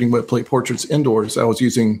started shooting wet plate portraits indoors, I was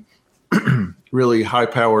using really high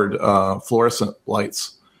powered fluorescent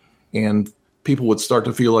lights, and people would start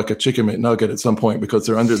to feel like a chicken McNugget at some point because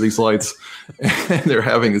they're under these lights and they're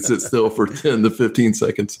having to sit still for 10 to 15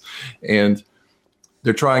 seconds. And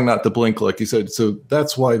they're trying not to blink, like you said. So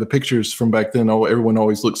that's why the pictures from back then, everyone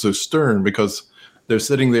always looked so stern, because they're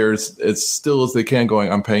sitting there as still as they can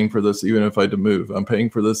going, "I'm paying for this even if I had to move. I'm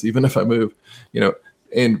paying for this even if I move."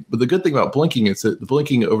 But the good thing about blinking is that the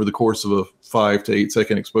blinking over the course of a 5 to 8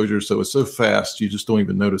 second exposure, so it's so fast, you just don't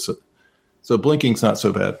even notice it. So blinking's not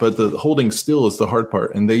so bad, but the holding still is the hard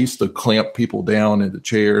part. And they used to clamp people down into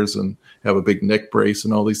chairs and have a big neck brace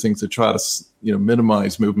and all these things to try to,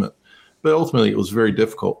 minimize movement. But ultimately, it was very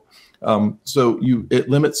difficult. So it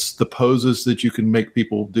limits the poses that you can make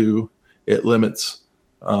people do. It limits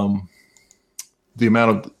the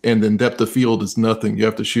amount of, and then depth of field is nothing. You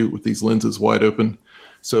have to shoot with these lenses wide open.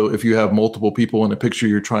 So if you have multiple people in a picture,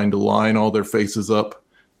 you're trying to line all their faces up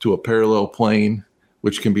to a parallel plane,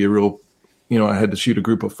 which can be a real. I had to shoot a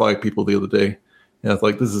group of 5 people the other day, and I was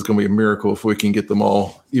like, this is going to be a miracle if we can get them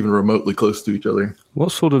all even remotely close to each other.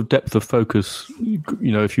 What sort of depth of focus,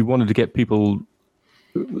 if you wanted to get 3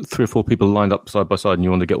 or 4 people lined up side by side and you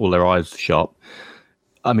want to get all their eyes sharp,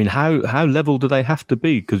 I mean, how level do they have to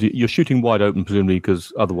be? Because you're shooting wide open, presumably,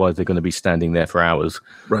 because otherwise they're going to be standing there for hours.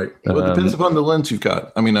 Right. Well, it depends upon the lens you've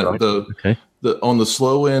got. I mean, right. On the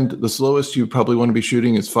slow end, the slowest you probably want to be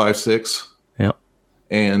shooting is 5.6. Yeah.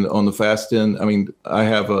 And on the fast end, I mean, I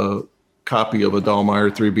have a copy of a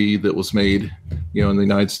Dallmeyer 3B that was made, in the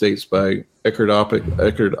United States by Eckerd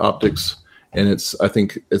Optics, and I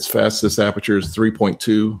think its fastest aperture is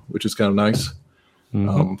 3.2, which is kind of nice.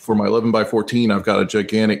 Mm-hmm. For my 11x14, I've got a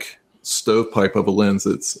gigantic stovepipe of a lens.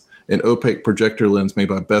 It's an opaque projector lens made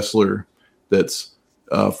by Bessler that's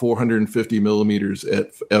 450 millimeters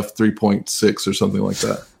at f3.6 or something like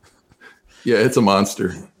that. Yeah, it's a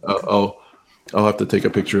monster. I'll have to take a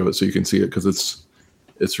picture of it so you can see it, because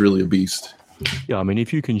it's really a beast. Yeah, I mean,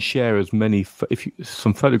 if you can share as many,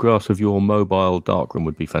 some photographs of your mobile darkroom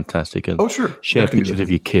would be fantastic, and sure, share pictures of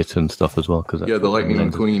your kit and stuff as well. Because the Lightning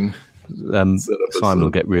McQueen. Simon will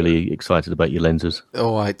get really excited about your lenses.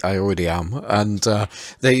 Oh, I already am, and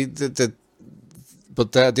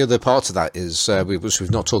but the other part of that is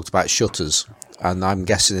we've not talked about shutters, and I'm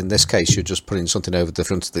guessing in this case you're just putting something over the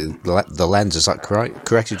front of the lens. Is that correct?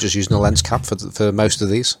 You're just using a lens cap for most of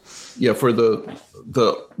these. Yeah, for the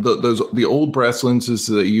old brass lenses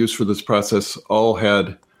that you use for this process all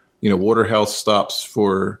had, Waterhouse stops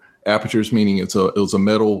for apertures, meaning it was a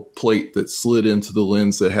metal plate that slid into the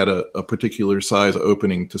lens that had a particular size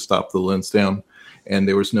opening to stop the lens down, and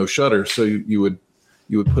there was no shutter, so you would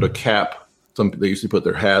put a cap. They used to put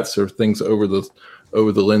their hats or things over the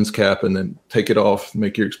lens cap and then take it off,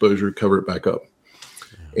 make your exposure, cover it back up.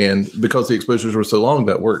 And because the exposures were so long,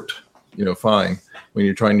 that worked, fine. When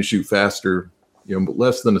you're trying to shoot faster,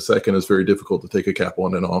 less than a second is very difficult to take a cap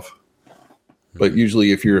on and off. But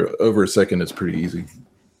usually if you're over a second, it's pretty easy.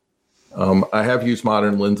 I have used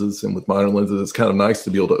modern lenses, and with modern lenses, it's kind of nice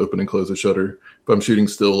to be able to open and close a shutter. If I'm shooting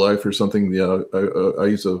still life or something, I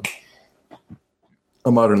use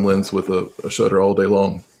a modern lens with a shutter all day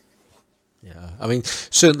long. Yeah, I mean,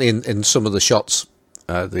 certainly in some of the shots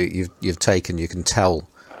that you've taken, you can tell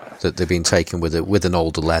that they've been taken with an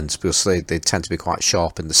older lens, because they tend to be quite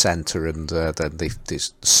sharp in the centre, and then they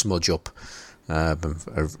smudge up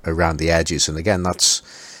around the edges. And again, that's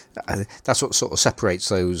what sort of separates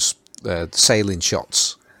those sailing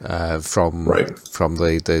shots from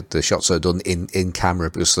the shots that are done in camera,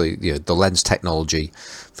 because the lens technology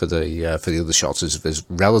for the other shots is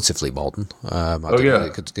relatively modern.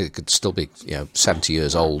 It could still be 70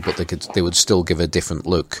 years old, but they would still give a different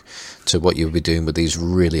look to what you would be doing with these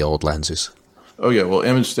really old lenses. Oh yeah, well,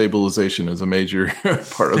 image stabilization is a major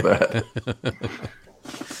part of that.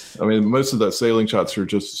 I mean, most of the sailing shots are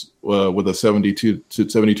just with a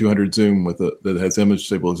 7200 zoom that has image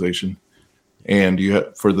stabilization. And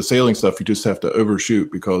for the sailing stuff, you just have to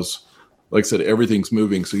overshoot because, like I said, everything's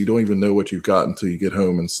moving, so you don't even know what you've got until you get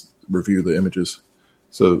home and review the images.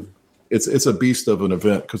 So it's a beast of an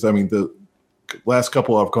event, because, I mean, the last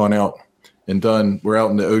couple I've gone out and done, we're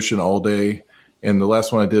out in the ocean all day, and the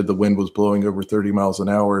last one I did, the wind was blowing over 30 miles an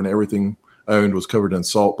hour, and everything I owned was covered in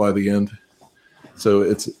salt by the end. So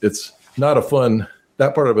it's not a fun,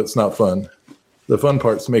 that part of it's not fun. The fun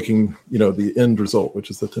part's making, the end result,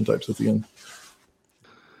 which is the tintypes at the end.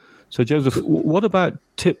 So, Joseph, what about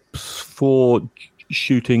tips for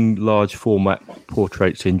shooting large format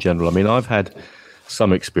portraits in general? I mean, I've had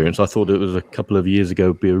some experience. I thought it was a couple of years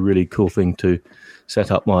ago would be a really cool thing to set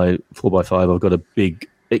up my 4x5. I've got a big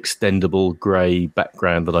extendable grey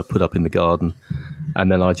background that I put up in the garden. And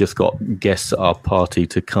then I just got guests at our party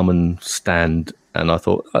to come and stand. And I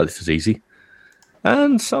thought, oh, this is easy.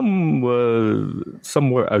 And some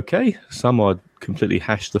were okay. Some I completely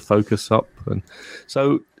hashed the focus up. And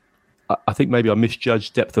so I think maybe I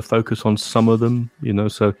misjudged depth of focus on some of them,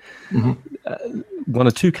 so one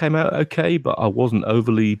or two came out okay, but I wasn't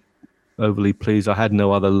overly pleased. I had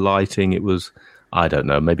no other lighting. It was, I don't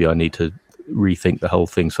know, maybe I need to rethink the whole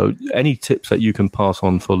thing. So any tips that you can pass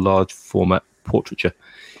on for large format portraiture?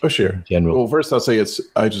 Oh, sure. In general. Well, first I'll say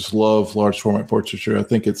I just love large format portraiture. I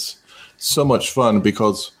think it's so much fun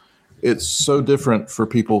because it's so different for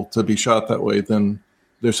people to be shot that way than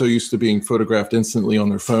they're so used to being photographed instantly on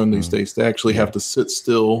their phone these days. They actually have to sit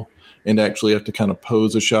still and actually have to kind of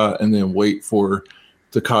pose a shot and then wait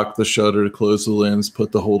to cock the shutter, to close the lens,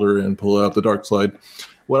 put the holder in, pull out the dark slide.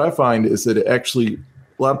 What I find is that a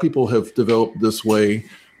lot of people have developed this way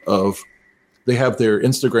of, they have their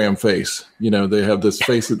Instagram face. They have this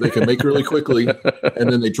face that they can make really quickly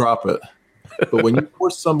and then they drop it. But when you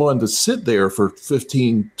force someone to sit there for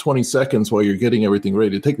 15, 20 seconds while you're getting everything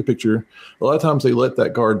ready to take the picture, a lot of times they let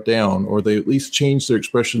that guard down, or they at least change their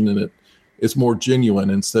expression, and it's more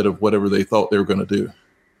genuine instead of whatever they thought they were going to do.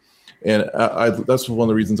 And that's one of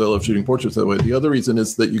the reasons I love shooting portraits that way. The other reason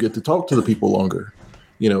is that you get to talk to the people longer,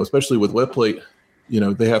 especially with wet plate.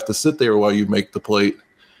 They have to sit there while you make the plate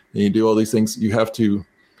and you do all these things. You have to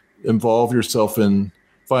involve yourself in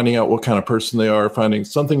finding out what kind of person they are, finding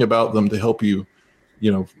something about them to help you,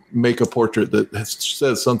 make a portrait that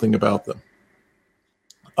says something about them.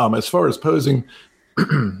 As far as posing,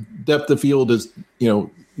 depth of field is, you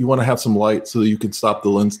want to have some light so that you can stop the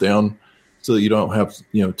lens down, so that you don't have,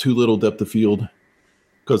 too little depth of field,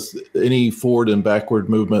 because any forward and backward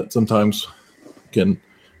movement sometimes can,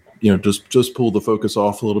 just pull the focus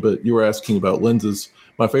off a little bit. You were asking about lenses.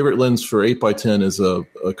 My favorite lens for 8x10 is a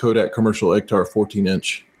Kodak commercial Ektar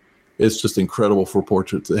 14-inch. It's just incredible for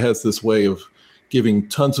portraits. It has this way of giving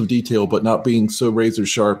tons of detail, but not being so razor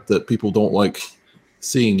sharp that people don't like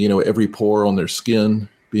seeing, every pore on their skin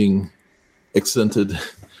being accentuated.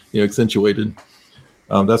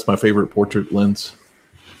 That's my favorite portrait lens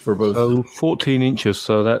for both. So 14 inches,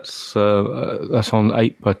 so that's on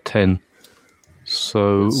 8 by 10.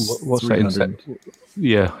 So what's that in?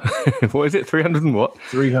 Yeah, what is it? 300 and what?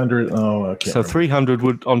 300. Oh, okay. So 300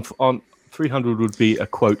 would on 300 would be a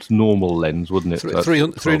quote normal lens, wouldn't it?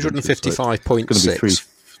 355.6. It's going to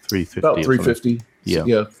be 350. About 350.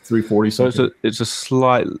 Yeah, 340. So it's a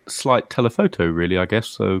slight telephoto, really, I guess.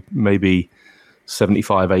 So maybe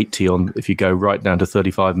 75, 80 on if you go right down to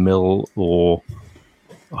 35 mil, or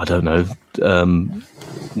I don't know,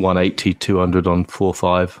 180, 200 on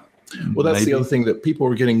 4.5. Well, that's the other thing, that people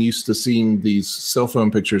are getting used to seeing these cell phone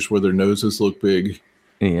pictures where their noses look big.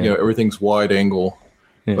 Yeah. Everything's wide angle.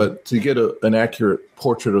 Yeah. But to get an accurate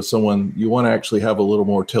portrait of someone, you want to actually have a little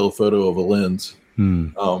more telephoto of a lens,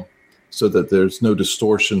 so that there's no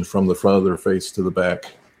distortion from the front of their face to the back.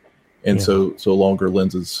 And so longer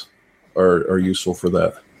lenses are useful for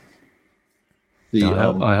that.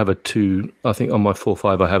 I have a 2. I think on my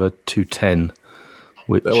 4.5 I have a 210,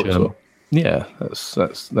 which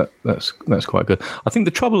that's quite good. I think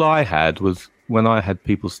the trouble I had was when I had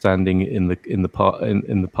people standing in the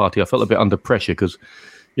party. I felt a bit under pressure because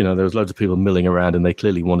there was loads of people milling around and they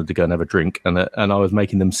clearly wanted to go and have a drink, and I was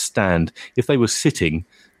making them stand. If they were sitting,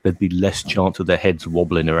 there'd be less chance of their heads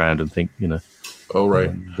wobbling around and think Oh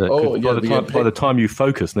right. By the time you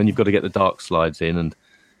focus, then you've got to get the dark slides in, and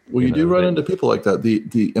you do run into people like that.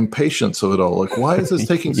 The impatience of it all. Like, why is this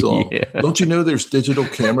taking so long? Yeah. Don't you know there's digital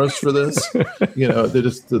cameras for this? They're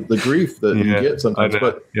just the grief that you get sometimes.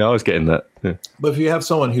 But I was getting that. Yeah. But if you have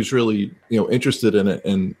someone who's really interested in it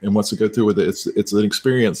and wants to go through with it, it's an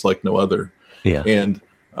experience like no other. Yeah. And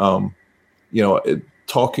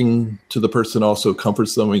talking to the person also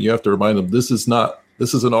comforts them, and you have to remind them this is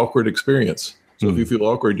an awkward experience. So if you feel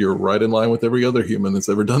awkward, you're right in line with every other human that's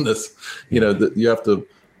ever done this. That you have to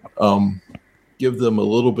give them a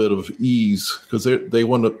little bit of ease, because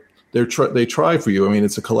they try for you. I mean,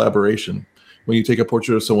 it's a collaboration. When you take a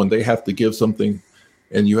portrait of someone, they have to give something,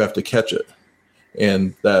 and you have to catch it.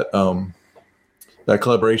 And that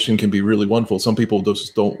collaboration can be really wonderful. Some people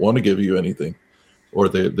just don't want to give you anything, or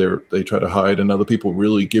they try to hide, and other people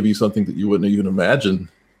really give you something that you wouldn't even imagine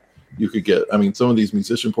you could get. I mean, some of these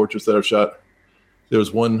musician portraits that I've shot. There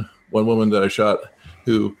was one woman that I shot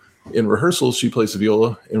who, in rehearsals, she plays the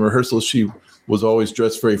viola. In rehearsals, she was always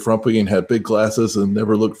dressed very frumpy and had big glasses and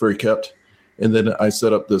never looked very kept. And then I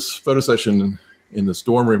set up this photo session in this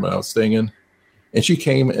dorm room I was staying in. And she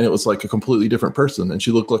came, and it was like a completely different person. And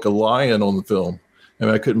she looked like a lion on the film. I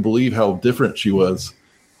mean, I couldn't believe how different she was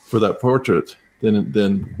for that portrait.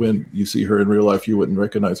 Then when you see her in real life, you wouldn't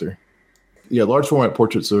recognize her. Yeah, large format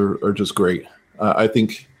portraits are just great. I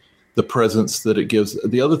think the presence that it gives.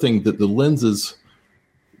 The other thing that the lenses,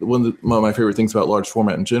 one of my favorite things about large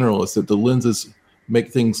format in general is that the lenses make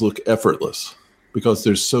things look effortless, because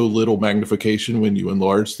there's so little magnification when you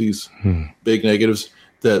enlarge these big negatives,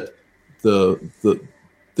 that the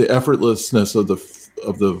effortlessness of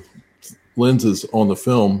the lenses on the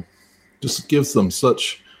film just gives them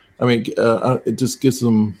such. I mean, it just gives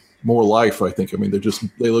them more life. I think. I mean,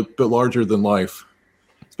 they look a bit larger than life.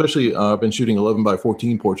 Especially, I've been shooting 11 by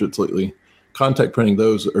 14 portraits lately. Contact printing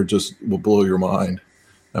those will blow your mind.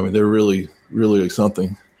 I mean, they're really, really something.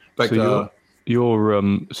 In fact, so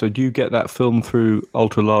do you get that film through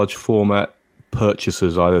ultra large format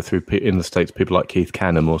purchasers, either through in the States, people like Keith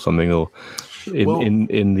Canham or something, or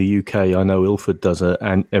in the UK? I know Ilford does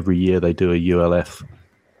and every year they do a ULF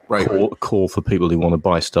call for people who want to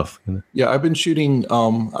buy stuff. Yeah, I've been shooting.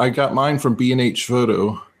 I got mine from B&H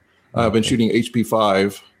Photo. I've been shooting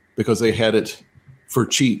HP5 because they had it for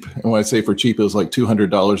cheap. And when I say for cheap, it was like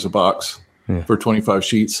 $200 a box for 25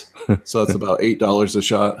 sheets. So that's about $8 a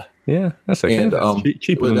shot. Yeah, that's okay. And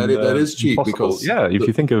cheaper than, that is cheap possible. because if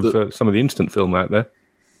you think of some of the instant film out there.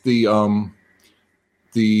 The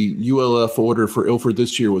ULF order for Ilford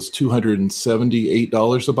this year was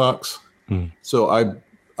 $278 a box. So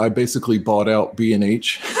I basically bought out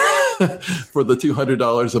B&H for the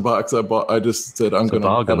 $200 a box. I just said I'm going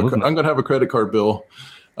to have a credit card bill.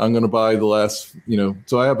 I'm going to buy the last,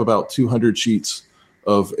 so I have about 200 sheets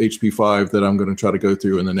of HP5 that I'm going to try to go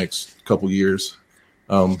through in the next couple years.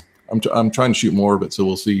 I'm trying to shoot more of it, so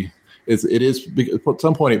we'll see. It is at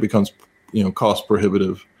some point it becomes cost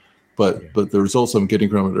prohibitive, but the results I'm getting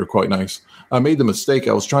from it are quite nice. I made the mistake.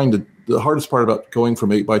 The hardest part about going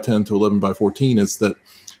from 8 by 10 to 11 by 14 is that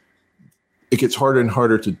it gets harder and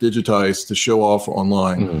harder to digitize to show off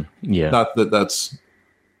online. Yeah. Not that that's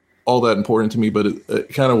all that important to me, but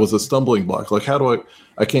it kind of was a stumbling block. Like, how do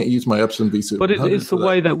I can't use my Epson V600. But it's the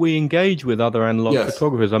way that we engage with other analog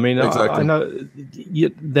photographers. I mean, exactly. I know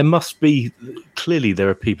there must be, clearly there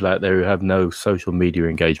are people out there who have no social media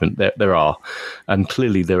engagement. There are. And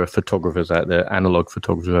clearly there are photographers out there, analog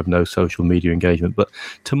photographers who have no social media engagement. But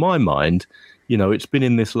to my mind, it's been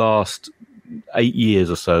in this last 8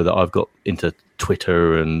 years or so that I've got into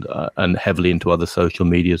Twitter and heavily into other social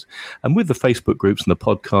medias. And with the Facebook groups and the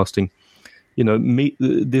podcasting,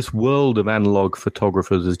 this world of analog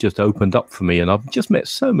photographers has just opened up for me, and I've just met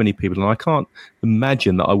so many people, and I can't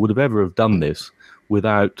imagine that I would have ever have done this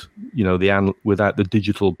without, without the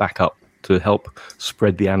digital backup to help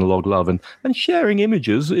spread the analog love, and sharing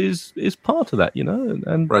images is part of that,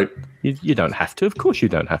 and right. You don't have to, of course you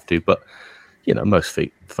don't have to, but most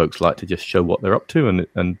folks like to just show what they're up to,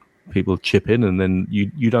 and people chip in, and then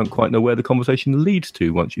you don't quite know where the conversation leads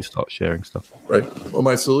to once you start sharing stuff. Right. Well,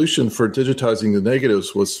 my solution for digitizing the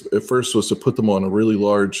negatives was to put them on a really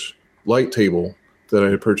large light table that I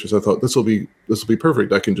had purchased. I thought this will be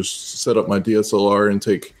perfect. I can just set up my DSLR and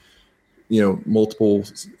take multiple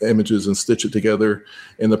images and stitch it together.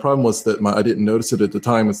 And the problem was that I didn't notice it at the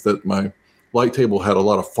time, is that my light table had a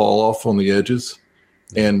lot of fall off on the edges.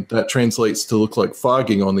 And that translates to look like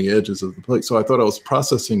fogging on the edges of the plate. So I thought I was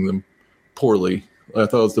processing them poorly. I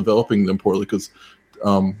thought I was developing them poorly, because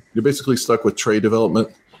you're basically stuck with tray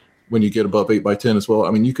development when you get above 8x10 as well.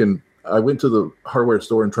 I mean, I went to the hardware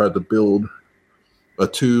store and tried to build a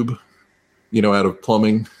tube, out of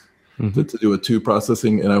plumbing to do a tube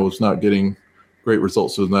processing, and I was not getting great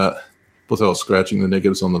results with that. Plus I was scratching the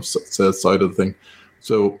negatives on the side of the thing.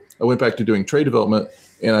 So I went back to doing tray development,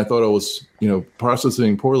 and I thought I was,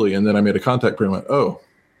 processing poorly. And then I made a contact print and went, oh.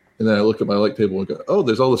 And then I look at my light table and go, oh,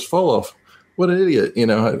 there's all this fall off. What an idiot,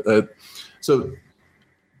 So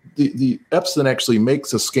the Epson actually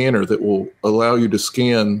makes a scanner that will allow you to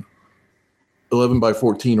scan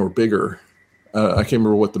 11x14 or bigger. I can't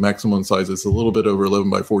remember what the maximum size is. A little bit over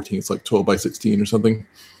 11x14. It's like 12x16 or something.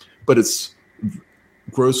 But it's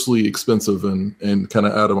grossly expensive and kind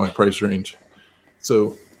of out of my price range.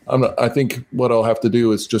 So I think what I'll have to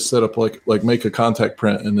do is just set up like make a contact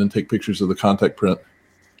print and then take pictures of the contact print.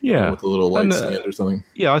 Yeah, with a little light stand or something.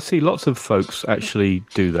 Yeah, I see lots of folks actually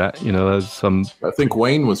do that. There's some. I think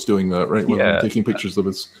Wayne was doing that, right? Taking pictures of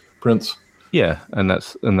his prints. Yeah, and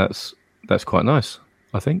that's quite nice.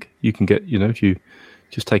 I think you can get, if you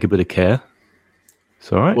just take a bit of care.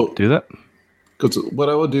 It's all right. Well, do that. Because what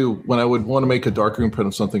I would do when I would want to make a darkroom print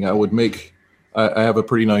of something, I would make. I have a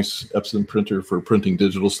pretty nice Epson printer for printing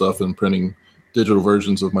digital stuff and printing digital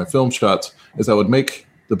versions of my film shots. Is I would make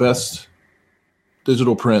the best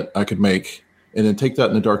digital print I could make, and then take that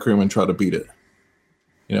in the darkroom and try to beat it.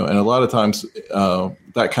 And a lot of times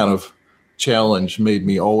that kind of challenge made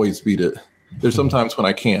me always beat it. There's sometimes when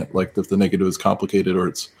I can't, like if the negative is complicated or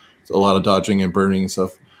it's a lot of dodging and burning and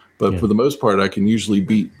stuff. But for the most part, I can usually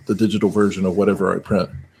beat the digital version of whatever I print.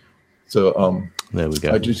 So there we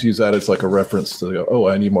go. I just use that as like a reference to go, oh,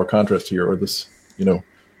 I need more contrast here, or this, you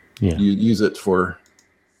use it for,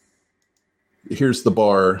 here's the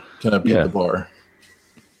bar, can I beat the bar?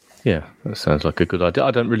 Yeah, that sounds like a good idea.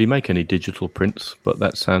 I don't really make any digital prints, but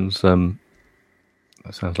that sounds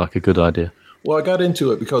like a good idea. Well, I got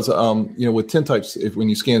into it because, with tintypes, when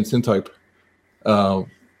you scan tintype,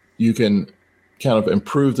 you can kind of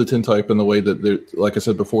improve the tintype in the way that, like I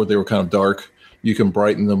said before, they were kind of dark. You can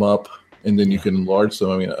brighten them up, and then you can enlarge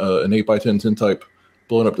them. I mean, an 8x10 tintype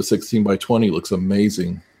blown up to 16x20 looks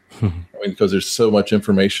amazing. Because there's so much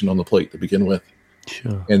information on the plate to begin with.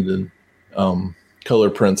 Sure. And then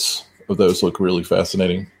color prints of those look really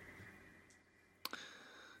fascinating.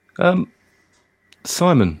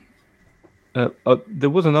 Simon, there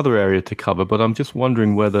was another area to cover, but I'm just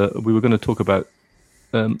wondering whether we were going to talk about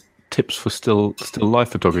tips for still life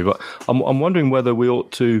photography. But I'm wondering whether we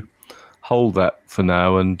ought to hold that for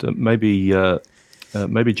now, and maybe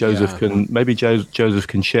Joseph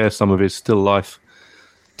can share some of his still life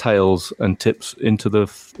tales and tips into the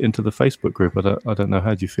Facebook group. I don't know.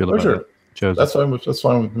 How do you feel about it, Joseph? That's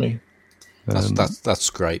fine with me. That's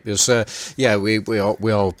great, because we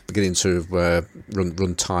are beginning to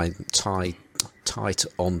run tight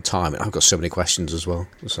on time. I've got so many questions as well.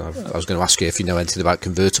 So I was going to ask you if you know anything about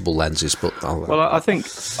convertible lenses, but I think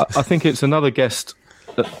it's another guest.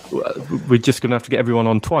 We're just going to have to get everyone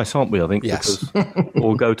on twice, aren't we? I think, yes.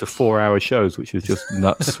 Or go to 4-hour shows, which is just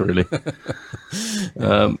nuts, really.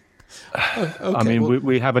 Okay, I mean,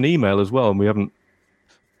 we have an email as well, and we haven't.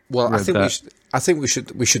 Well, I think we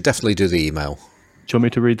should definitely do the email. you want me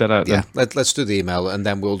to read that out then? Yeah, let's do the email, and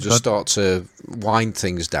then we'll just start to wind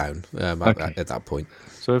things down at that point.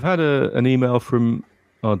 So I've had an email from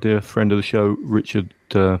our dear friend of the show, Richard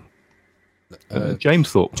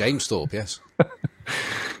James Thorpe. James Thorpe, yes.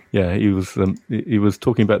 Yeah, he was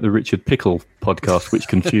talking about the Richard Pickle podcast, which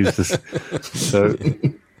confused us. So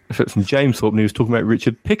from James Thorpe, and he was talking about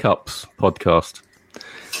Richard Pickup's podcast.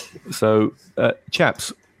 So,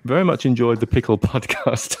 chaps, very much enjoyed the Pickle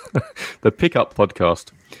podcast. The Pickup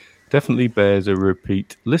podcast definitely bears a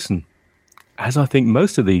repeat listen, as I think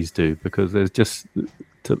most of these do, because there's just...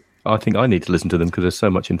 I think I need to listen to them because there's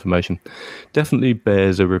so much information. Definitely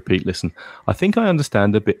bears a repeat listen. I think I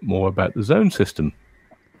understand a bit more about the zone system.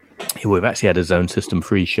 We've actually had a zone system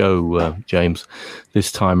free show, James,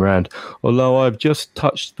 this time around, although I've just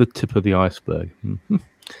touched the tip of the iceberg.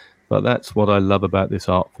 But that's what I love about this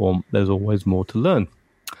art form. There's always more to learn.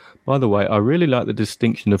 By the way, I really like the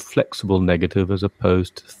distinction of flexible negative as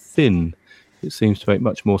opposed to thin. It seems to make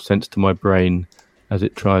much more sense to my brain as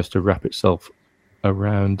it tries to wrap itself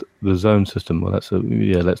around the zone system. Well, let's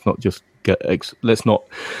not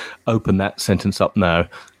open that sentence up now.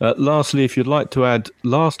 Lastly, if you'd like to add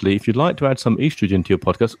some estrogen to your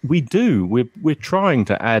podcast, we do. We're trying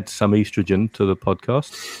to add some estrogen to the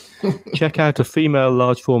podcast. Check out a female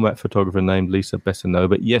large format photographer named Lisa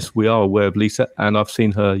Bessanova. Yes, we are aware of Lisa, and I've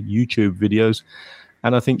seen her YouTube videos,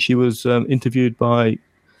 and I think she was interviewed by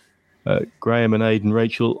Graham and Aidan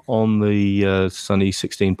Rachel on the Sunny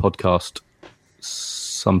 16 podcast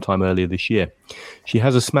sometime earlier this year. She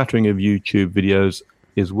has a smattering of YouTube videos,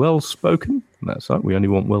 is well-spoken, that's right, we only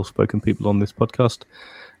want well-spoken people on this podcast,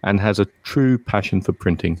 and has a true passion for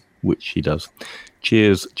printing, which she does.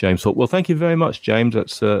 Cheers, James Thorpe. Well, thank you very much, James.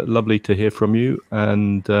 That's lovely to hear from you.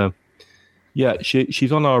 And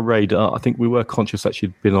she's on our radar. I think we were conscious that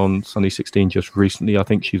she'd been on Sunny 16 just recently. I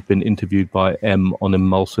think she's been interviewed by M on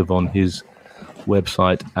Emulsive on his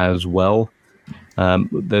website as well.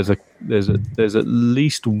 There's at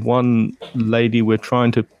least one lady we're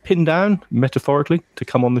trying to pin down metaphorically to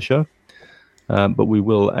come on the show, but we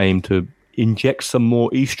will aim to inject some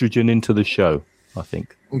more estrogen into the show, I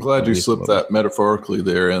think. I'm glad you slipped that metaphorically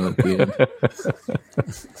there in at the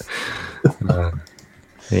end.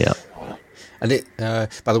 Yeah. And it,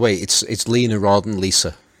 by the way, it's Lena rather than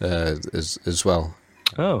Lisa as well.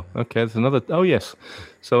 Oh, okay. There's another. Oh, yes.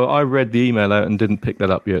 So I read the email out and didn't pick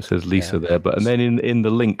that up yet. It says Lisa there, and then in the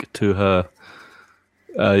link to her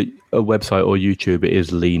a website or YouTube, it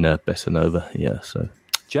is Lena Bessanova. Yeah. So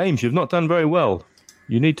James, you've not done very well.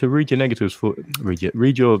 You need to read your negatives read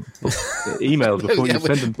your emails before you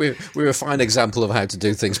send them. We're a fine example of how to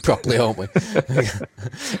do things properly, aren't we?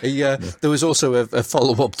 There was also a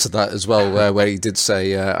follow-up to that as well, where he did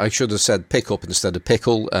say, I should have said pick up instead of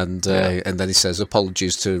pickle, and then he says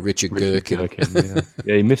apologies to Richard Gherkin.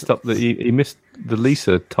 He missed the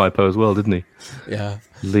Lisa typo as well, didn't he? Yeah.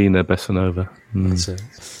 Lena Bessanova. That's it.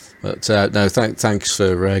 But no, thanks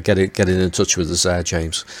for getting in touch with us,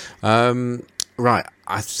 James. Right,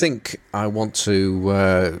 I think I want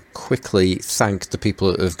to quickly thank the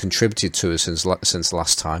people that have contributed to us since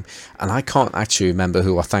last time, and I can't actually remember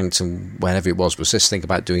who I thanked and whenever it was. But this thing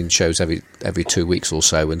about doing shows every 2 weeks or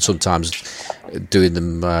so, and sometimes doing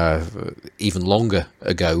them even longer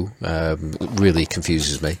ago really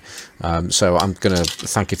confuses me. So I'm going to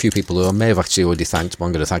thank a few people who I may have actually already thanked, but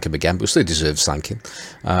I'm going to thank them again, but still deserves thanking.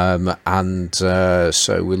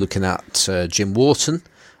 So we're looking at Jim Wharton.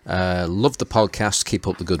 Love the podcast. Keep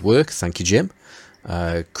up the good work. Thank you, Jim.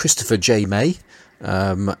 Christopher J. May.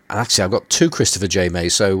 And actually, I've got two Christopher J. May,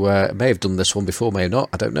 so I may have done this one before, may have not.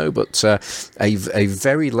 I don't know. But a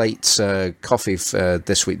very late coffee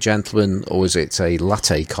this week, gentlemen, or is it a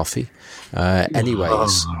latte coffee?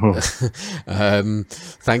 Anyways, I'm an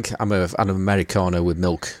Americano with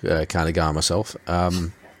milk kind of guy myself.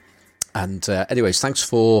 Anyways, thanks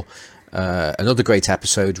for another great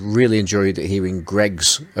episode. Really enjoyed hearing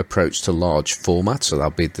Greg's approach to large format, so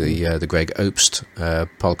that'll be the Greg Obst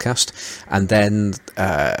podcast. And then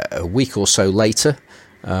a week or so later,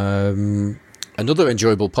 another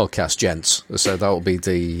enjoyable podcast, gents. So that'll be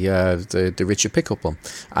the Richard Pickup one.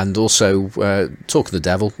 And also Talking the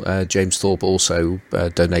Devil, James Thorpe also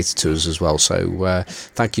donated to us as well. So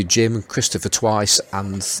thank you, Jim, Christopher twice,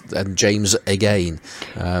 and James again.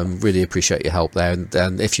 Really appreciate your help there.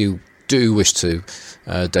 And if you do wish to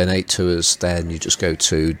donate to us, then you just go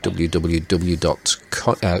to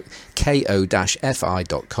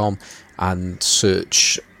www.ko-fi.com and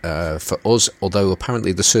search for us, although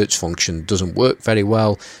apparently the search function doesn't work very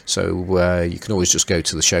well, so you can always just go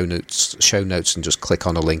to the show notes and just click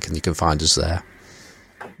on a link and you can find us there.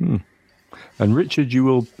 And Richard, you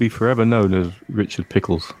will be forever known as Richard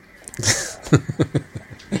Pickles.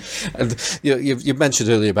 And you mentioned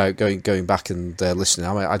earlier about going back and listening.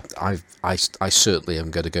 I mean, I certainly am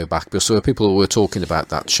going to go back, because there were people who were talking about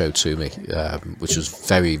that show to me, which was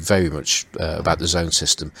very, very much about the zone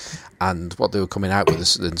system, and what they were coming out with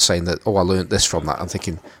is, and saying that, I learned this from that. I'm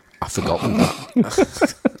thinking, I've forgotten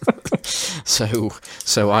that.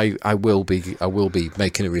 So I will be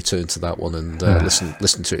making a return to that one and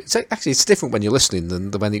listen to it. It's different when you're listening than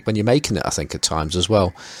when you're making it, I think, at times as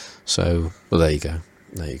well. So, well, there you go.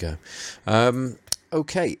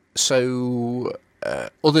 Okay, so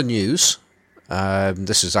other news.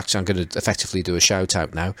 This is actually, I'm going to effectively do a shout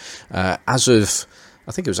out now. As of,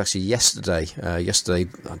 I think it was actually yesterday. Yesterday,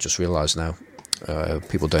 I just realised now.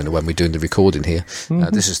 People don't know when we're doing the recording here.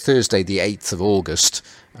 This is Thursday, the 8th of August,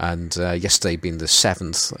 and yesterday being the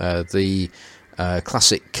 7th, the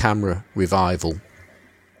Classic Camera Revival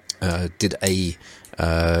did a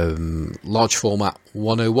large format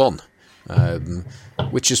 101.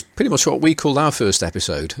 Which is pretty much what we called our first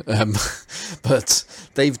episode, but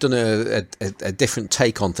they've done a different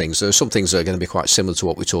take on things. There are some things that are going to be quite similar to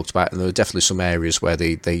what we talked about, and there are definitely some areas where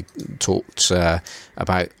they talked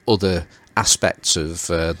about other aspects of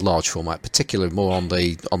large format, particularly more on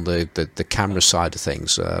the camera side of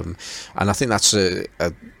things, and I think that's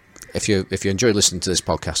if you enjoy listening to this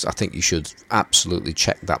podcast, I think you should absolutely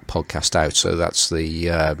check that podcast out. So that's the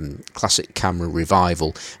Classic Camera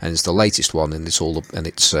Revival, and it's the latest one, and it's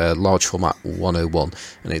large format 101,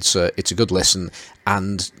 and it's a good listen.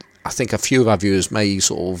 And I think a few of our viewers may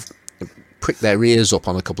sort of prick their ears up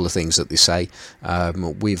on a couple of things that they say.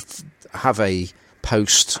 Have a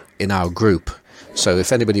post in our group. So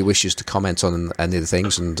if anybody wishes to comment on any of the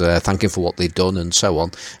things and thank him for what they've done and so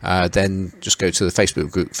on, then just go to the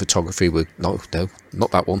Facebook group, Photography with... No,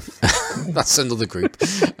 not that one. That's another group.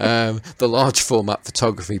 The Large Format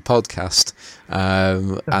Photography Podcast.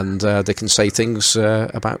 And they can say things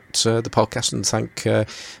about the podcast and thank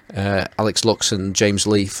Alex Lux and James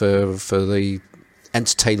Lee for the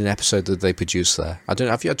entertaining episode that they produced there. I don't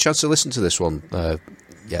know, have you had a chance to listen to this one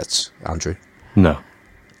yet, Andrew? No.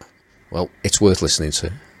 Well, it's worth listening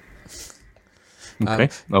to. Okay,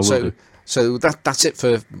 I will do. So that's it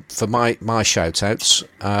for my shout-outs.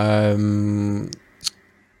 Andrew,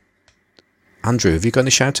 have you got any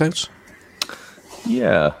shout-outs?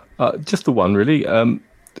 Yeah, just the one, really,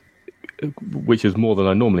 which is more than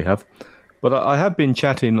I normally have. But I have been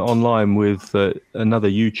chatting online with another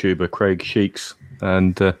YouTuber, Craig Sheeks.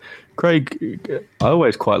 And Craig, I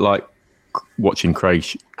always quite like watching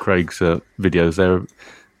Craig's videos.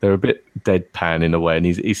 They're a bit deadpan in a way, and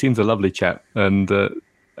he seems a lovely chap, and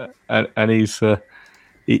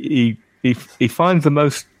he finds the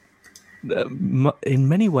most in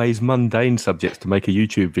many ways mundane subjects to make a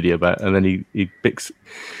YouTube video about, and then he picks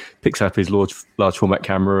up his large format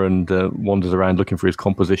camera and wanders around looking for his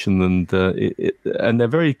composition, and they're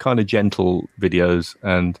very kind of gentle videos.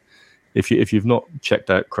 And if you've not checked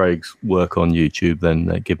out Craig's work on YouTube, then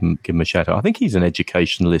give him a shout out. I think he's an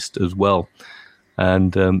educationalist as well.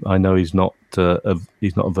 And I know he's not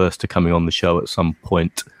averse to coming on the show at some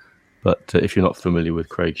point. But if you're not familiar with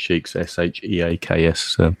Craig Sheeks,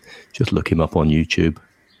 Sheaks, just look him up on YouTube.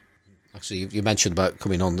 Actually, you mentioned about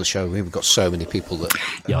coming on the show. We've got so many people that.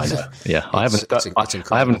 Yeah, I know. Yeah, I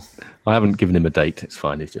haven't given him a date. It's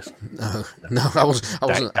fine. It's just no. I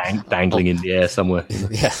wasn't dangling in the air somewhere.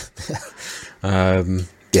 Yeah.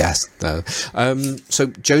 Yes. No. So,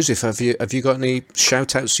 Joseph, have you got any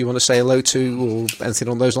shout-outs you want to say hello to, or anything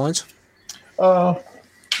on those lines? Well,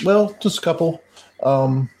 just a couple.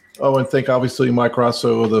 I want to thank, obviously, Mike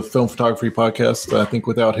Rosso of the Film Photography Podcast. I think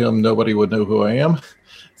without him, nobody would know who I am.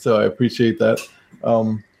 So I appreciate that.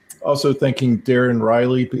 Also thanking Darren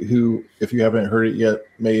Riley, who, if you haven't heard it yet,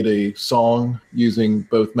 made a song using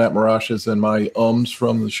both Matt Marash's and my ums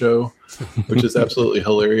from the show, which is absolutely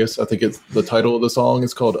hilarious. I think it's the title of the song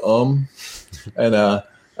is called and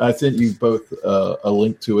I sent you both a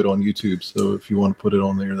link to it on YouTube. So if you want to put it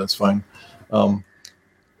on there, that's fine.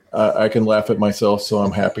 I can laugh at myself, so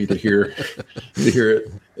I'm happy to hear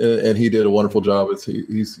it. And he did a wonderful job.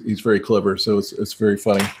 He's very clever, so it's very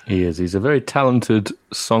funny. He is. He's a very talented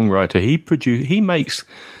songwriter. He makes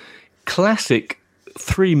classic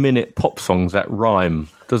 3-minute pop songs that rhyme,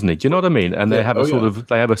 doesn't he? Do you know what I mean? And they have a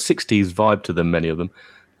they have a 60s vibe to them, many of them,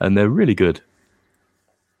 and they're really good.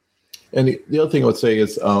 And the other thing I would say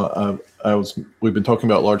is, we've been talking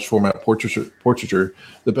about large format portraiture.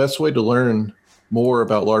 The best way to learn more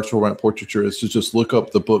about large format portraiture is to just look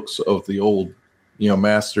up the books of the old,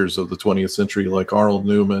 masters of the 20th century, like Arnold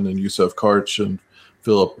Newman and Yusuf Karch and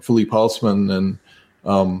Philippe Halsman, and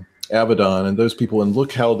Avedon and those people, and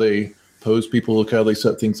look how they pose people, look how they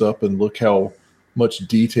set things up, and look how much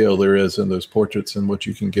detail there is in those portraits and what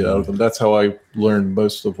you can get out of them. That's how I learned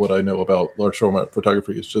most of what I know about large format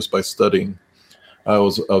photography, is just by studying. I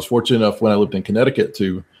was fortunate enough when I lived in Connecticut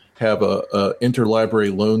to have a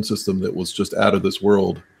interlibrary loan system that was just out of this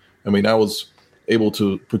world. I mean, I was able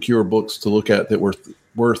to procure books to look at that were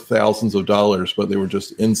worth thousands of dollars, but they were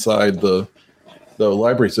just inside the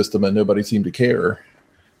library system and nobody seemed to care.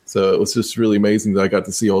 So it was just really amazing that I got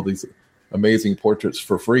to see all these amazing portraits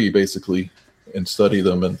for free, basically, and study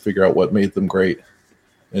them and figure out what made them great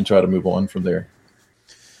and try to move on from there.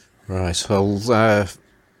 Right. Well,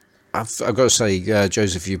 I've got to say,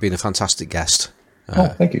 Joseph, you've been a fantastic guest.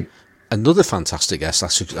 Thank you. Another fantastic guest, I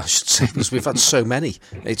should say, because we've had so many.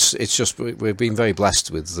 It's just we've been very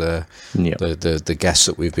blessed with the guests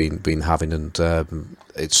that we've been having, and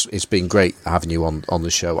it's been great having you on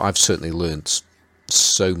the show. I've certainly learned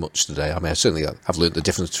so much today. I mean, I've learned the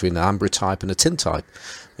difference between an ambrotype and a tintype.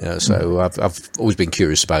 So I've always been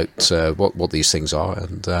curious about what these things are,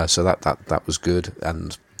 and so that was good,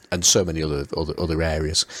 and so many other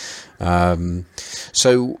areas.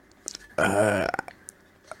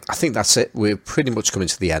 I think that's it. We're pretty much coming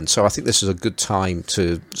to the end. So I think this is a good time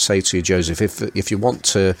to say to you, Joseph, if you want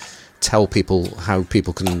to tell people how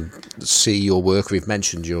people can see your work. We've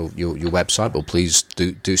mentioned your website, but please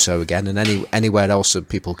do so again, and anywhere else that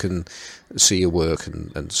people can see your work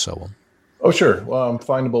and so on. Oh, sure. Well, I'm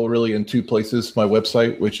findable really in two places. My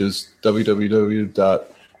website, which is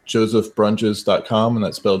www.josephbrunjes.com, and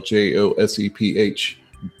that's spelled JOSEPH,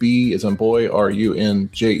 as in boy,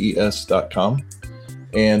 RUNJES.com.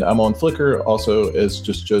 And I'm on Flickr also as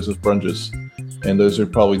just Joseph Brunjes. And those are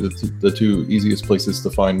probably the two easiest places to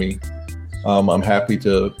find me. I'm happy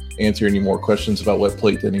to answer any more questions about wet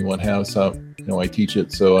plate that anyone has. I teach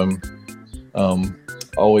it, so I'm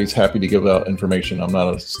always happy to give out information. I'm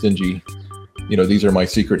not a stingy, these are my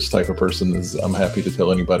secrets type of person. I'm happy to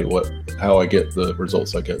tell anybody how I get the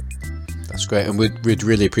results I get. That's great, and we'd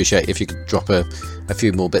really appreciate if you could drop a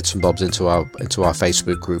few more bits and bobs into our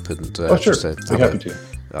Facebook group. And sure, I'd be happy to.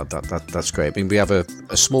 That's great. I mean, we have a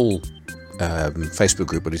small Facebook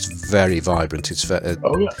group, but it's very vibrant. It's I've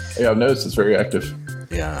noticed it's very active.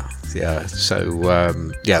 Yeah. So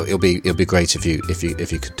it'll be great if you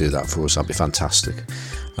could do that for us. That'd be fantastic.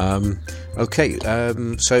 Okay.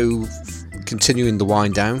 So continuing the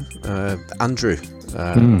wind down, Andrew.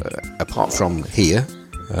 Apart from here,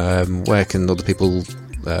 where can other people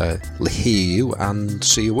hear you and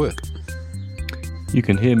see your work? You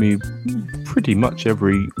can hear me pretty much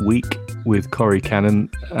every week with Corey Cannon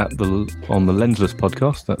on the Lensless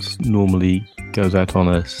podcast. That's normally goes out on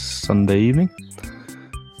a Sunday evening.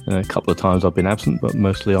 A couple of times I've been absent, but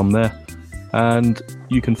mostly I'm there. And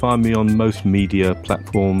you can find me on most media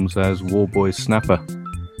platforms as Warboy Snapper.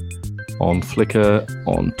 On Flickr,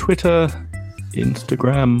 on Twitter,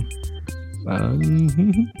 Instagram,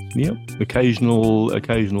 occasional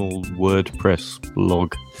WordPress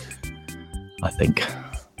blog, I think.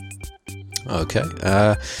 Okay.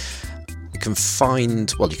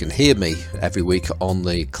 You can hear me every week on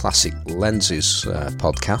the Classic Lenses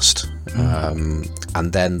podcast.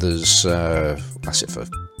 And then there's, that's it for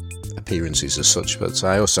appearances as such, but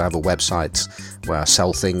I also have a website where I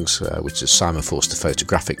sell things, which is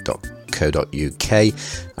simonforsterphotographic.co.uk. I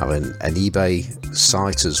have an eBay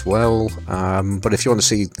site as well. But if you want to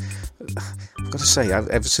see, I've got to say,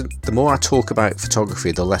 the more I talk about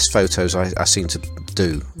photography, the less photos I seem to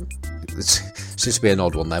do. It seems to be an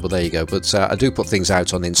odd one there, but there you go. But I do put things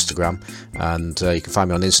out on Instagram, and you can find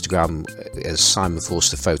me on Instagram as Simon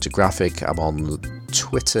Forster Photographic. I'm on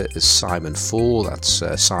Twitter as Simon4, that's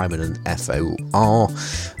Simon and FOR.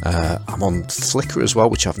 I'm on Flickr as well,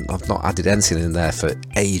 which I've not added anything in there for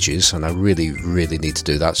ages, and I really, really need to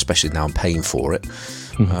do that, especially now I'm paying for it.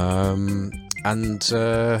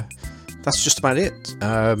 That's just about it.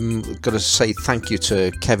 Got to say thank you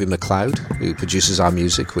to Kevin MacLeod, who produces our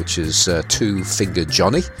music, which is Two Finger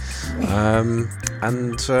Johnny. And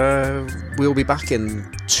we'll be back in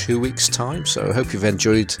 2 weeks' time. So I hope you've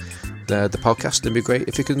enjoyed the podcast. It'd be great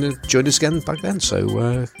if you can join us again back then.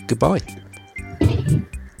 So goodbye.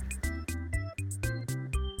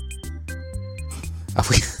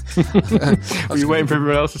 Were you waiting for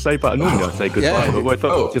everyone else to say bye? Normally I'd say goodbye, but I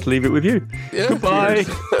thought I'd just leave it with you. Yeah, goodbye.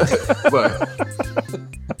 Bye.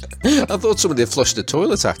 I thought somebody had flushed the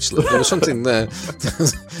toilet, actually. There was something there.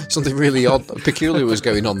 Something really odd, peculiar was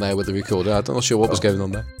going on there with the recorder. I'm not sure what was going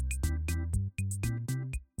on there.